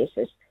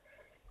renovated.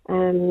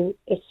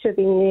 It should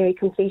be nearly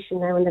completion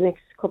now in the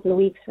next couple of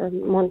weeks or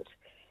month.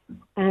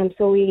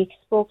 So we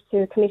spoke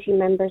to committee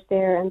members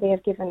there, and they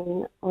have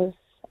given us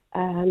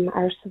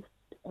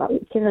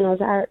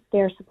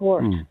their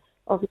support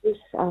of use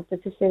of the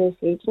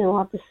facility,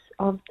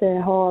 of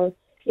the hall,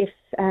 if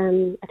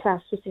a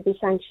class was to be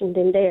sanctioned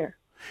in there.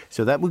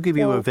 So that will give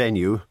you a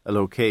venue, a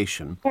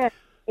location. Yeah,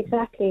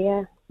 exactly,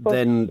 yeah. But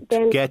then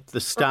to get the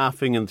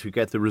staffing and to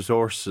get the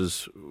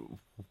resources,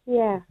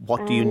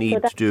 what do you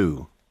need to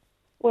do?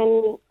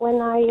 When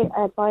I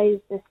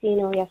advised the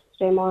CNO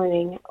yesterday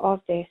morning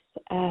of this,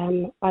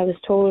 I was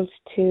told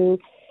to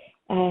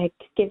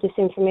give this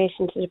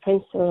information to the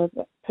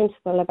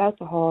principal about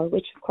the hall,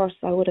 which of course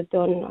I would have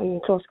done. I'm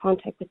in close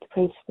contact with the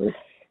principal,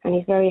 and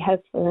he's very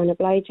helpful and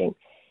obliging.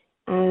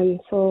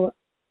 So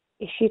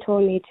she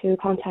told me to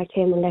contact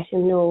him and let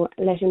him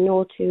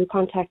know to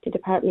contact the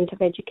Department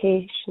of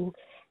Education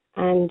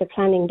and the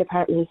planning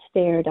departments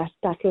there,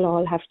 that'll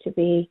all have to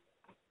be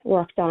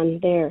worked on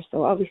there.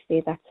 So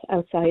obviously that's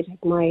outside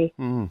of my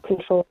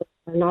control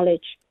or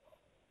knowledge.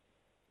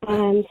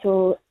 And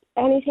so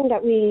anything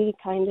that we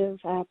kind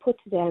of put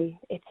to them,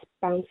 it's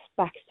bounced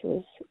back to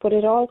us. But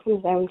it all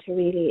comes down to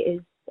really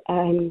is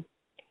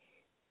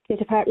the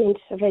Department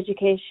of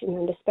Education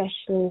and the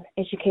special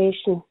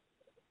education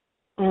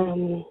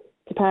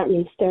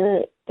departments,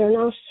 they're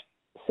not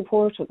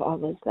supportive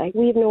of us. Like,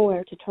 we've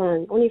nowhere to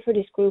turn, only for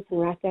this group in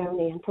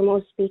Rathdowney, and from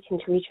us speaking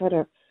to each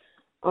other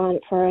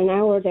for an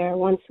hour there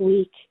once a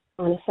week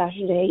on a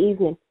Saturday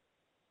evening.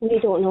 We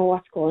don't know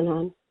what's going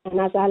on. And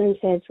as Alan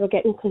says, we're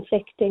getting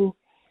conflicting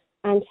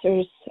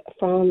answers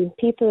from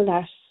people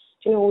that,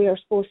 we are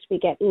supposed to be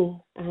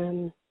getting,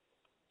 that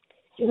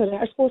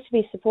are supposed to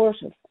be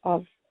supportive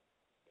of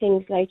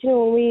things like,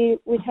 we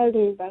tell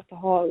them about the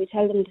hall, we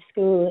tell them the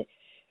school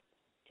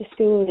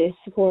is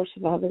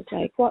supportive of us.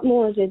 Like, what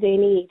more do they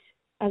need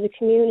as a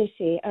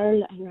community,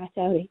 Earl and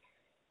Rathdowney?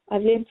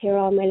 I've lived here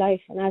all my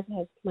life, and as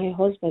has my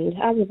husband,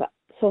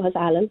 so has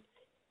Alan.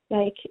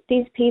 Like,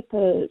 these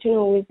people,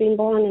 we've been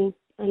born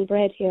and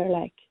bred here.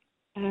 Like,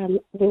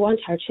 we want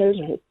our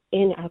children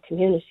in our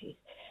communities.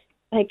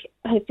 Like,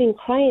 I've been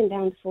crying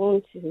down the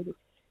phone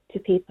to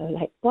people.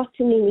 Like, what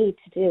do we need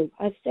to do?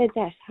 I've said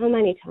that how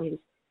many times?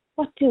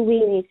 What do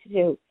we need to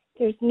do?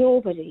 There's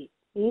nobody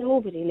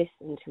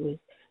listening to us.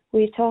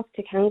 We've talked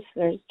to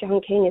counsellors.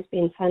 John King has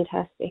been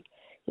fantastic.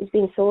 He's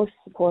been so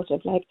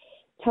supportive. Like,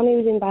 Tommy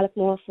was in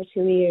Ballochmore for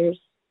 2 years,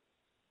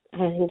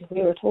 and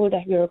we were told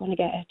that we were going to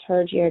get a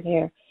third year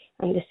there.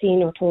 And the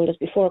CNO told us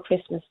before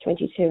Christmas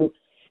 22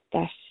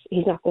 that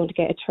he's not going to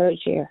get a third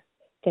year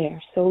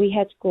there. So we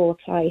had to go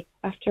apply.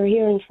 After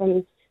hearing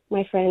from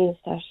my friends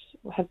that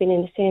have been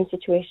in the same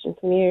situation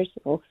from years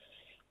ago,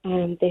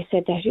 they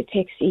said that it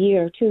takes a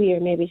year or 2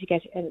 years maybe to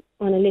get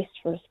on a list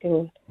for a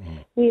school.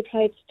 We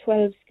applied to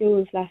 12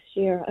 schools last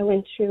year. I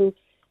went through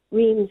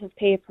reams of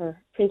paper,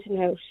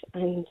 printing out,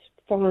 and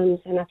forms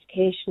and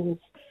applications,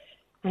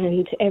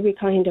 and every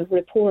kind of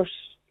report,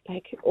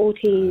 like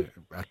OT.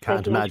 I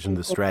can't imagine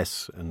the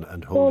stress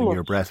and holding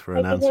your breath for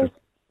an answer.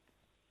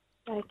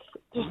 Like,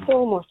 there's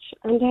so much.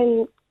 And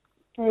then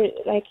for,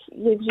 like,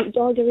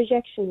 all the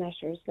rejection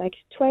letters, like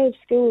 12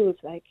 schools,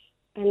 like,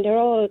 and they're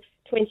all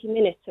 20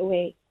 minutes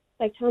away.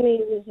 Like, Tommy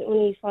was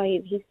only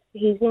 5.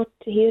 He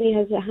only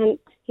has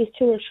he's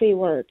 2 or 3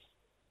 words.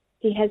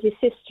 He has his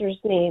sister's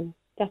name.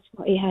 That's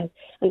what he has.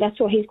 And that's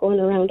what he's going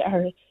around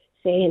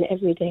saying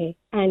every day.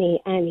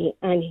 Annie, Annie,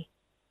 Annie.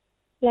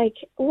 Like,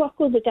 what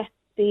good would that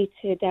be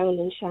to down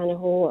in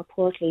Shanaho or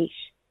Portlaoise?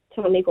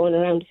 Tommy going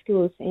around the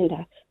school saying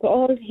that. But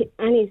all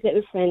Annie's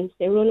little friends,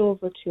 they run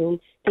over to him,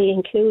 they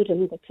include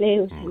him, they play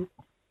with him.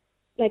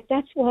 Like,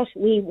 that's what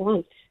we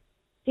want.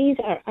 These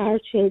are our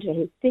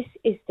children. This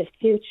is the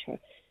future.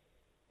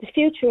 The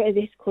future of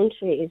this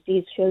country is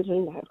these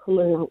children that are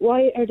coming along.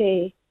 Why are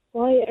they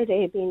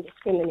being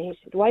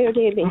discriminated? Why are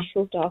they being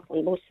shoved off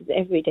on buses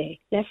every day,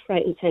 left,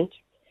 right and centre?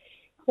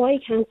 Why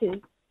can't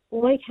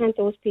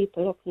those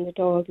people open the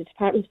door, the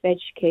Department of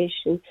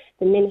Education,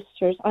 the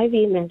ministers? I've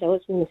emailed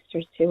those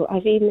ministers too.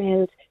 I've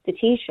emailed the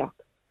Taoiseach.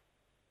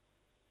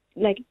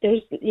 Like,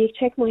 you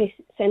check my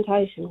sent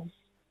items,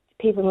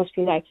 people must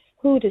be like,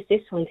 who does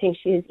this one think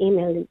she has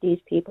emailed these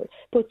people?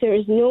 But there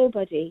is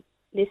nobody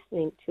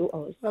listening to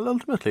us. Well,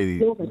 ultimately,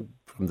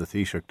 from the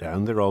Taoiseach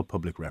down, they're all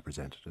public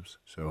representatives,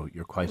 so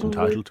you're quite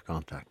entitled to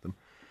contact them.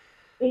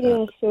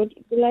 Yeah, so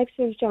the likes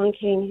of John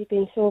King, he's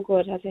been so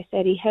good. As I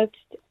said, he helped,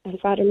 and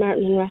Father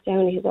Martin in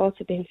Rathdowney has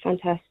also been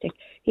fantastic.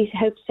 He's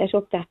helped set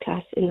up that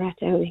class in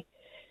Rathdowney.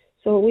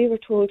 So we were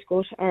told to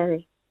go to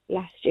Earl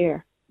last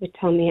year with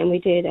Tommy, and we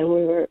did,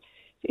 and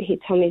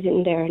Tommy's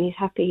in there and he's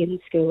happy in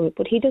school,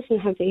 but he doesn't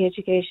have the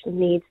educational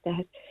needs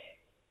that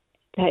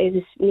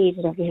is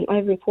needed of him. I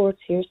have reports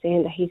here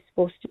saying that he's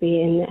supposed to be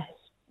in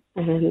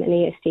an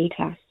ASD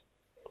class.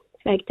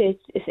 Like, this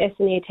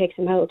SNA takes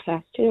him out of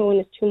class, and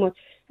it's too much.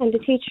 And the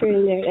teacher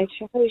in there, like,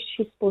 how is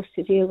she supposed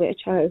to deal with a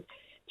child?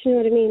 Do you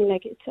know what I mean?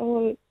 Like, it's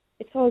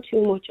all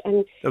too much.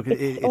 And look,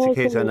 it's a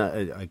case, and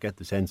I get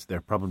the sense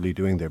they're probably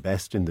doing their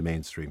best in the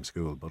mainstream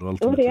school, but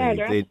ultimately... Oh, they are.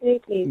 They're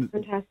absolutely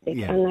fantastic.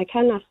 Yeah. And I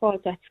cannot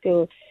fault that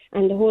school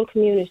and the whole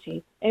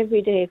community.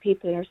 Every day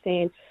people are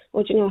saying,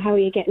 how are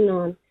you getting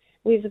on?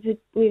 We've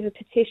a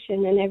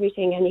petition and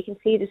everything, and you can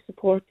see the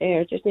support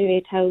there. There's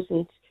nearly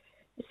 1,000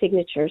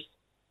 signatures.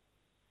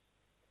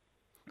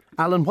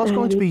 Alan, what's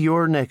going to be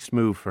your next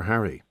move for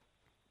Harry?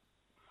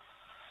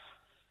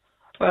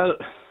 Well,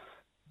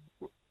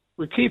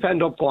 we keep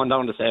end up going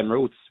down the same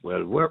routes.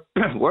 Well,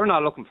 we're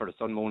not looking for the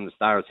sun, moon, and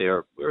stars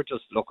here. We're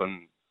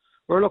looking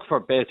for a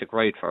basic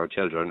right for our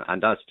children,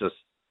 and that's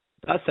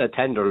a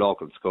tender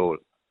local school.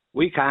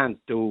 We can't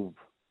do,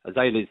 as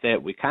Eileen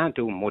said, we can't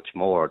do much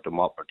more than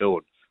what we're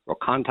doing. We're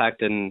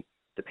contacting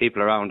the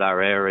people around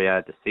our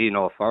area, the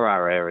CNO for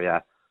our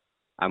area,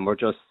 and we've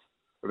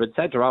been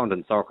sent around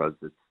in circles.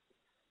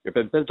 We've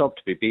been built up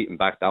to be beaten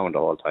back down the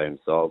whole time.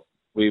 So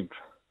we've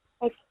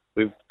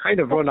kind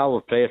of run out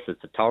of places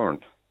to turn.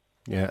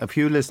 Yeah, a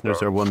few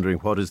listeners are wondering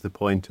what is the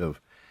point of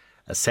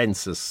a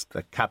census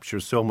that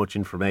captures so much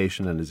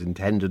information and is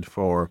intended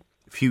for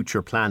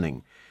future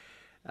planning,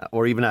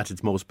 or even at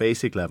its most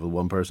basic level.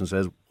 One person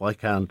says, why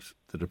can't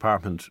the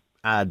department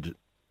add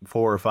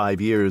 4 or 5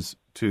 years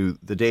to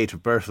the date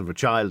of birth of a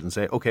child and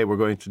say, OK, we're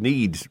going to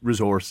need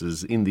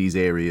resources in these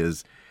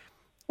areas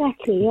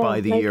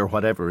by the year,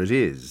 whatever it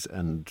is,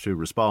 and to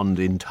respond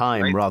in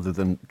time rather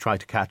than try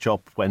to catch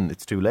up when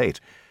it's too late.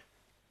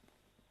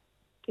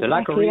 The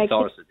lack of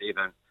resources,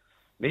 even.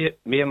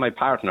 Me and my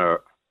partner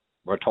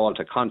were told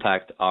to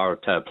contact or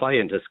to apply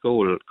into a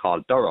school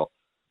called Durrow,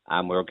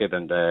 and we were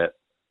given the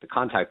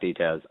contact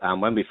details. And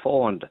when we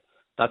phoned,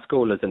 that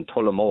school is in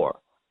Tullamore.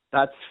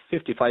 That's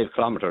 55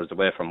 kilometres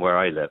away from where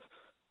I live.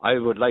 I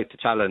would like to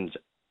challenge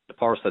the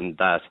person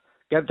that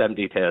gave them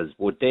details.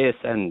 Would they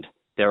send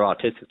their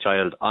autistic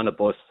child on a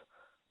bus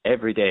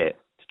every day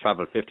to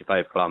travel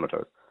 55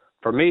 kilometres?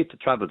 For me to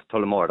travel to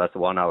Tullamore, that's a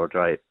 1 hour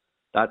drive.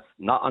 That's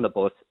not on a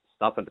bus,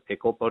 stopping to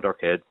pick up other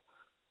kids.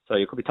 So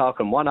you could be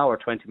talking 1 hour,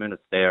 20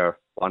 minutes there,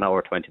 1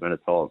 hour, 20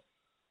 minutes home.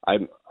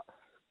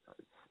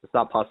 It's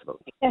not possible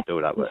to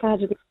do that way. How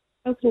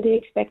can they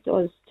expect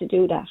us to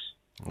do that?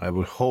 I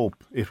would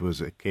hope it was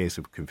a case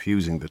of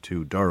confusing the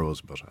two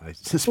Durrows, but I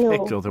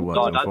suspect otherwise,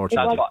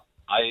 unfortunately. That's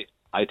what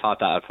I thought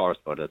that at first,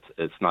 but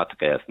it's not the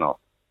case, no.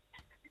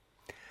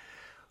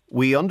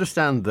 We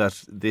understand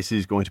that this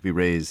is going to be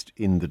raised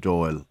in the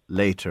Dáil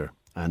later,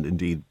 and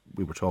indeed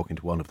we were talking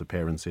to one of the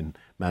parents in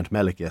Mount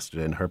Mellick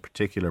yesterday, and her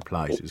particular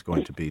plight is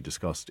going to be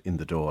discussed in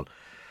the Dáil.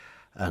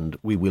 And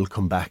we will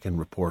come back and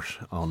report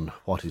on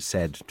what is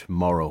said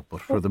tomorrow.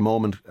 But for the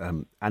moment,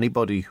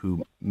 anybody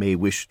who may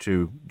wish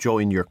to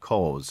join your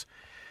cause,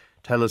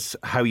 tell us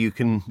how you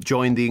can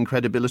join the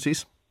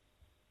Incredibilities.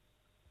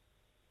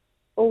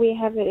 Oh, we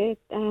have it.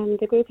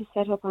 The group is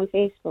set up on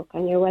Facebook,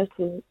 and you're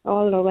welcome.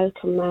 All are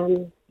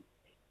welcome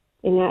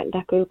in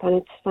that group, and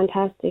it's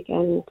fantastic.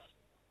 And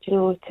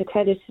it's a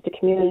credit to the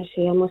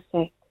community, I must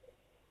say.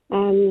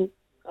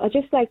 I'd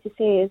just like to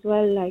say as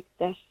well,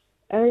 that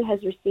Earl has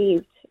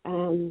received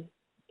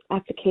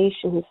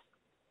applications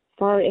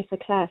for if a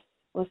class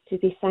was to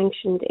be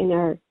sanctioned in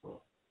Earl.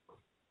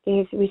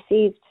 They've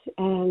received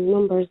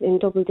numbers in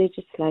double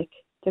digits,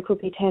 there could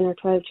be 10 or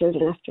 12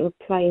 children after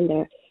applying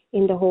there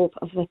in the hope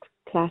of a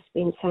class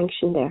being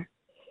sanctioned there.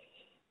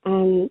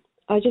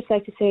 I'd just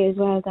like to say as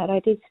well that I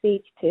did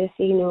speak to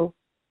Sino,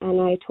 and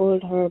I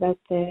told her about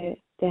the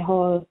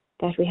hall,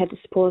 that we had to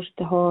support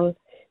the hall.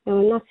 Now,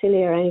 I'm not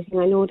silly or anything.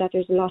 I know that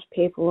there's a lot of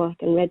paperwork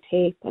and red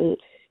tape and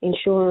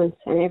insurance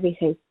and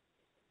everything.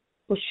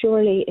 But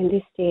surely in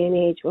this day and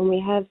age, when we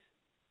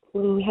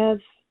have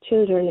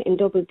children in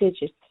double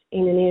digits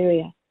in an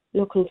area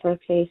looking for a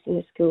place in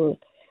a school,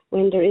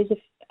 when there is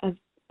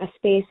a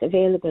space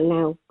available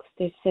now, because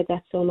they've said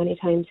that so many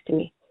times to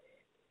me,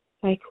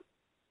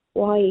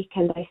 why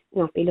can that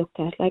not be looked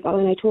at?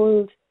 When I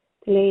told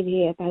the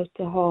lady about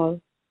the hall,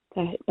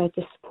 about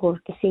the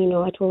support, the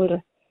CNO, I told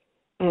her,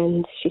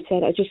 and she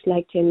said, I'd just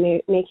like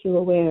to make you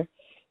aware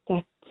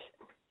that,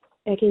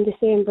 in the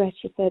same breath,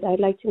 she said, I'd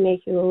like to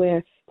make you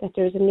aware that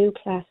there's a new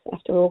class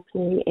after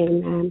opening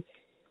in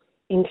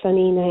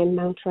Clonina in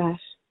Mount Rat,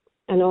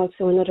 and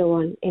also another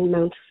one in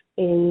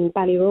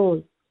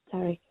Ballyroan.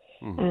 Sorry.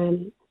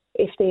 Mm-hmm.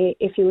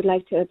 If you would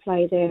like to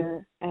apply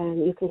there,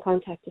 you can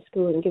contact the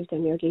school and give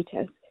them your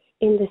details.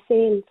 In the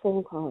same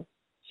phone call,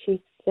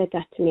 she said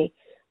that to me.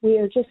 We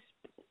are just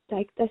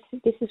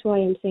this is why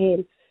I'm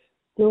saying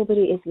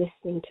nobody is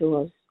listening to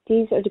us.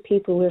 These are the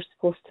people we're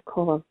supposed to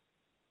call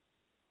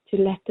to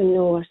let them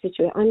know our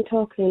situation. I'm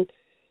talking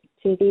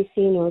to these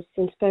CNOs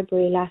since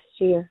February last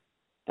year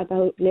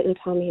about little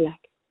Tommy.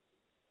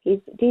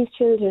 These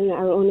children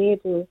are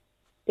unable,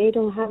 they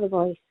don't have a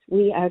voice.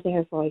 We are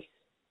their voice.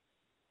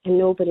 And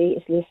nobody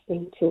is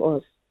listening to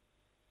us.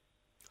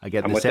 I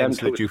get the sense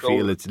that you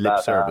feel it's lip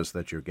service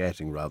that you're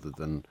getting rather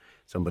than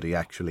somebody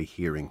actually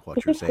hearing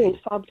what you're saying. It's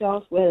been fobbed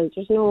off, Will.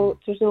 There's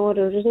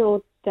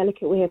no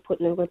delicate way of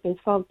putting it. We've been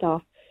fobbed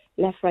off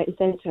left, right and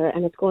centre,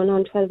 and it's going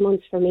on 12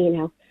 months for me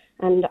now.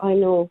 And I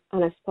know,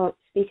 and I've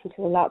speaking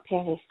to a lot of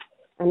parents,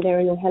 and they're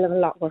in a hell of a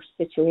lot worse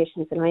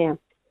situations than I am.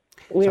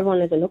 We're one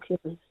of the lucky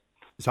ones.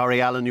 Sorry,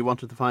 Alan, you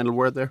wanted the final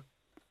word there?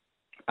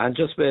 And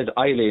just with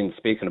Eileen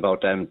speaking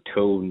about them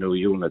 2 new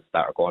units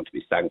that are going to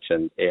be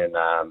sanctioned in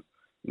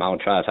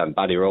Mount Rat and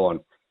Ballyroan,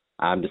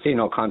 the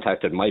CNO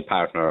contacted my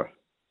partner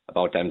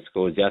about them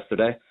schools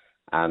yesterday,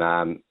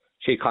 and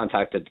she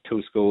contacted the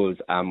 2 schools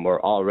and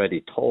were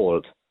already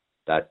told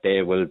that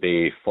they will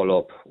be full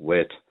up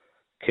with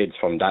kids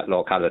from that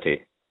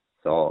locality.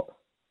 So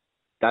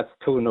that's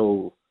two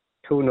new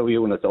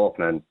units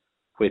opening,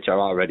 which are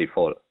already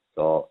full.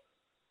 So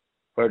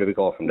where do we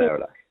go from there?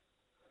 Like,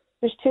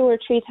 there's 2,000 or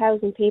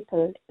 3,000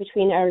 people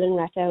between Earl and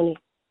Rathdowney,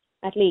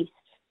 at least.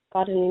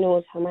 God only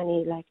knows how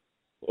many, like,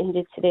 in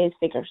today's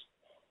figures.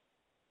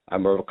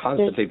 And we're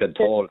constantly been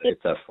told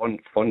it's a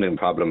funding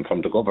problem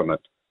from the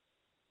government.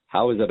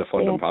 How is it a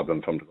funding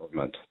problem from the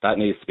government? That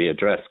needs to be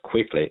addressed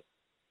quickly,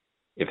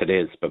 if it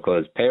is,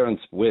 because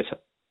parents with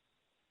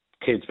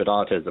kids with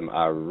autism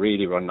are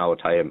really running out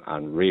of time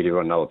and really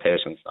running out of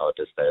patience now at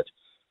this stage.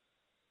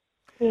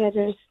 Yeah,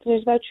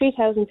 there's about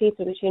 3,000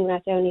 people between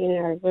Rathdowney and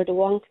Earl. We're the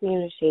one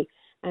community,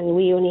 and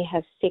we only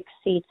have 6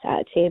 seats at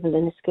a table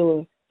in the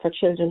school for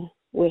children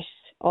with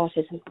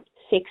autism.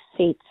 6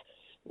 seats,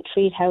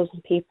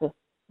 3,000 people,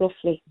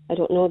 roughly. I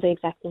don't know the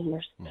exact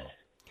numbers. No.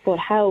 But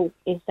how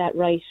is that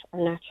right or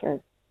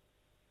natural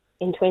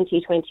in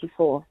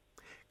 2024?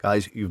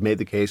 Guys, you've made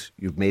the case.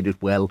 You've made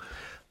it well.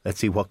 Let's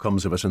see what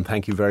comes of it. And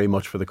thank you very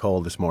much for the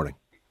call this morning.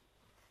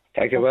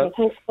 Thank you, Will.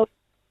 Thanks.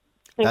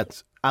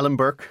 That's Alan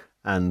Burke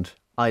and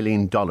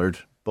Eileen Dollard,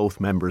 both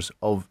members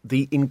of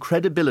The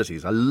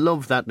Incredibilities. I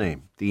love that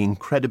name, The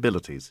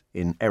Incredibilities,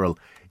 in Errol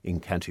in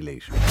County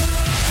Leash. Love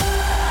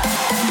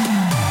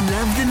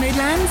the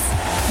Midlands?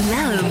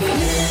 Love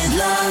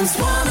Midlands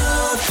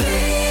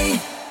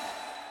 103.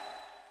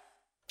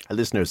 A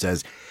listener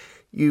says,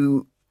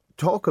 you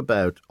talk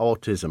about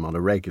autism on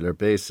a regular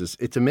basis.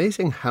 It's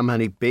amazing how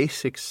many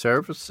basic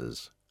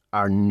services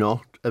are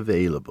not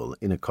available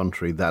in a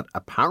country that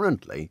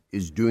apparently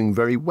is doing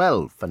very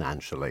well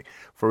financially.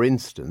 For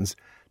instance,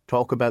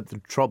 talk about the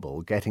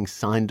trouble getting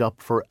signed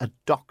up for a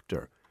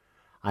doctor.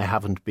 I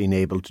haven't been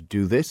able to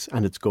do this,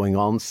 and it's going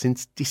on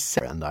since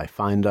December, and I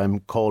find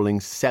I'm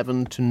calling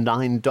 7 to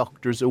 9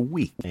 doctors a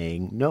week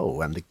saying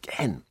no. And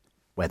again,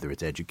 whether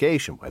it's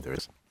education, whether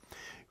it's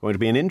going to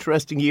be an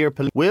interesting year.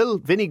 Will,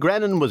 Vinnie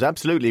Grennan was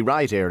absolutely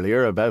right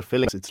earlier about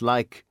filling. It's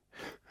like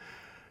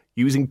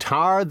using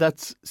tar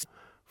that's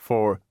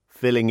for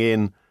filling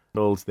in.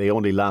 They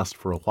only last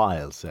for a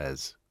while,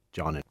 says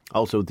John.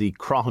 Also, the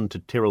Croghan to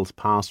Tyrrell's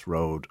Pass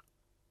Road,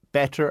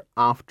 better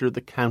after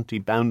the county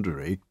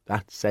boundary.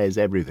 That says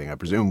everything, I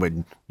presume,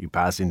 when you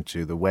pass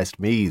into the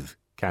Westmeath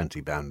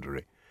county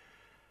boundary.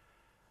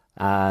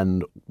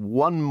 And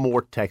one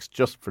more text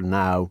just for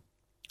now.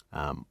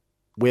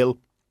 Will,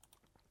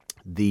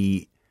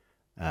 the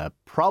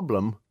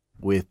problem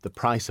with the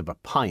price of a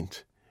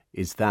pint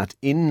is that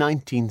in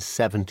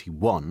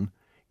 1971,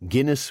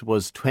 Guinness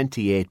was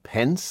 28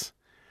 pence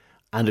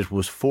and it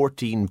was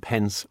 14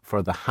 pence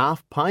for the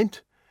half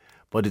pint.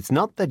 But it's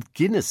not that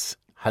Guinness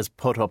has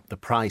put up the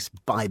price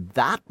by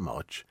that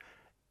much.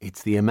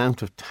 It's the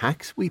amount of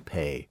tax we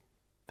pay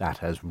that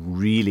has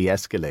really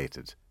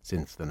escalated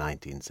since the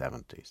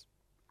 1970s.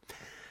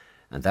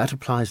 And that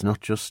applies not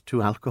just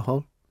to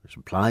alcohol. It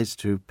applies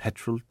to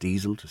petrol,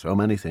 diesel, to so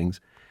many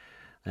things.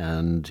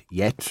 And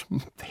yet,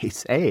 they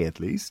say at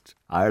least,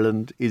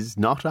 Ireland is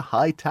not a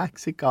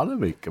high-tax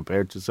economy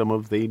compared to some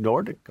of the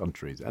Nordic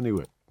countries.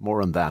 Anyway,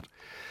 more on that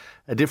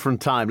a different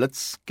time.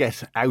 Let's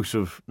get out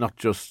of not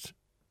just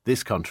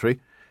this country,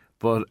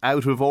 but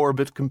out of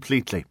orbit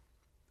completely.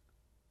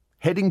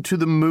 Heading to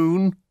the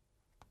moon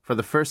for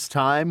the first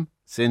time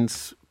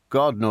since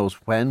God knows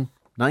when,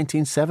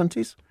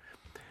 1970s.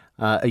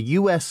 A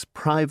US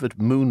private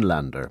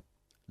moonlander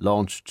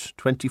launched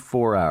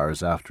 24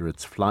 hours after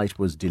its flight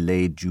was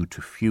delayed due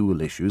to fuel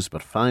issues,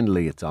 but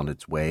finally it's on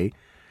its way.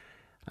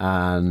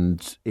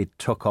 And it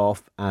took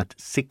off at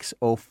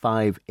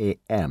 6:05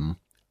 a.m.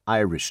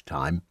 Irish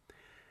time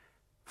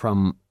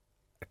from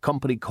a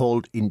company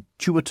called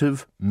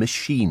Intuitive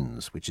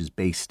Machines, which is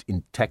based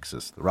in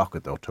Texas. The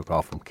rocket, though, took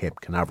off from Cape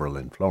Canaveral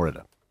in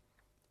Florida.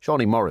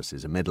 Shawnee Morris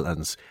is a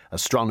Midlands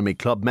Astronomy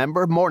Club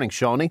member. Morning,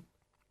 Shawnee.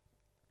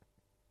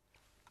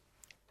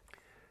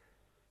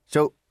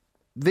 So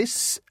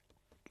this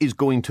is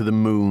going to the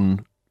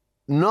moon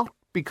not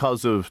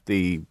because of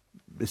the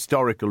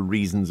historical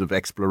reasons of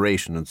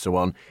exploration and so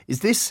on.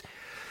 Is this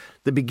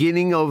the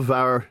beginning of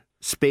our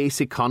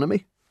space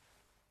economy?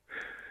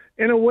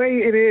 In a way,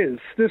 it is.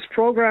 This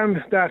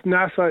program that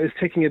NASA is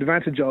taking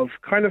advantage of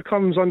kind of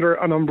comes under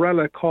an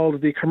umbrella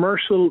called the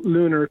Commercial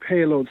Lunar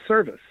Payload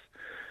Service.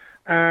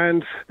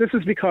 And this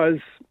is because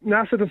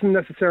NASA doesn't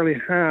necessarily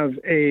have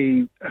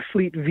a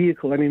fleet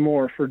vehicle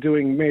anymore for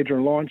doing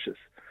major launches.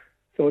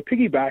 So it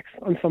piggybacks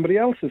on somebody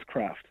else's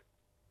craft.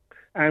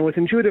 And with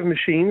Intuitive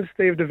Machines,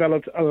 they've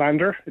developed a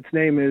lander. Its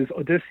name is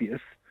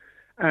Odysseus.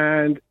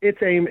 And its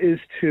aim is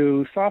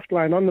to soft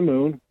land on the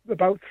moon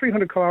about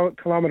 300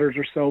 kilometers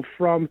or so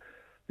from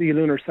the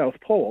lunar South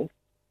Pole.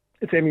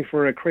 It's aiming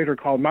for a crater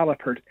called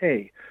Malapert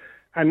A.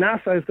 And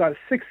NASA has got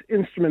 6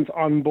 instruments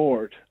on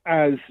board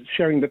as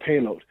sharing the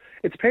payload.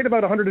 It's paid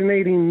about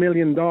 $118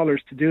 million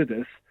to do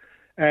this.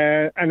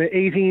 And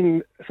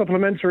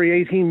supplementary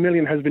 18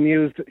 million has been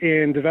used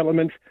in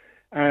development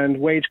and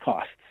wage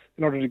costs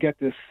in order to get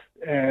this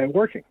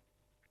working.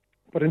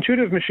 But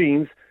Intuitive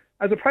Machines,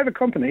 as a private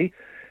company,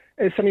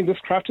 is sending this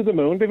craft to the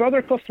moon. They have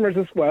other customers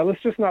as well.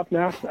 It's just not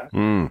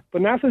NASA.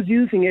 But NASA's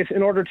using it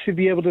in order to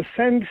be able to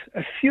send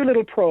a few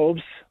little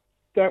probes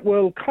that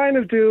will kind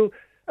of do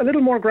a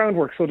little more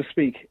groundwork, so to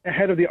speak,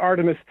 ahead of the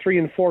Artemis 3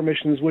 and 4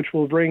 missions, which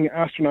will bring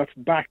astronauts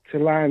back to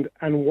land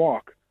and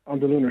walk on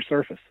the lunar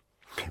surface.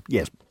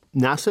 Yes,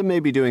 NASA may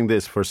be doing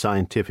this for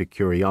scientific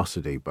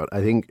curiosity, but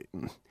I think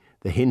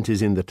the hint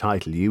is in the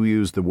title. You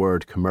used the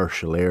word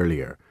commercial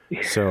earlier.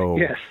 So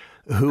yes.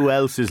 Who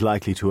else is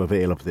likely to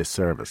avail of this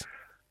service?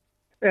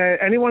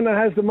 Anyone that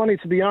has the money,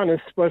 to be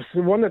honest. But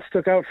the one that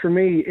stuck out for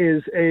me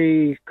is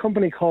a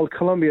company called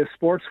Columbia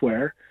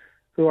Sportswear,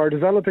 who are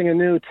developing a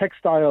new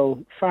textile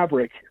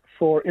fabric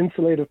for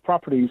insulative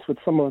properties with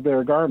some of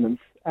their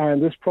garments.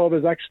 And this probe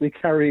is actually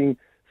carrying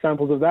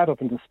samples of that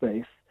up into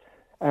space.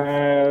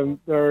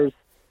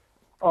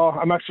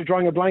 I'm actually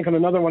drawing a blank on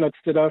another one that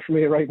stood out for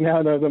me right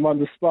now that I'm on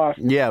the spot.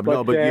 Yeah,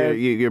 but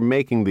you're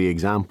making the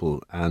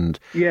example, and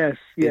yes.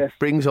 It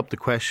brings up the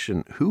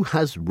question, who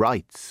has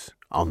rights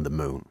on the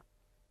moon?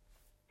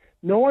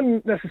 No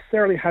one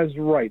necessarily has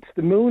rights.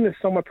 The moon is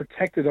somewhat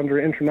protected under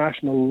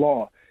international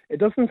law. It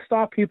doesn't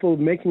stop people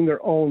making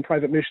their own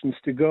private missions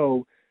to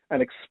go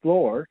and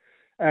explore.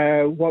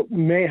 What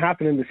may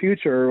happen in the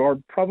future, or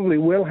probably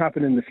will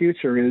happen in the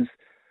future, is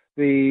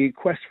the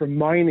quest for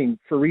mining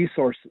for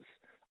resources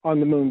on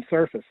the moon's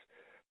surface.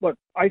 But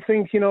I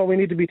think, we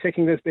need to be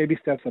taking this baby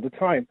steps at a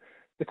time.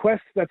 The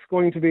quest that's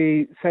going to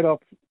be set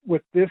up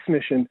with this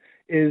mission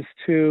is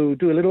to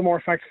do a little more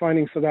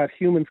fact-finding so that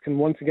humans can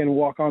once again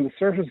walk on the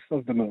surface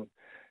of the moon.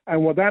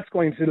 And what that's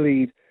going to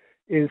lead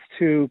is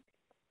to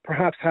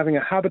perhaps having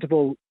a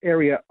habitable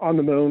area on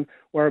the moon,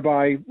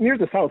 whereby near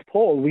the South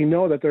Pole, we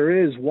know that there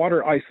is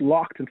water ice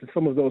locked into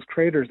some of those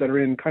craters that are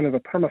in kind of a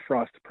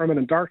permafrost,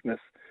 permanent darkness.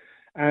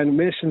 And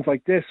missions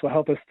like this will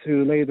help us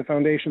to lay the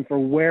foundation for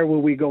where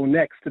will we go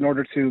next in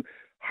order to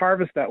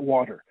harvest that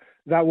water.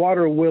 That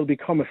water will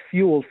become a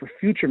fuel for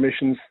future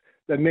missions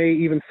that may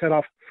even set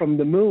off from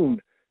the moon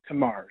to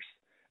Mars.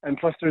 And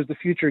plus there's the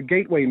future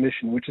Gateway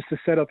mission, which is to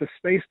set up a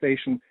space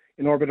station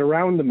in orbit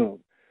around the moon,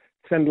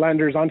 send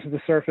landers onto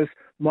the surface,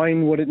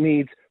 mine what it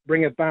needs,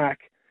 bring it back,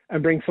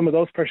 and bring some of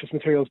those precious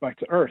materials back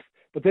to Earth.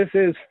 But this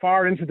is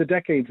far into the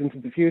decades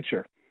into the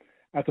future.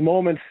 At the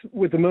moment,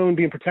 with the moon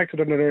being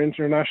protected under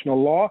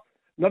international law,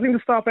 nothing to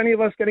stop any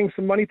of us getting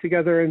some money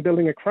together and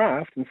building a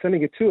craft and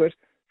sending it to it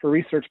for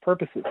research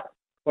purposes.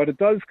 But it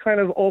does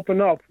kind of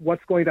open up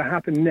what's going to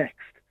happen next,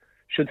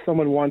 should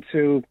someone want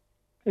to,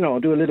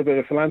 do a little bit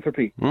of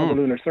philanthropy on the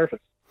lunar surface.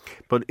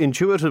 But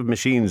Intuitive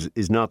Machines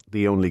is not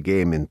the only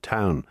game in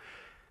town.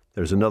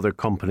 There's another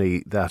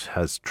company that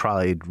has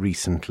tried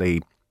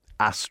recently,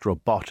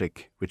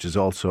 Astrobotic, which is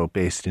also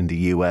based in the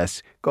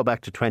US. Go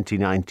back to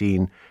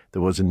 2019,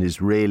 there was an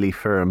Israeli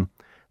firm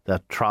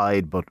that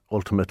tried, but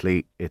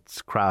ultimately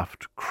its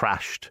craft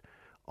crashed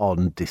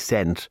on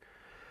descent.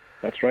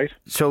 That's right.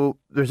 So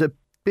there's a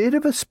bit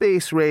of a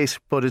space race,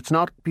 but it's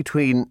not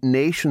between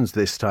nations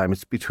this time,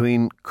 it's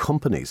between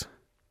companies.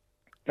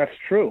 That's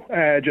true.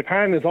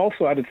 Japan is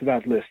also added to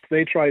that list.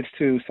 They tried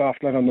to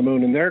soft land on the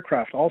moon and their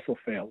craft also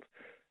failed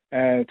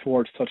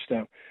towards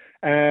touchdown.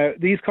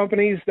 These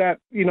companies that,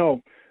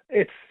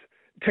 it's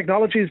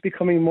technology is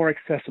becoming more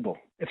accessible.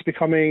 It's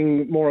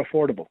becoming more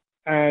affordable.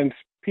 And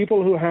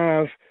people who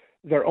have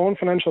their own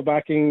financial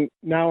backing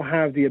now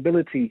have the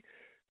ability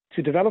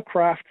to develop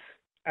crafts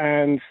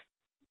and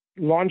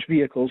launch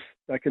vehicles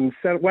that can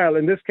set, well,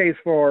 in this case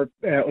for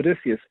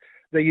Odysseus,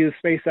 they used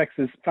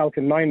SpaceX's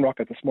Falcon 9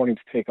 rocket this morning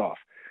to take off.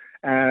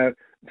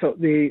 So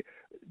the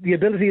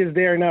ability is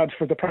there now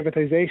for the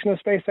privatization of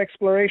space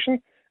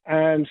exploration.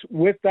 And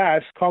with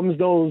that comes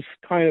those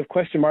kind of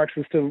question marks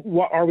as to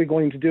what are we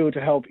going to do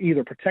to help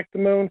either protect the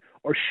moon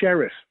or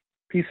share it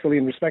peacefully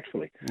and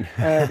respectfully.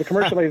 The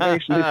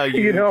commercialization is,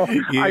 I know.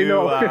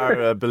 You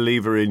are a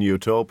believer in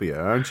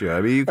utopia, aren't you?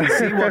 I mean, you can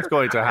see what's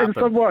going to happen.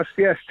 Somewhat,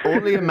 yes.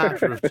 Only a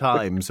matter of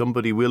time.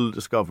 Somebody will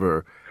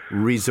discover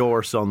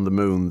resource on the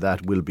moon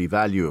that will be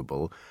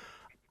valuable.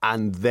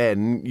 And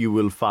then you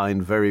will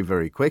find very,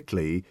 very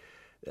quickly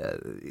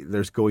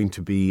there's going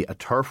to be a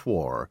turf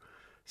war.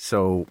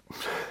 So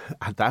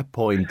at that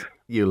point,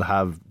 you'll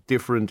have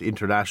different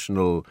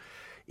international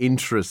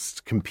interests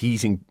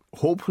competing,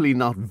 hopefully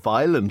not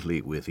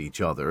violently with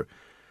each other,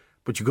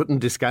 but you couldn't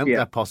discount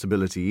that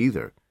possibility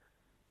either.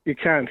 You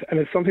can't. And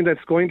it's something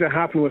that's going to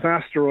happen with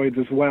asteroids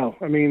as well.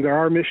 I mean, there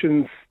are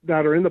missions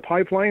that are in the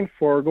pipeline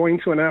for going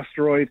to an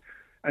asteroid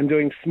and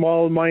doing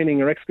small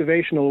mining or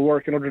excavational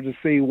work in order to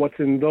see what's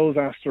in those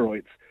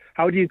asteroids.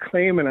 How do you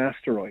claim an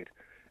asteroid?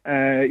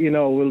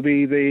 Will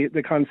be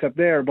the concept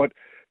there. But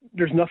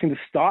there's nothing to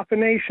stop a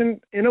nation,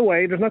 in a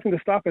way, there's nothing to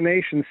stop a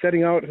nation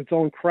setting out its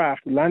own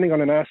craft, landing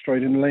on an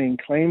asteroid and laying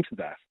claim to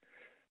that.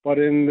 But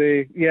in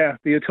the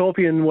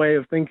utopian way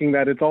of thinking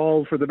that it's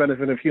all for the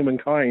benefit of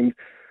humankind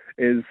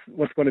is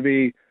what's going to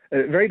be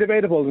very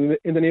debatable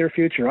in the near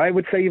future. I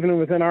would say even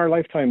within our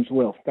lifetimes,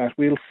 Will, that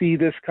we'll see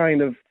this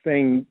kind of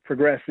thing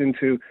progress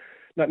into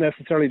not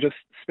necessarily just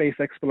space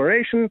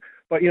exploration,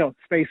 but,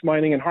 space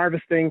mining and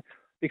harvesting.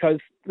 Because,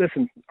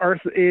 listen,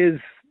 Earth is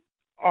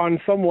on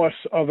somewhat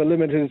of a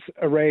limited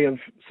array of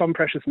some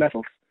precious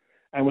metals.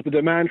 And with the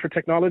demand for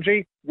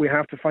technology, we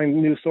have to find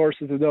new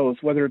sources of those,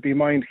 whether it be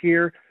mined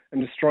here and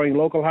destroying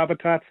local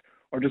habitats,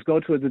 or just go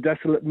to the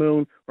desolate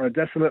moon or a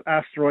desolate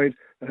asteroid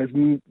that has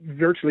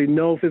virtually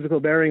no physical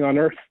bearing on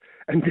Earth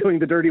and doing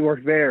the dirty work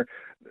there.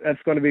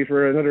 That's going to be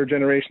for another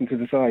generation to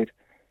decide.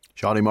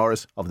 Shawnee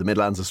Morris of the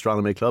Midlands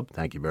Astronomy Club,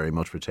 thank you very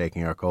much for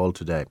taking our call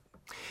today.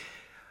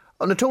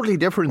 On a totally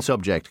different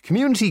subject,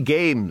 community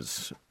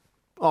games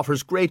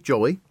offers great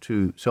joy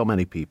to so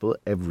many people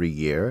every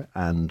year,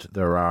 and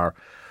there are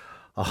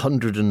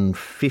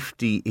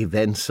 150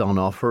 events on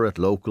offer at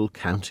local,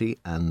 county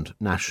and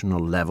national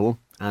level.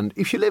 And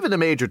if you live in a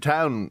major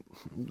town,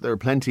 there are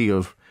plenty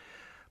of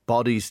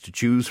bodies to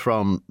choose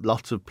from,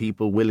 lots of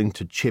people willing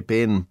to chip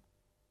in.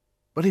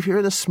 But if you're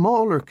in a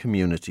smaller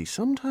community,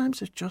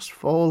 sometimes it just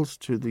falls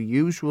to the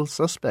usual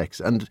suspects.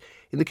 And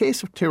in the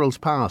case of Tyrrell's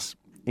Pass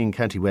in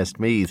County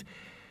Westmeath,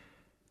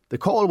 the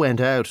call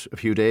went out a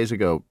few days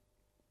ago.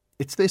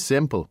 It's this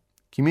simple.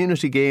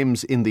 Community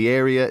games in the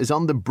area is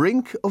on the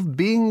brink of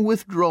being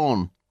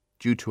withdrawn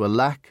due to a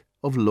lack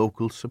of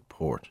local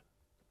support.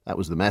 That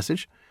was the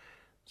message.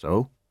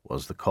 So,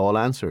 was the call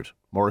answered?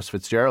 Maurice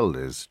Fitzgerald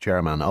is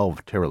chairman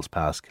of Tyrrell's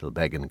Pass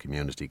Kilbeggan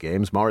Community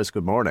Games. Maurice,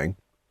 good morning.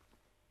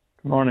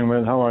 Good morning,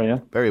 Will. How are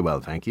you? Very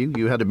well, thank you.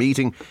 You had a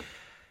meeting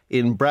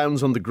in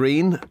Browns on the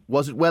Green.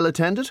 Was it well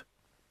attended?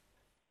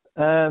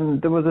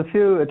 There was a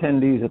few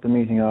attendees at the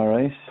meeting, all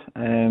right.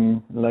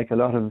 Like a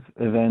lot of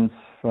events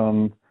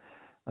from,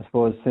 I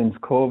suppose, since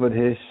COVID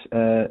hit,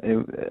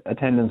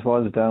 attendance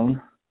was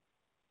down.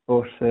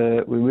 But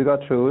we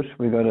got through it.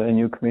 We got a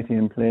new committee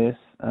in place,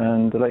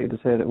 and delighted to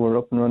say that we're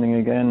up and running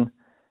again.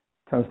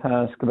 Tyrrell's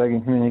Pass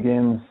Kilbeggan Community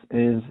Games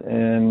is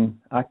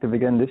active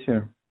again this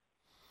year.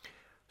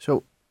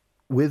 So,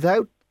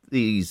 without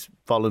these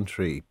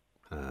voluntary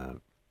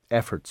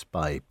efforts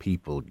by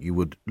people, you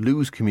would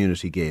lose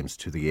community games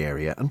to the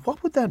area. And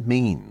what would that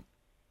mean?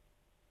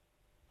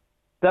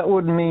 That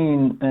would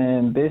mean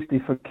basically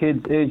for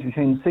kids aged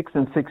between 6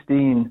 and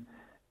 16,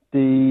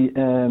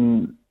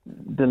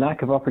 the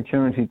lack of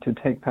opportunity to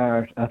take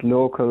part at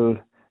local,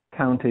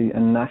 county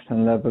and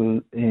national level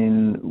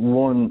in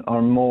one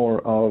or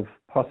more of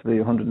possibly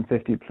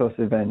 150 plus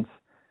events,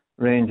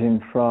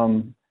 ranging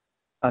from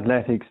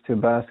athletics to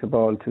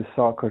basketball to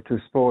soccer to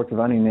sports of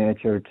any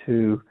nature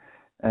to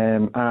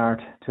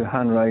art to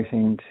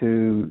handwriting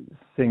to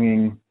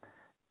singing,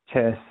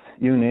 chess,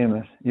 you name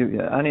it.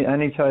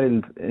 Any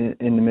child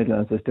in the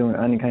Midlands that's doing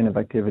any kind of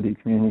activity,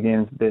 community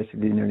games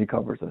basically nearly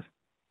covers it.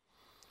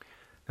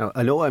 Now,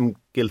 I know I'm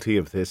guilty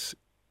of this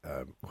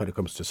when it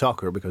comes to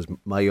soccer, because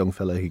my young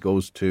fella, he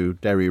goes to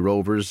Derry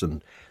Rovers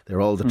and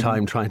they're all the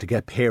time trying to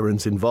get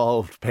parents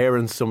involved.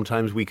 Parents,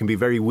 sometimes we can be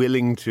very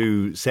willing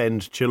to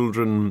send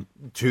children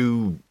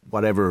to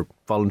whatever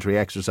voluntary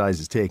exercise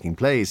is taking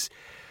place.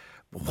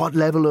 What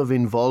level of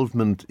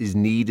involvement is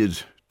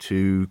needed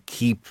to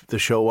keep the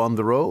show on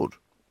the road?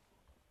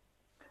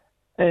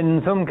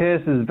 In some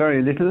cases,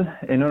 very little.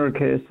 In other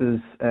cases,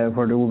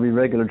 where there will be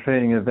regular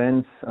training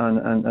events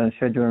and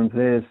schedule in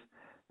place,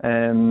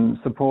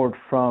 support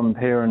from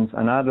parents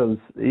and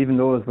adults, even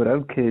those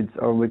without kids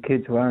or with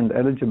kids who aren't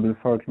eligible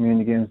for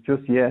community games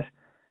just yet,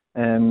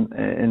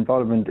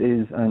 involvement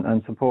is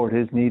and support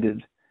is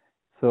needed.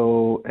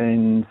 So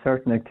in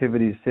certain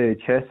activities, say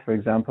chess, for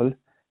example,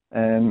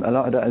 a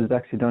lot of that is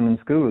actually done in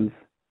schools.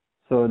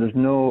 So there's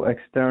no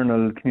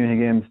external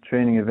community games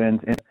training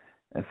event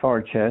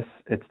for chess.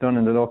 It's done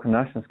in the local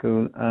national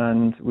school,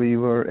 and we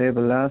were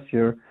able last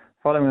year,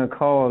 following a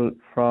call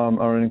from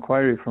or an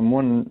inquiry from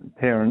one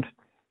parent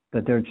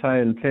that their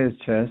child plays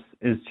chess,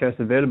 is chess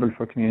available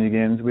for community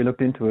games? We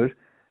looked into it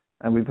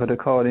and we put a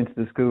call into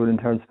the school in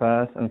Tyrrell's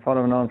Pass, and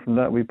following on from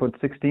that we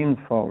put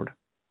 16s forward.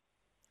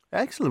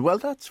 Excellent. Well,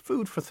 that's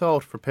food for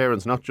thought for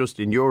parents, not just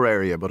in your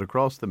area but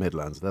across the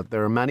Midlands, that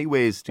there are many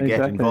ways to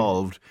get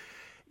involved.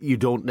 You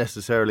don't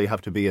necessarily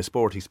have to be a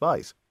sporty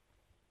spice.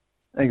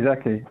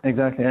 Exactly.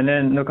 And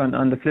then look,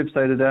 on the flip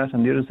side of that,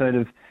 on the other side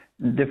of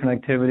different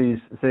activities,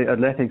 say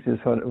athletics is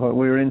what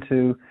we're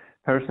into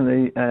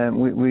personally.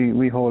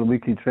 We hold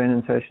weekly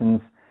training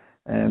sessions.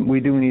 We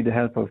do need the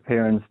help of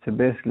parents to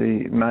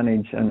basically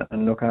manage and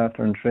look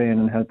after and train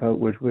and help out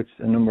with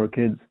a number of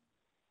kids.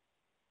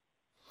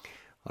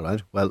 All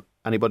right. Well,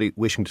 anybody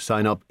wishing to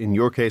sign up, in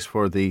your case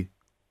for the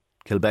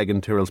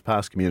Kilbeggan Tyrrell's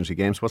Pass Community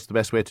Games, what's the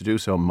best way to do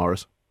so,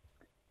 Maurice?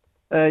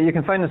 You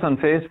can find us on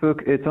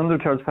Facebook. It's under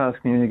Tyrrell's Pass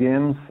Community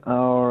Games,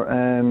 or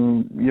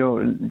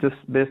just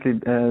basically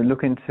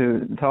looking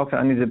to talk to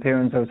any of the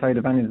parents outside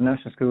of any of the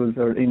national schools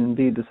or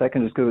indeed the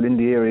secondary school in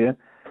the area,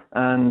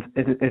 and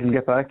it'll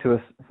get back to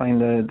us. Find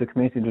the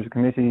committee. There's a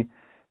committee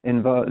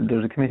involved.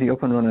 There's a committee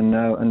up and running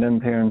now, and then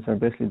parents are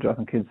basically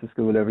dropping kids to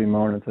school every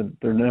morning, so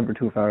they're never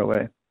too far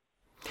away.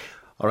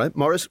 All right,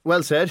 Maurice,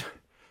 well said.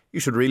 You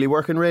should really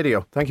work in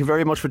radio. Thank you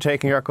very much for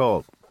taking our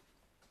call.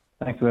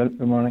 Thanks, Will.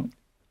 Good morning.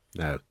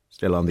 Now,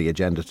 still on the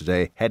agenda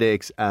today,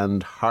 headaches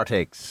and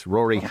heartaches.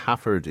 Rory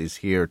Hafford is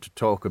here to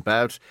talk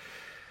about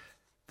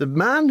The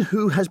man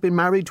who has been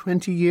married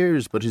 20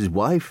 years, but his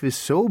wife is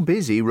so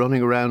busy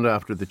running around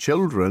after the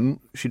children,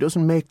 she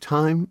doesn't make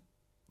time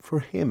for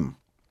him.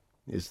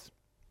 Is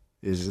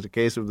it a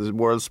case of the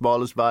world's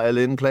smallest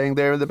violin playing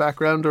there in the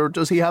background, or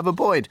does he have a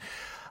point?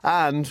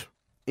 And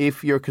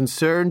if you're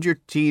concerned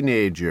your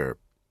teenager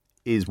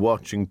is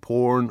watching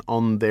porn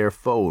on their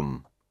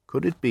phone,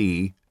 could it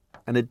be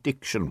an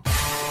addiction?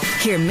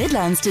 Hear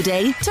Midlands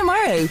today,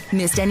 tomorrow.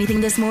 Missed anything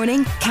this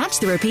morning?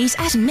 Catch the repeat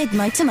at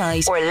midnight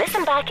tonight. Or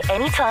listen back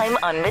anytime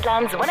on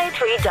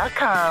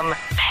Midlands103.com.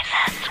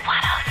 Midlands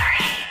 103.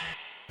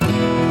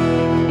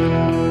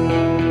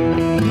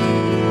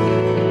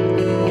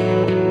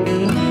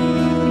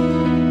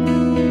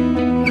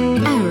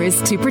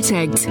 Hours to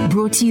Protect.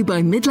 Brought to you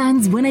by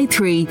Midlands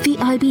 103, the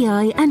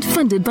IBI, and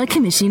funded by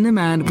Commission na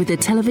Man with a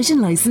television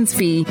licence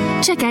fee.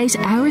 Check out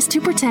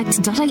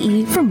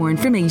hourstoprotect.ie for more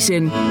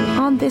information.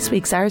 On this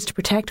week's Hours to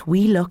Protect,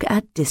 we look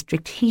at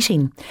district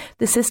heating.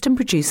 The system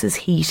produces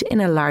heat in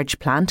a large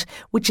plant,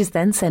 which is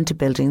then sent to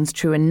buildings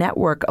through a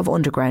network of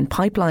underground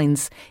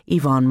pipelines.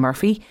 Yvonne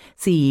Murphy,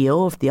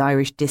 CEO of the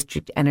Irish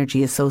District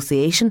Energy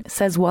Association,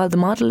 says while the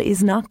model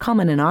is not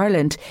common in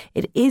Ireland,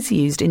 it is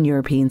used in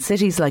European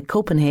cities like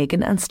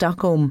Copenhagen and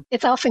Stockholm.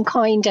 It's often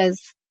coined as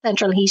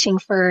central heating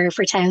for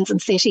towns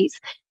and cities.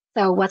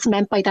 So what's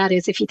meant by that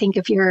is if you think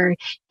of your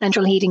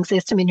central heating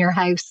system in your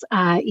house,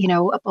 a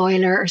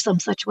boiler or some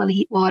such will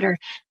heat water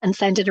and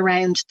send it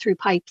around through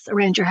pipes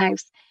around your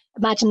house.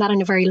 Imagine that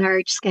on a very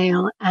large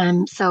scale.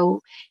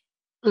 So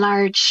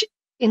large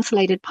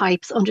insulated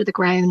pipes under the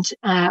ground,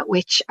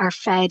 which are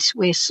fed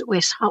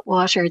with hot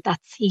water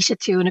that's heated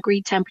to an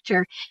agreed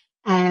temperature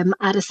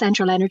at a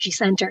central energy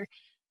centre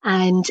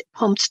and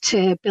pumped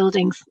to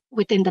buildings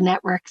within the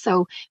network.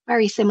 So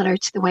very similar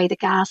to the way the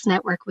gas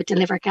network would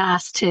deliver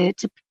gas to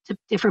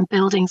different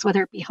buildings,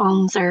 whether it be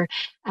homes or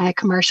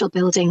commercial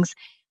buildings.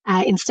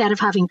 Instead of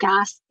having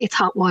gas, it's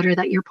hot water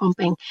that you're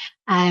pumping.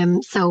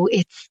 So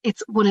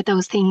it's one of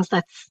those things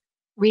that's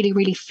really,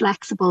 really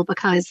flexible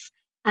because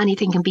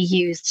anything can be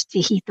used to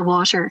heat the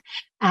water.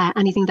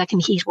 Anything that can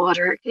heat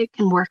water, it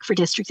can work for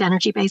district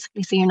energy,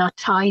 basically. So you're not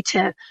tied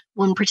to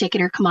one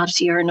particular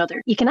commodity or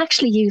another. You can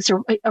actually use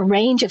a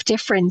range of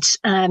different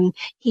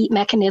heat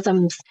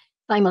mechanisms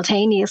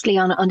simultaneously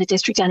on a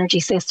district energy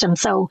system.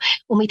 So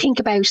when we think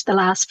about the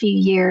last few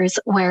years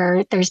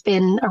where there's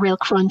been a real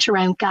crunch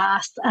around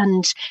gas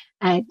and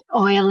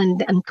oil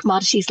and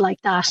commodities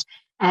like that,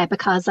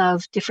 because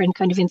of different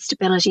kind of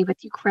instability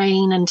with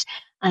Ukraine and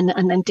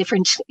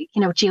different,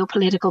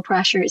 geopolitical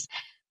pressures.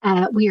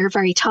 We are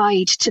very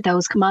tied to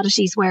those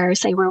commodities where,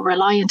 say, we're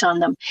reliant on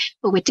them.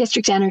 But with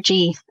district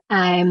energy,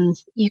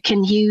 you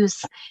can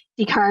use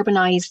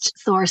decarbonised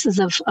sources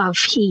of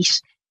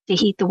heat to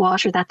heat the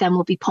water that then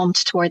will be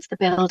pumped towards the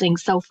building.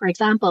 So, for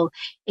example,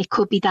 it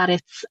could be that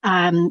it's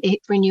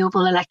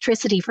renewable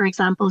electricity, for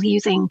example,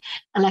 using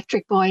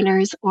electric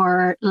boilers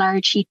or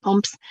large heat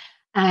pumps.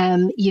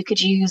 You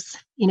could use,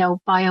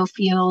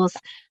 biofuels.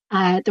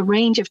 The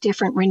range of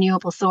different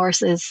renewable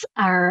sources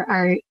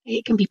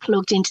it can be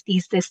plugged into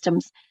these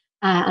systems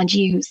and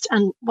used.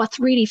 And what's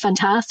really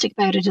fantastic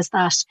about it is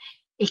that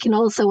it can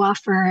also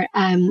offer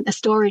a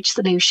storage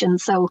solution.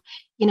 So,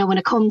 when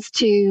it comes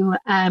to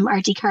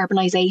our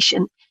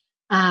decarbonisation,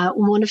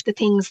 one of the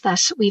things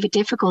that we've a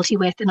difficulty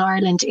with in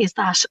Ireland is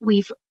that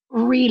we've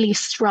really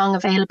strong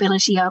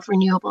availability of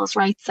renewables,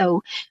 right?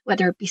 So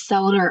whether it be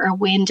solar or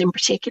wind in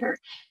particular.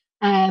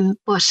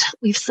 But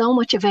we've so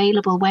much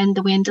available when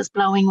the wind is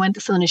blowing, when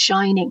the sun is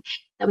shining,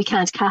 that we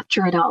can't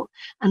capture it all.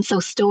 And so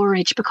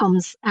storage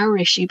becomes our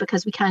issue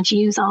because we can't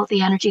use all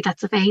the energy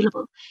that's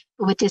available.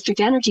 But with district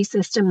energy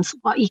systems,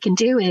 what you can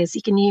do is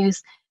you can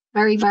use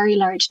very, very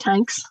large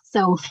tanks.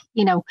 So,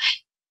 a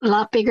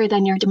lot bigger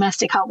than your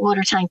domestic hot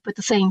water tank, but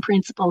the same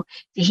principle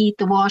to heat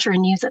the water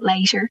and use it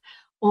later.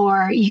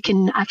 Or you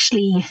can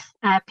actually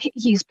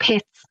use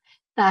pits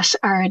that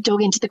are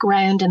dug into the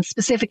ground and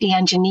specifically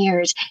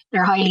engineered.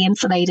 They're highly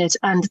insulated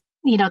and,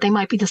 they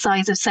might be the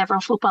size of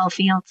several football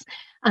fields,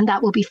 and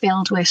that will be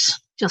filled with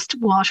just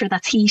water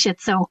that's heated.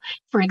 So,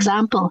 for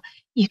example,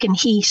 you can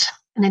heat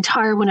an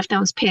entire one of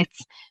those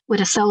pits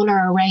with a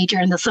solar array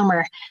during the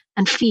summer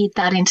and feed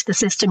that into the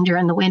system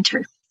during the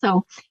winter.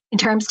 So in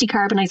terms of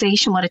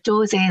decarbonisation, what it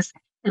does is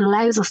it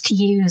allows us to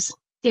use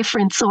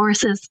different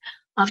sources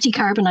of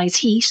decarbonised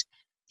heat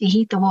to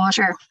heat the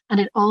water, and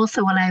it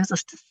also allows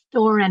us to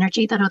store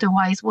energy that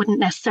otherwise wouldn't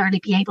necessarily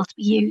be able to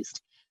be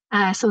used.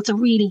 So it's a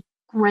really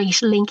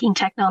great linking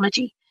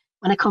technology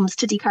when it comes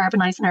to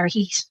decarbonising our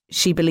heat.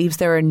 She believes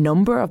there are a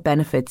number of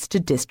benefits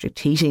to district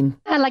heating.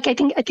 I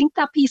think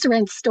that piece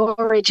around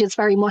storage is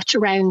very much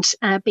around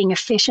being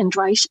efficient,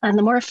 right? And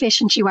the more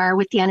efficient you are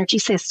with the energy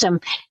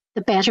system,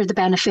 the better the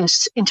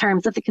benefit in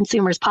terms of the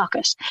consumer's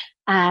pocket.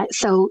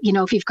 So,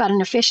 if you've got an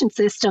efficient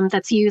system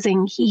that's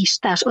using heat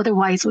that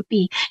otherwise would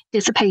be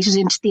dissipated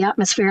into the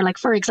atmosphere, like,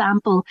 for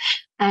example,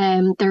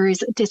 there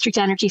is a district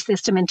energy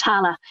system in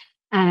Tala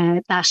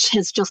that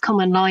has just come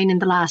online in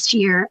the last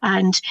year,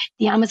 and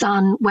the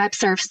Amazon Web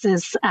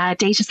Services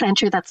data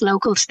centre that's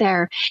local to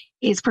there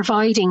is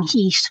providing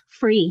heat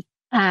free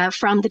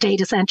from the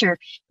data centre,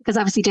 because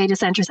obviously data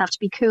centres have to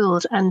be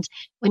cooled. And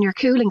when you're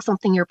cooling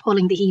something, you're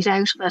pulling the heat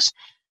out of it.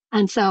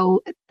 And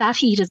so that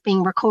heat is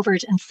being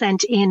recovered and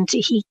sent in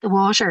to heat the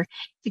water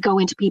to go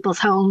into people's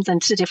homes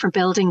and to different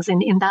buildings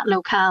in that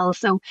locale.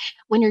 So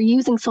when you're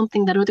using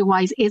something that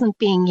otherwise isn't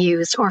being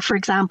used, or for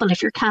example,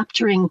 if you're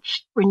capturing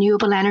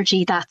renewable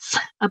energy that's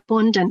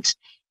abundant,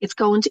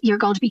 you're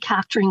going to be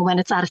capturing when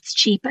it's at its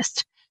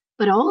cheapest.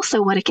 But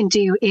also what it can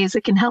do is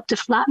it can help to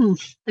flatten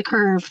the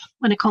curve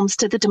when it comes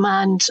to the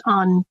demand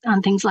on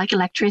things like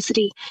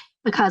electricity.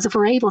 Because if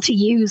we're able to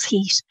use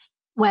heat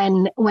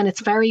when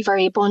it's very,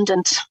 very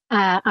abundant,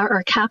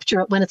 or capture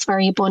it when it's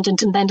very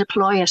abundant and then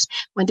deploy it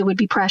when there would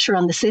be pressure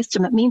on the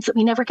system, it means that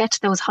we never get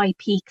to those high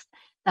peaks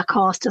that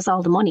cost us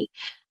all the money.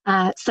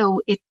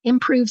 So it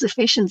improves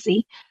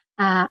efficiency,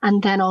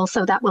 and then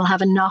also that will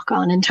have a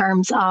knock-on in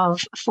terms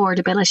of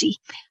affordability.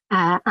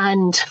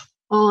 And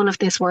all of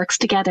this works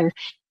together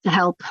to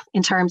help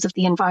in terms of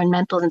the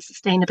environmental and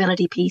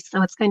sustainability piece.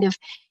 So it's kind of,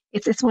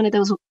 it's one of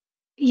those,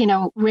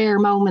 rare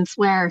moments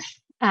where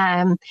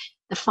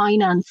the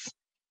finance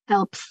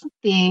helps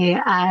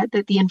the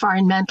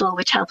environmental,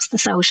 which helps the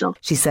social.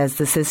 She says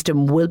the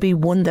system will be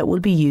one that will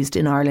be used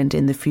in Ireland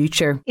in the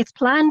future. It's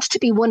planned to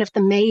be one of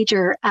the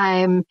major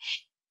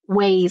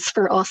ways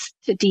for us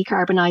to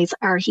decarbonise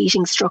our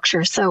heating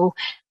structure. So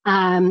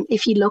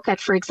if you look at,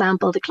 for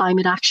example, the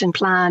Climate Action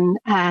Plan,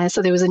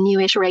 so there was a new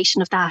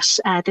iteration of that,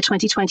 the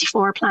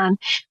 2024 plan,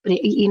 but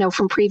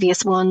from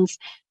previous ones,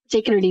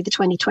 particularly the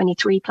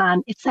 2023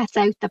 plan, it sets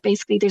out that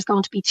basically there's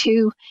going to be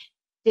two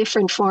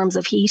different forms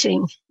of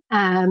heating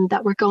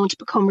that we're going to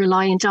become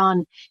reliant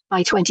on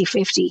by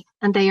 2050.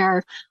 And they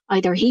are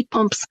either heat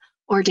pumps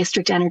or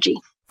district energy.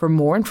 For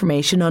more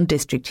information on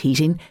district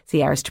heating, see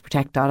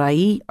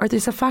ours2protect.ie, or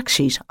there's a fact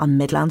sheet on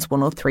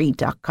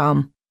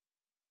midlands103.com.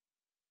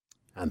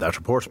 And that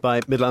report by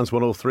Midlands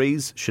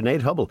 103's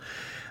Sinead Hubble.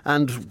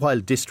 And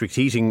while district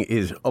heating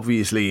is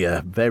obviously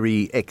a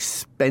very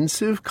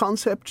expensive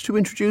concept to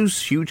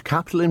introduce, huge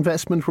capital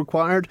investment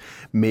required,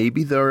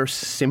 maybe there are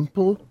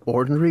simple,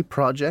 ordinary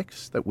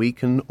projects that we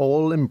can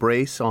all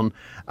embrace on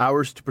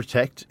Ours to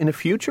Protect in a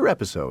future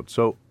episode.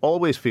 So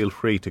always feel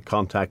free to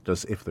contact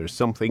us if there's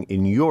something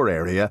in your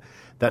area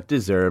that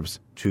deserves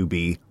to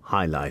be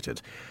highlighted.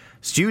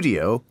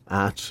 Studio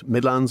at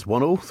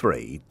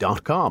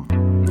midlands103.com.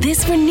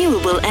 This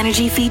renewable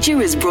energy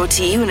feature is brought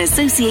to you in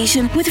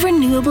association with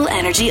Renewable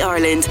Energy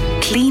Ireland.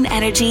 Clean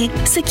energy,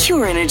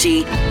 secure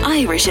energy,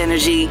 Irish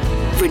energy.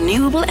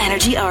 Renewable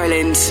Energy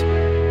Ireland.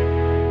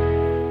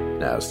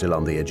 Now, still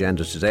on the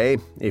agenda today,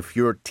 if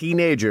your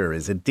teenager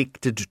is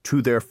addicted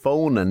to their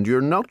phone and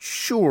you're not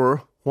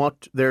sure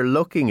what they're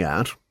looking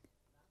at,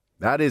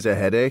 that is a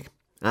headache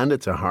and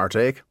it's a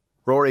heartache.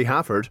 Rory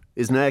Hafford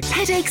is next.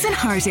 Headaches and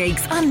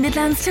Heartaches on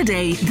Midlands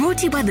Today. Brought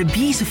to you by the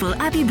beautiful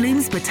Abbey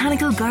Bloom's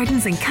Botanical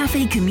Gardens and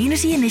Cafe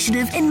Community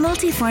Initiative in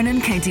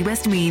Multifarnon, County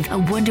Westmeath. A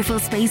wonderful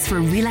space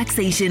for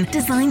relaxation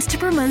designed to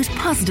promote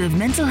positive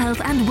mental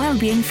health and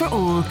well-being for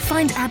all.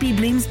 Find Abbey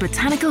Bloom's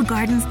Botanical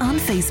Gardens on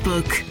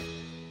Facebook.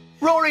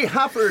 Rory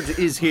Hafford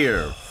is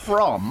here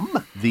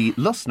from the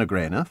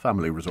Lusnagrena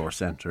Family Resource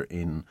Centre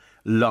in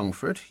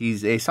Longford.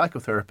 He's a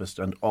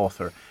psychotherapist and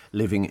author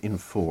living in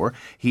Four.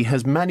 He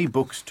has many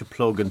books to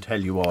plug and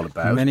tell you all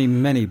about. Many,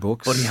 many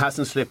books. But he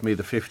hasn't slipped me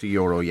the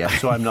 €50 yet,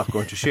 so I'm not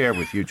going to share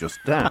with you just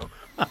now.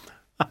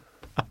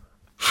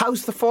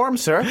 How's the form,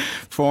 sir?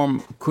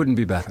 Form couldn't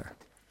be better.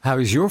 How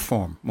is your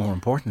form, more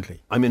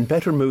importantly? I'm in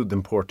better mood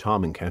than poor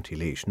Tom in County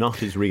Laois. Not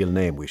his real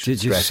name, we should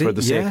stress, for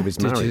the sake of his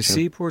marriage. Did you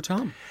see poor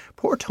Tom?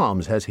 Poor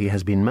Tom says he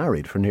has been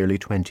married for nearly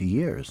 20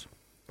 years.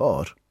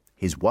 But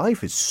his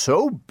wife is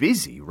so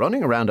busy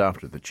running around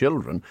after the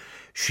children,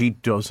 she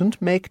doesn't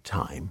make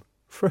time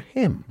for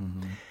him.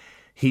 Mm-hmm.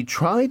 He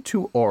tried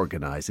to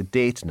organise a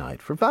date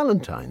night for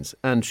Valentine's,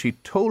 and she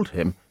told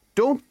him,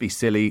 "Don't be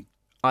silly,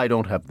 I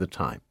don't have the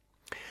time."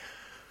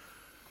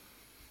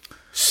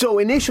 So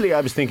initially I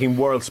was thinking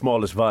world's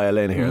smallest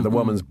violin here. Mm-hmm. The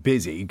woman's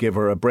busy, give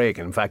her a break.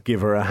 In fact, give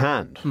her a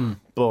hand.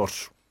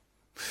 But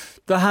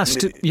there has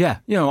to,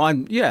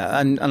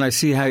 and I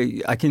see how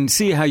I can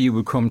see how you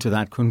would come to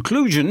that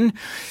conclusion.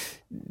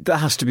 There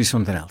has to be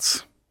something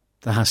else.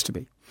 There has to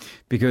be,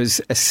 because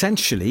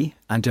essentially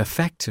and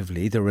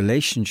effectively, the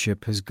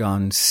relationship has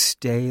gone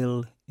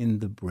stale in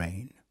the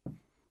brain.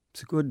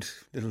 It's a good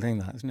little thing,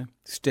 that, isn't it?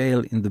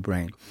 Stale in the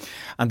brain,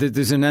 and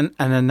there's an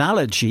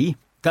analogy.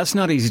 That's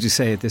not easy to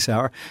say at this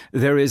hour.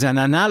 There is an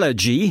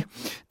analogy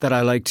that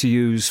I like to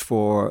use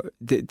for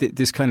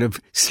this kind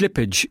of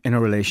slippage in a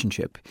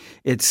relationship.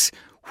 It's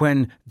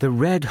when the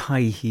red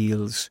high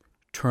heels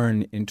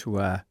turn into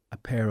a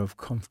pair of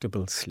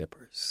comfortable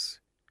slippers.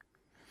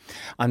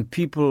 And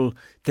people...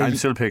 I'm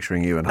still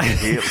picturing you in high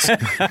heels.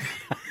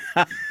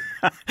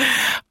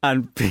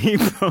 And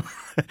people...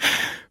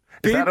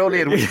 Is that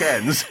only at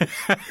weekends?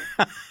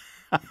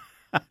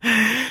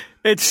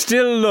 It's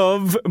still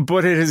love,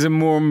 but it is a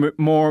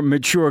more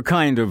mature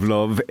kind of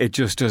love. It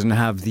just doesn't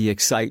have the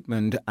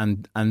excitement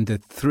and the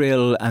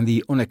thrill and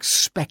the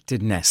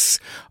unexpectedness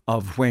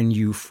of when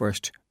you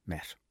first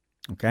met.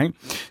 Okay,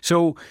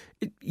 so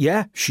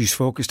yeah, she's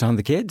focused on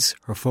the kids.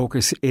 Her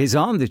focus is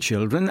on the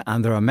children,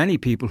 and there are many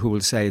people who will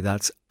say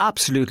that's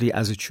absolutely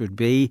as it should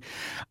be,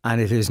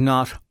 and it is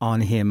not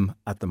on him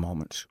at the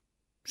moment.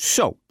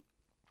 So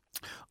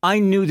I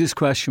knew this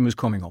question was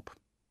coming up,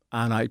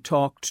 and I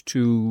talked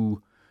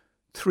to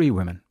 3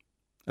 women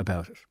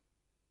about it,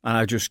 and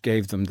I just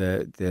gave them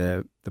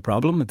the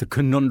problem, the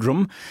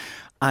conundrum,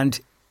 and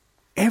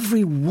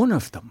every one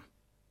of them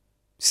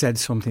said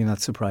something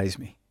that surprised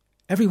me.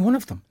 Every one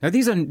of them. Now,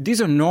 these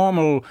are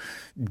normal,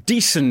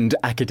 decent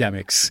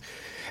academics.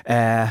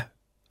 And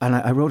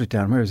I wrote it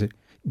down. Where is it?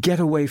 Get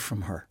away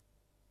from her.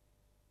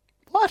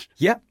 What?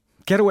 Yeah,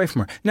 get away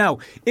from her. Now,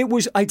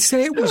 I'd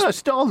say it was...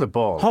 Stall the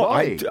ball. Oh,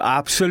 Why? I'd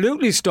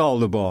absolutely stall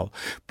the ball.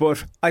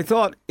 But I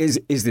thought, is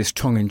this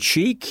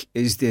tongue-in-cheek?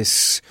 Is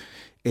this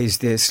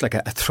like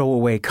a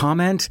throwaway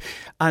comment?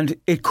 And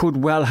it could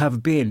well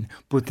have been.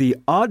 But the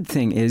odd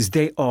thing is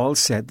they all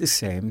said the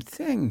same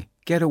thing.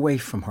 Get away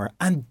from her.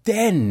 And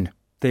then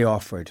they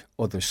offered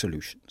other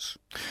solutions.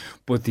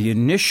 But the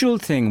initial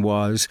thing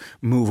was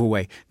move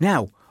away.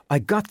 Now, I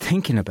got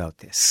thinking about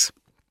this.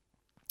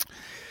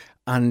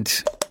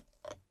 And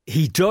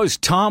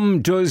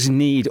Tom does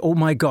need, oh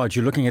my God,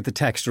 you're looking at the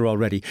texter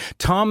already.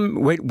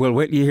 Tom, wait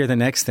till you hear the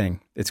next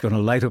thing. It's going to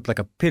light up like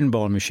a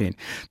pinball machine.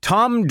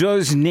 Tom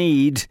does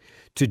need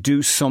to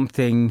do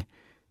something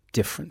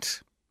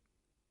different.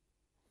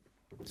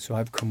 So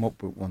I've come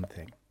up with one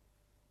thing.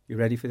 You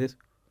ready for this?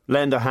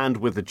 Lend a hand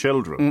with the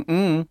children.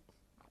 Mm-mm.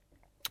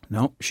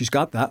 No, she's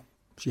got that.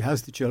 She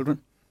has the children.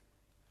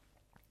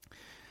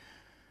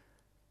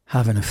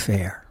 Have an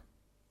affair.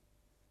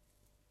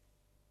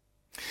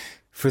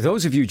 For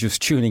those of you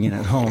just tuning in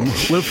at home,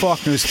 Will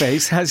Faulkner's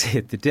face has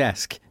hit the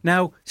desk.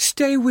 Now,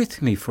 stay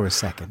with me for a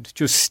second.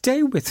 Just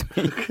stay with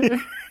me.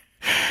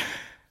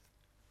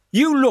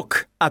 You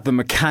look at the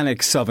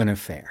mechanics of an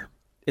affair.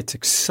 It's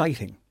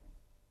exciting.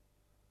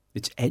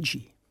 It's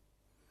edgy.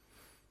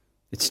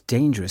 It's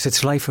dangerous.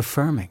 It's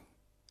life-affirming.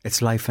 It's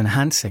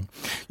life-enhancing.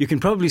 You can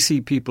probably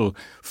see people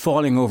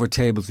falling over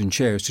tables and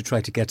chairs to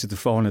try to get to the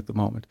phone at the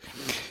moment.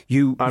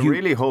 I'm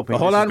really hoping.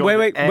 Hold on,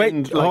 wait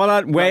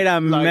a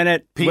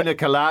minute. Pina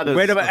coladas.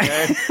 Wait a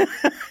minute.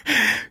 Okay?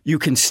 You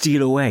can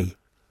steal away.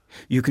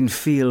 You can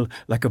feel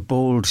like a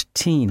bold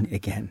teen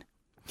again.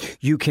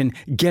 You can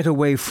get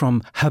away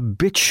from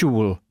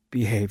habitual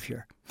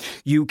behaviour.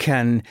 You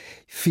can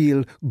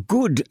feel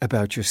good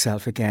about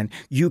yourself again.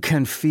 You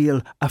can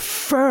feel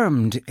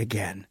affirmed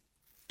again.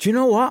 Do you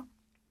know what?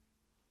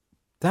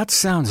 That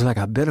sounds like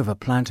a bit of a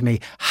plan to me.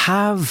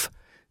 Have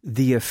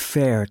the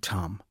affair,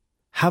 Tom.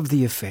 Have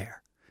the affair.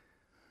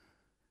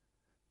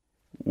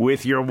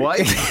 With your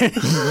wife?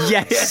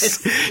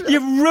 Yes.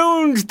 You've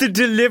ruined the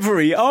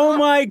delivery. Oh,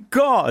 my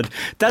God.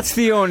 That's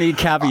the only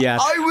caveat.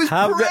 I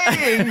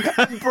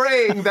was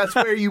praying that's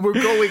where you were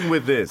going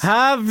with this.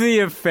 Have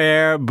the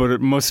affair, but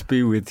it must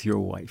be with your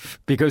wife.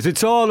 Because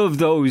it's all of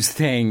those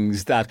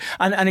things that...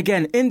 And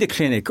again, in the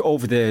clinic,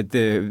 over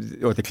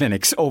the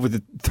clinics, over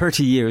the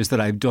 30 years that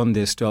I've done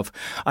this stuff,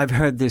 I've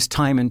heard this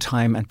time and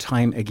time and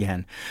time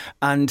again.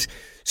 And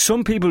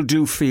some people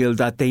do feel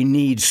that they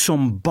need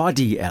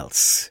somebody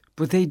else.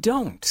 But they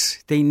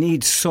don't. They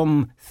need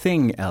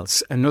something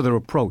else, another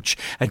approach,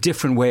 a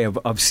different way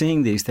of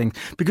seeing these things.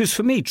 Because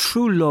for me,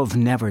 true love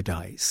never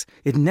dies.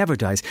 It never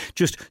dies.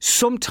 Just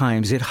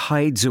sometimes it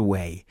hides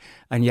away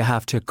and you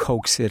have to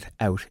coax it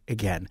out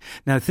again.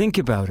 Now think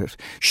about it.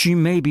 She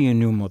may be a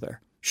new mother.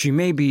 She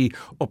may be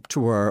up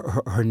to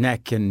her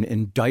neck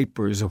in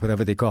diapers or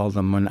whatever they call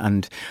them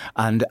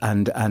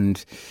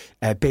and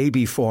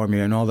baby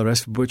formula and all the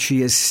rest. But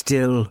she is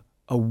still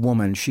a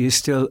woman. She is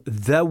still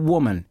the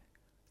woman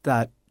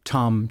that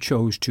Tom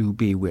chose to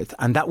be with,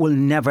 and that will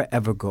never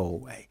ever go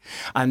away.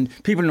 And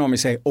people normally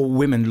say, "Oh,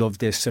 women love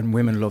this and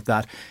women love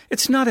that."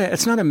 It's not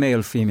a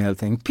male female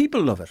thing.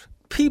 People love it.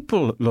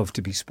 People love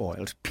to be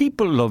spoiled.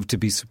 People love to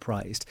be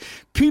surprised.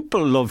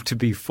 People love to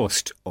be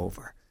fussed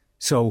over.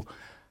 So,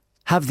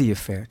 have the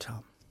affair,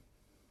 Tom.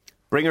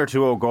 Bring her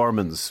to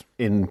O'Gorman's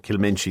in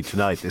Kilminchie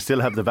tonight. They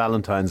still have the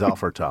Valentine's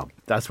offer, Tom.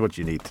 That's what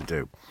you need to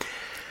do.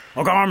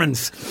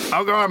 O'Gorman's.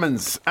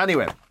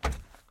 Anyway.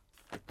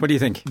 What do you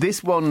think?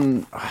 This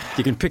one...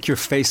 You can pick your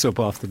face up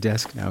off the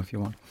desk now if you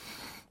want.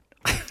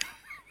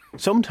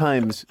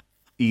 Sometimes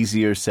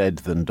easier said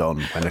than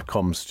done when it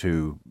comes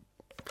to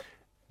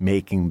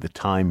making the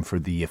time for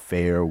the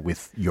affair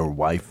with your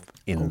wife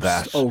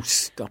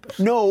stop it.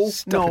 No.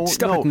 Stop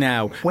it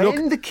now.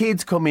 When the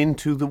kids come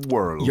into the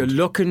world... You're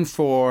looking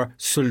for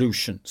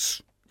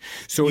solutions.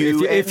 So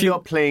if you're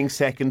playing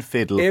second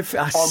fiddle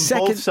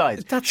both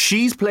sides,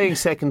 she's playing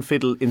second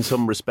fiddle in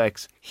some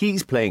respects.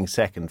 He's playing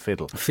second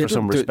fiddle for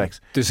some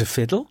respects. There's a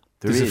fiddle.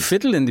 There's a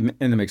fiddle in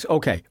the mix.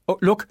 Okay. Oh,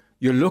 look,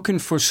 you're looking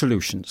for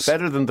solutions.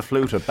 Better than the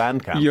flute at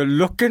Bandcamp. You're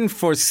looking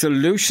for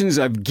solutions.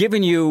 I've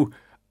given you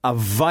a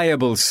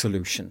viable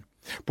solution.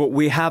 But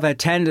we have a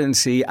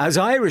tendency, as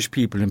Irish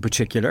people in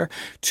particular,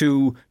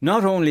 to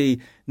not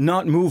only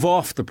not move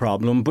off the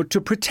problem, but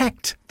to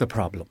protect the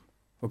problem.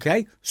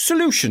 Okay?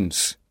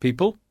 Solutions,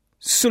 people.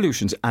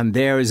 solutions. And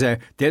there's a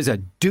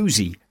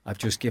doozy I've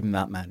just given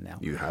that man now.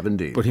 You have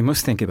indeed. But he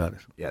must think about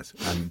it. Yes,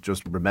 and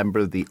just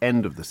remember the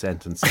end of the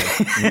sentence.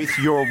 With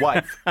your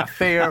wife.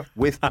 Affair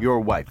with your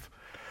wife.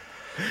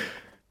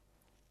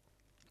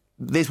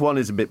 This one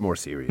is a bit more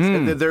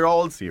serious. They're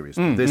all serious.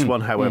 This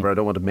one, however, I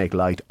don't want to make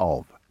light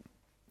of.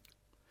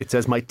 It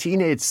says, my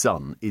teenage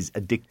son is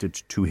addicted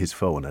to his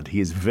phone and he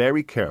is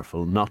very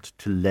careful not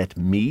to let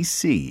me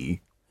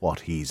see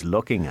what he's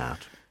looking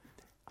at.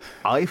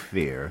 I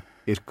fear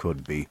it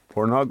could be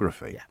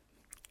pornography. Yeah.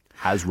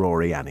 Has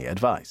Rory any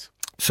advice?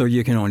 So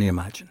you can only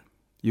imagine.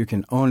 You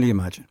can only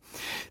imagine.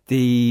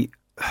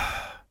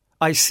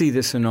 I see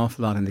this an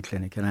awful lot in the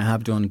clinic, and I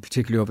have done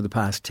particularly over the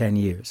past 10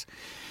 years.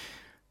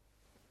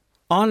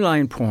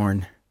 Online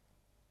porn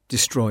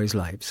destroys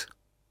lives.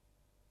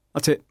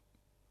 That's it.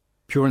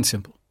 Pure and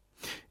simple.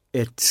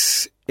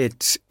 It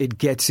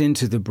gets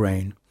into the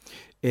brain.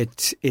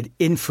 It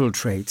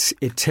infiltrates.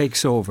 It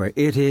takes over.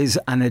 It is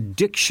an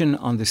addiction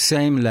on the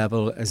same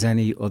level as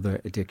any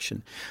other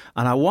addiction.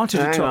 And I wanted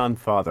to talk... Hang on,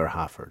 Father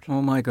Hafford.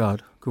 Oh, my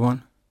God. Go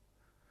on.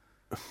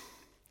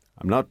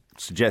 I'm not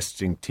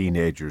suggesting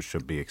teenagers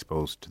should be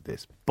exposed to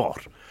this,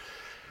 but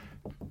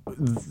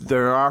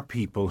there are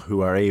people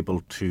who are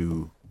able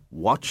to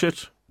watch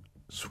it,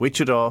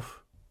 switch it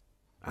off,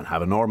 and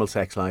have a normal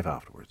sex life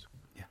afterwards.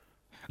 Yeah.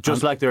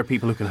 Just like there are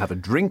people who can have a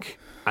drink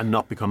and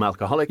not become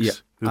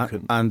alcoholics. Yeah.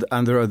 And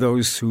there are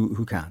those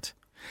who can't.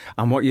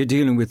 And what you're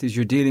dealing with is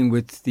you're dealing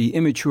with the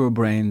immature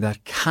brain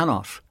that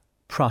cannot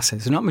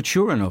process, not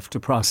mature enough to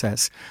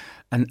process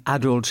an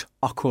adult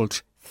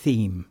occult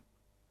theme.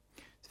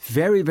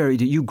 Very, very,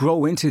 you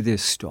grow into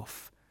this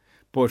stuff.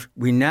 But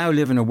we now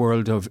live in a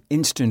world of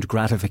instant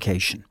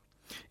gratification.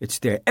 It's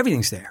there.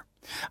 Everything's there.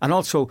 And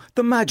also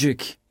the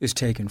magic is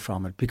taken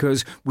from it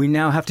because we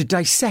now have to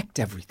dissect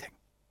everything.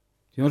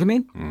 You know what I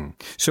mean?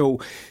 So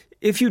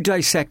if you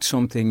dissect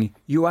something,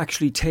 you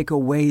actually take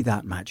away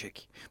that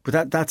magic.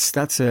 But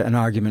that's an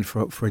argument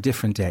for a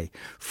different day.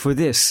 For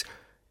this,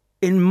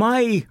 in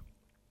my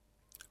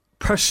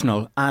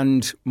personal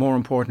and, more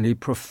importantly,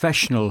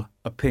 professional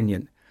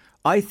opinion,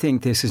 I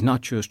think this is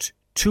not just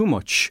too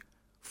much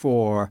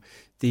for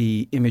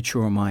the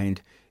immature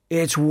mind.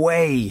 It's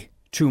way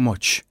too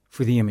much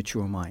for the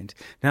immature mind.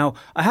 Now,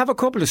 I have a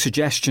couple of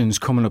suggestions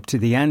coming up to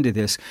the end of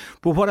this,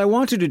 but what I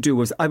wanted to do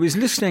was I was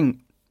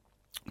listening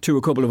to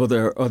a couple of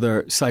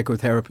other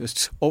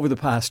psychotherapists over the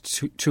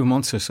past 2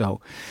 months or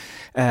so,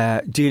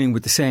 dealing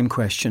with the same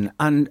question.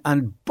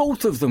 And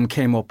both of them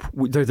came up,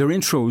 their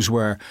intros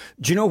were,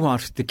 do you know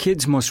what? The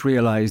kids must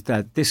realise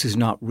that this is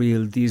not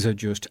real. These are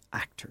just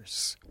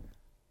actors.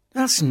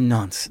 That's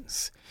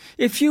nonsense.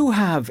 If you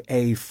have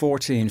a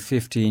 14,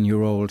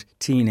 15-year-old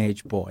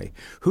teenage boy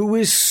who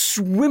is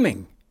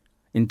swimming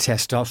in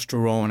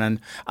testosterone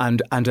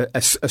and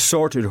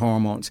assorted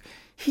hormones,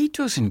 he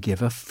doesn't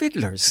give a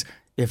fiddler's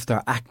if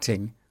they're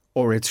acting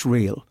or it's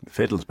real.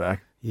 Fiddle's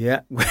back.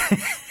 Yeah.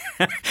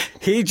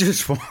 He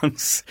just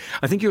wants...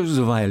 I think yours was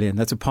a violin.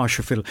 That's a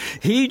posher fiddle.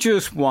 He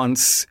just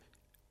wants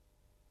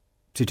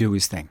to do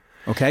his thing.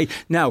 Okay?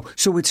 Now,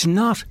 so it's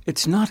not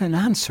an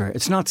answer.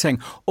 It's not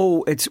saying,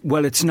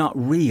 it's not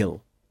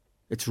real.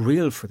 It's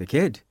real for the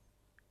kid.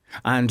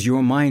 And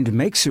your mind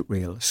makes it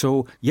real.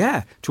 So,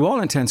 yeah, to all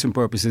intents and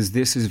purposes,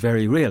 this is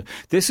very real.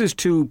 This is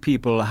two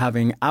people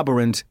having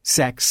aberrant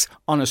sex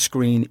on a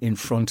screen in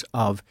front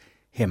of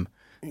him.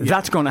 Yeah.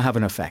 That's going to have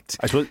an effect.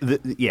 I suppose,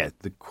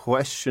 the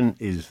question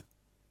is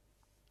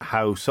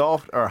how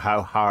soft or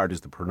how hard is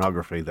the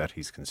pornography that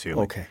he's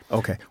consuming?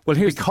 Okay. Well,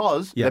 here's...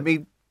 let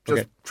me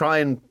just try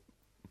and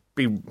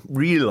be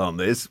real on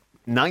this.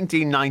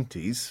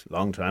 1990s,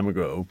 long time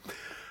ago,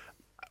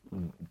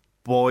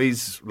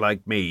 boys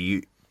like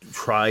me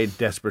tried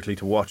desperately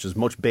to watch as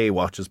much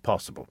Baywatch as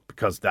possible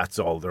because that's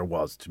all there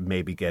was to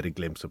maybe get a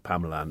glimpse of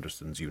Pamela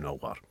Anderson's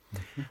you-know-what.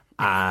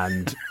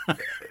 And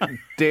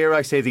dare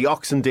I say, the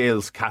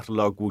Oxendales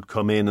catalogue would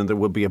come in and there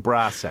would be a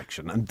brass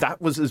section. And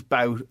that was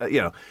about,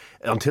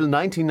 until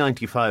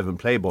 1995 when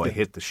Playboy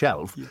hit the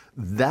shelf,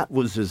 that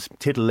was as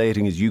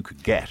titillating as you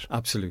could get.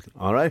 Absolutely.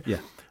 All right? Yeah.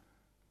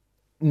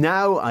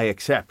 Now I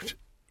accept,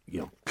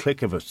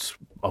 click of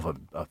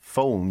a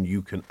phone,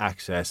 you can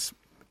access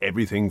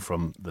everything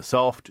from the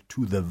soft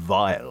to the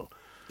vile.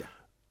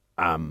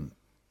 Yeah.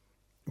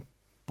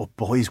 But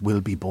boys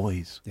will be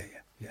boys.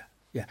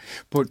 Yeah.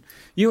 But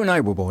you and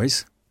I were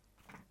boys,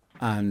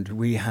 and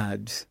we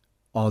had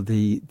all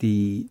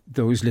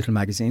those little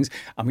magazines,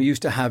 and we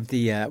used to have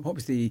the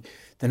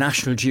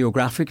National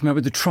Geographic.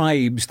 Remember the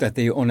tribes that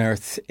they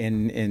unearthed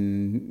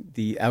in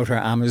the outer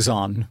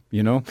Amazon,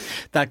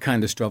 that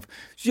kind of stuff.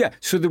 Yeah,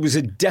 so there was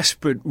a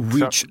desperate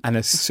reach and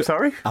a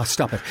sorry. I'll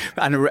stop it.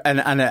 And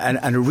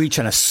a reach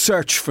and a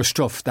search for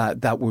stuff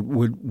that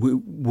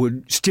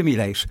would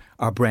stimulate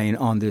our brain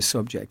on this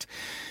subject.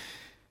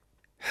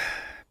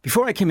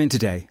 Before I came in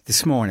today,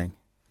 this morning,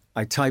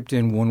 I typed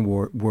in one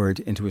word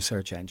into a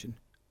search engine.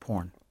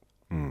 Porn.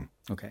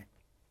 Okay.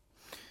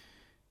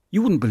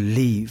 You wouldn't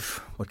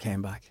believe what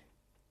came back.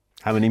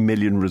 How many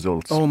million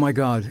results? Oh my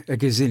God, a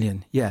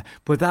gazillion. Yeah.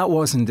 But that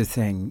wasn't the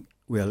thing.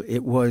 Will,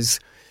 it was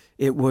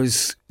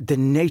the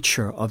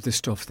nature of the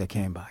stuff that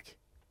came back.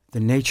 The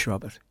nature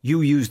of it.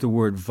 You used the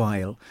word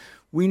vile.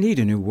 We need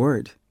a new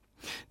word.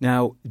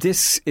 Now,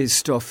 this is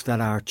stuff that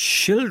our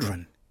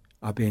children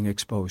are being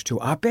exposed to.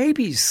 Our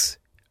babies,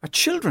 our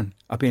children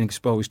are being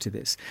exposed to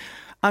this.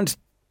 And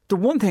the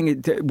one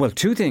thing, well,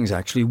 two things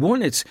actually.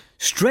 One, it's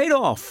straight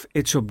off,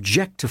 it's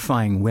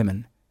objectifying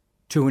women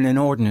to an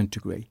inordinate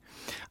degree.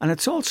 And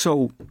it's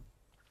also,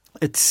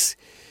 it's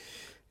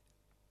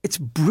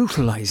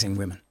brutalising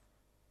women.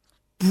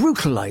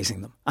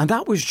 Brutalising them. And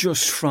that was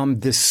just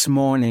from this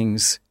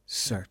morning's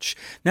search.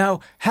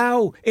 Now,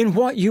 in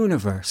what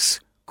universe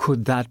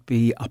could that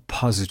be a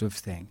positive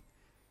thing?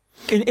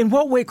 In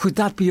what way could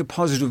that be a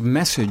positive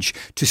message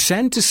to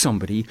send to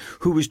somebody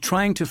who is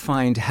trying to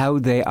find how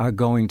they are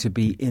going to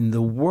be in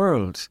the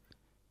world?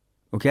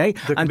 Okay?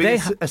 There can be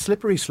a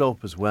slippery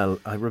slope as well.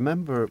 I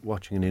remember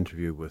watching an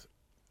interview with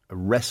a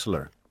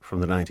wrestler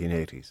from the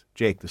 1980s,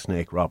 Jake the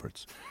Snake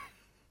Roberts.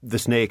 The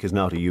snake is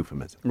not a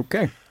euphemism.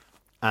 Okay.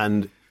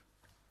 And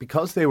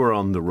because they were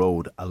on the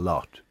road a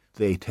lot,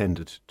 they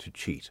tended to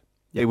cheat.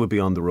 They would be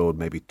on the road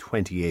maybe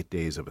 28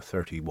 days of a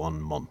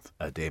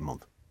 31-day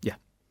month. Yeah.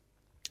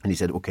 And he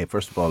said, okay,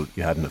 first of all,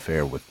 you had an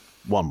affair with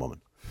one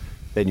woman.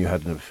 Then you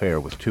had an affair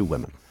with two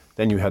women.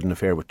 Then you had an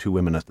affair with two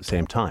women at the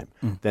same time.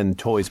 Then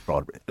toys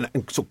brought...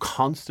 And so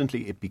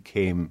constantly it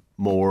became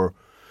more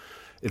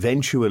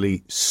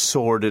eventually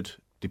sordid,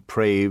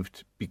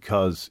 depraved,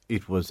 because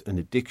it was an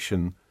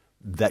addiction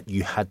that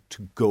you had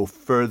to go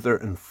further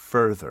and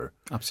further.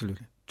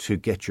 Absolutely. To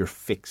get your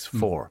fix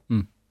for.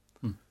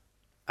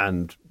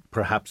 And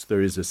perhaps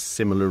there is a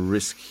similar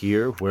risk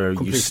here where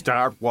you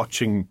start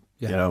watching...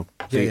 the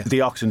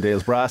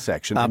Oxendales brass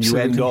section,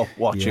 Absolutely. and you end up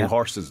watching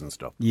horses and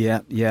stuff. Yeah.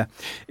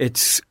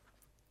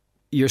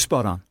 You're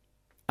spot on.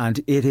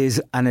 And it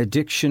is an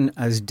addiction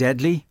as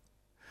deadly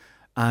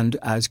and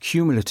as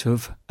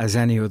cumulative as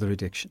any other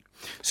addiction.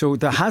 So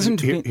there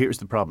hasn't been... Here's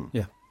the problem.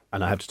 Yeah.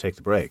 And I have to take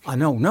the break.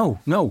 No.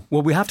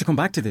 Well, we have to come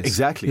back to this.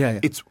 Exactly. Yeah.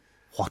 It's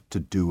what to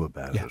do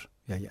about it.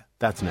 Yeah.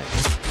 That's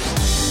next.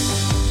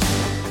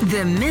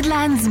 The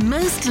Midlands'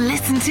 most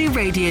listened to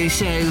radio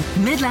show,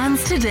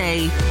 Midlands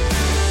Today.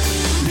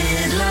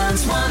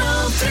 Midlands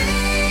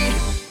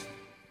 103.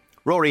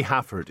 Rory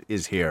Hafford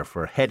is here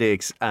for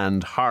headaches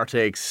and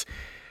heartaches.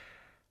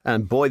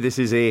 And boy, this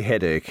is a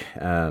headache.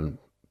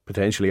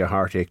 Potentially a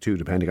heartache too,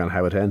 depending on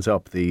how it ends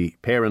up. The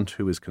parent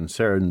who is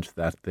concerned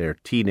that their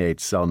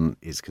teenage son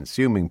is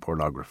consuming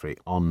pornography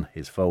on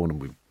his phone,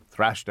 and we've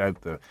thrashed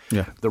out the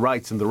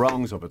rights and the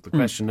wrongs of it. The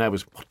question now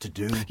is what to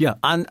do. Yeah,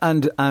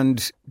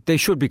 and they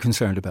should be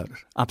concerned about it.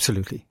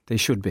 Absolutely, they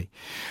should be.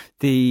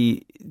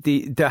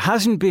 There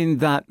hasn't been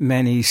that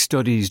many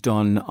studies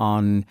done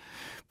on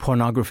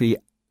pornography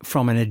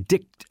from an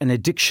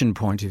addiction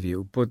point of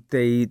view, but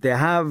they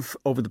have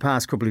over the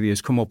past couple of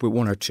years come up with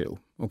one or two.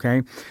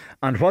 Okay,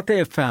 and what they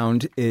have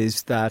found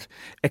is that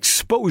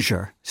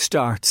exposure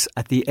starts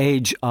at the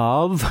age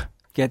of,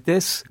 get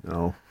this?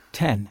 No.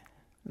 10.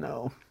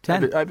 No.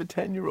 10. I have a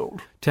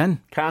 10-year-old.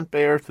 10. Can't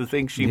bear to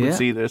think she would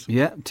see this.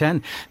 Yeah,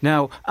 10.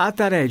 Now, at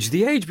that age,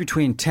 the age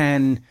between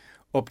 10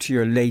 up to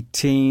your late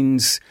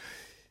teens,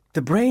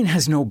 the brain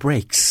has no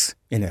brakes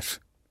in it.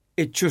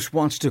 It just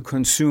wants to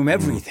consume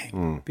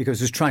everything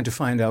because it's trying to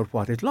find out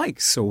what it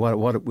likes, so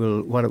what it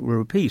will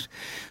repeat.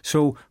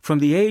 So from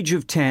the age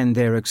of 10,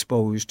 they're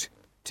exposed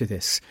to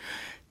this.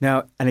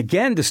 Now, and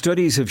again, the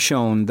studies have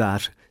shown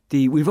that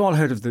we've all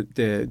heard of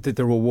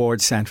the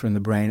reward centre in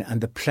the brain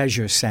and the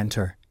pleasure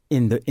centre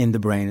in the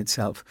brain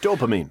itself.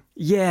 Dopamine.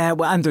 Yeah,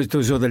 well, and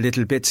there's other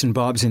little bits and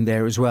bobs in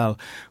there as well.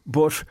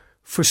 But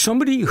for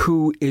somebody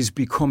who is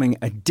becoming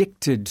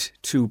addicted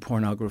to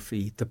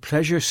pornography, the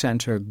pleasure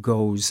centre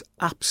goes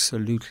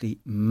absolutely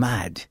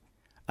mad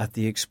at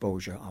the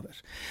exposure of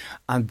it.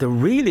 And the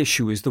real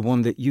issue is the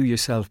one that you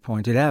yourself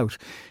pointed out.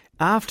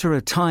 After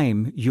a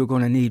time, you're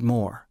going to need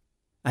more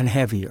and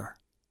heavier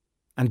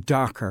and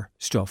darker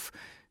stuff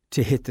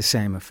to hit the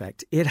same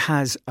effect. It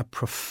has a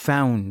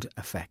profound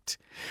effect.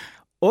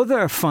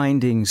 Other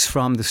findings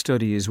from the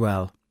study as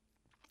well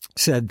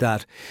said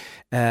that,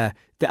 and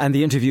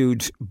they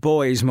interviewed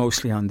boys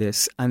mostly on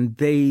this, and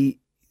they,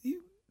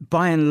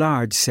 by and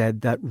large,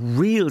 said that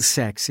real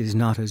sex is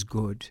not as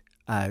good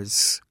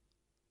as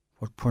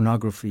what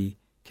pornography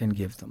can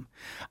give them,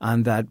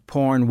 and that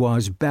porn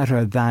was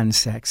better than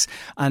sex.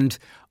 And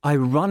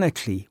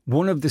ironically,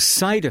 one of the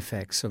side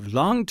effects of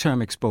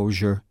long-term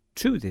exposure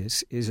to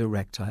this is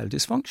erectile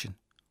dysfunction.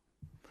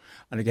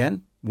 And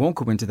again, won't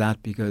go into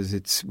that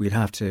because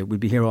we'd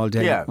be here all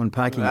day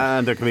unpacking it.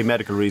 And there can be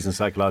medical reasons,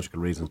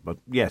 psychological reasons, but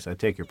yes, I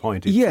take your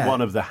point. It's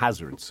one of the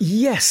hazards.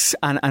 Yes,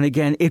 and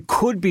again, it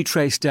could be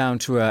traced down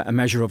to a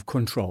measure of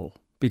control,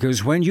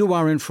 because when you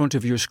are in front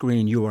of your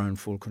screen, you are in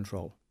full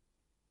control.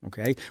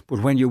 Okay?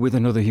 But when you're with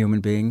another human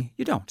being,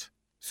 you don't.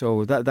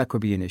 So that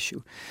could be an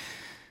issue.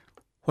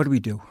 What do we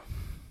do?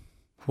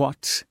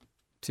 What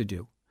to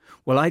do?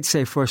 Well, I'd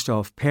say first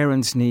off,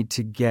 parents need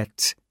to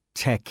get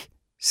tech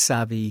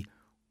savvy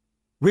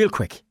real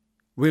quick,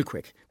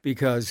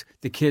 because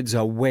the kids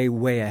are way,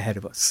 way ahead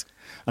of us.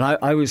 And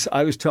I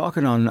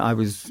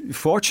was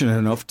fortunate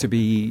enough to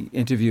be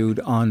interviewed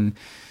on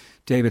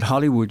David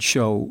Hollywood's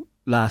show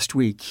last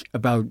week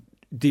about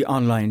the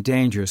online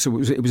danger. So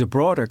it was a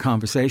broader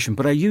conversation,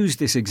 but I used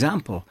this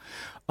example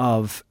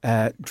of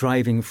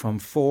driving from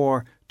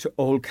Fore to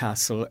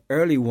Oldcastle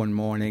early one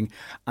morning,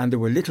 and there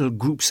were little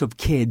groups of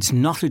kids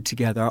knotted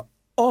together,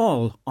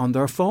 all on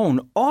their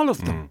phone, all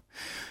of them.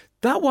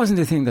 That wasn't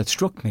the thing that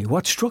struck me.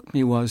 What struck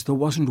me was there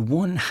wasn't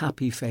one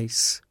happy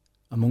face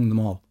among them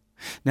all.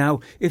 Now,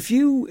 if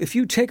you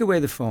take away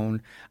the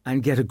phone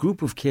and get a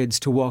group of kids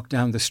to walk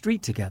down the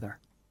street together,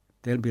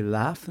 they'll be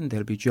laughing,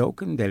 they'll be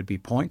joking, they'll be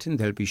pointing,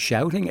 they'll be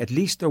shouting. At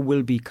least there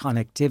will be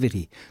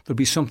connectivity. There'll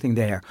be something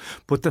there.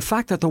 But the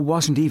fact that there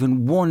wasn't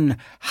even one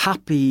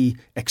happy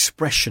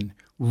expression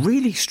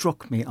really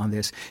struck me on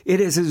this. It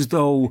is as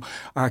though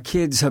our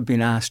kids have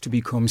been asked to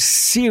become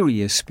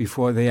serious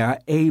before they are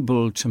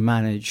able to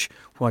manage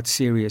what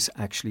serious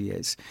actually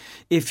is.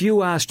 If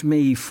you asked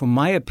me for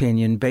my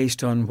opinion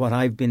based on what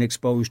I've been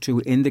exposed to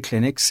in the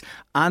clinics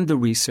and the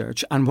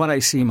research and what I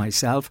see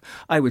myself,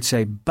 I would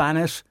say ban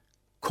it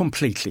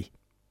completely.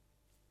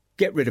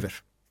 Get rid of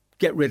it.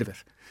 Get rid of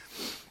it.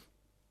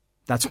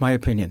 That's my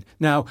opinion.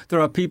 Now, there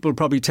are people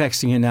probably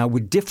texting in now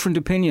with different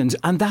opinions,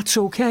 and that's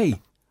okay.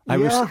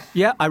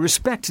 I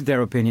respect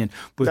their opinion,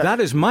 but that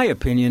is my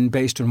opinion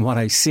based on what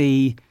I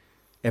see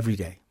every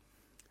day.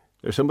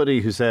 There's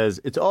somebody who says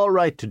it's all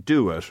right to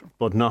do it,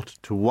 but not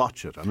to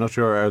watch it. I'm not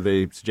sure, are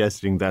they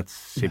suggesting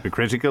that's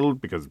hypocritical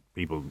because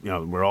people,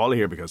 we're all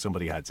here because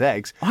somebody had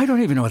sex? I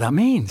don't even know what that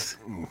means.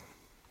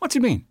 What's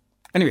it mean?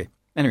 Anyway,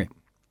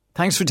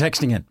 thanks for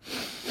texting in.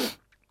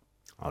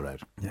 All right.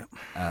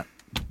 Yeah.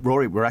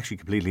 Rory, we're actually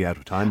completely out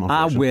of time.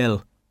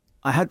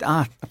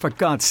 For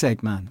God's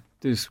sake, man.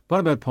 What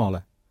about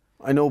Paula?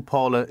 I know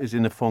Paula is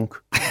in a funk,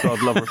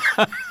 God love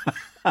her.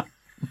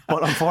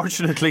 But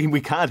unfortunately, we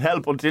can't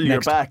help until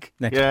you're back.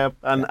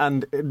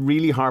 And a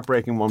really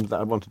heartbreaking one that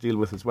I want to deal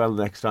with as well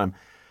next time.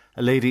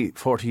 A lady,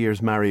 40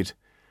 years married,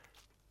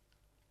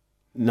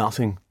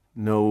 nothing,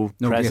 no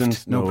present,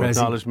 gift, no present.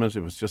 acknowledgement.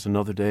 It was just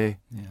another day.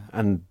 Yeah.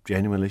 And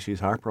genuinely,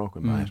 she's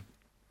heartbroken by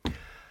it.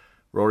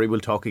 Rory, we'll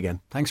talk again.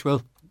 Thanks,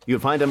 Will.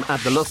 You'll find him at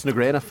the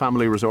Lusnagrena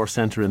Family Resource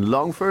Centre in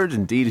Longford.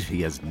 Indeed,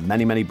 he has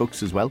many, many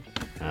books as well.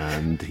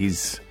 And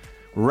he's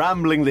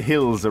rambling the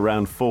hills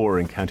around Fore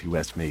in County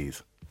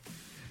Westmeath.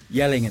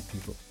 Yelling at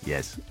people.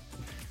 Yes.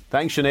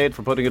 Thanks, Sinead,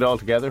 for putting it all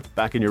together.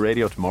 Back in your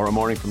radio tomorrow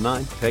morning from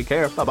 9. Take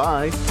care.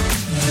 Bye-bye.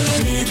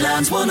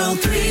 Midlands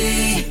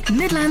 103.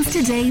 Midlands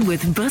Today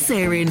with Bus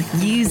Éireann.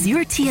 Use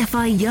your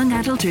TFI Young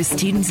Adult or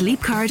Student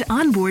Leap Card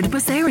on board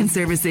Bus Éireann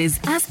services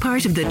as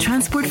part of the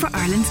Transport for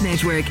Ireland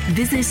network.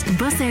 Visit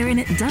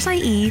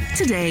buséireann.ie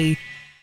today.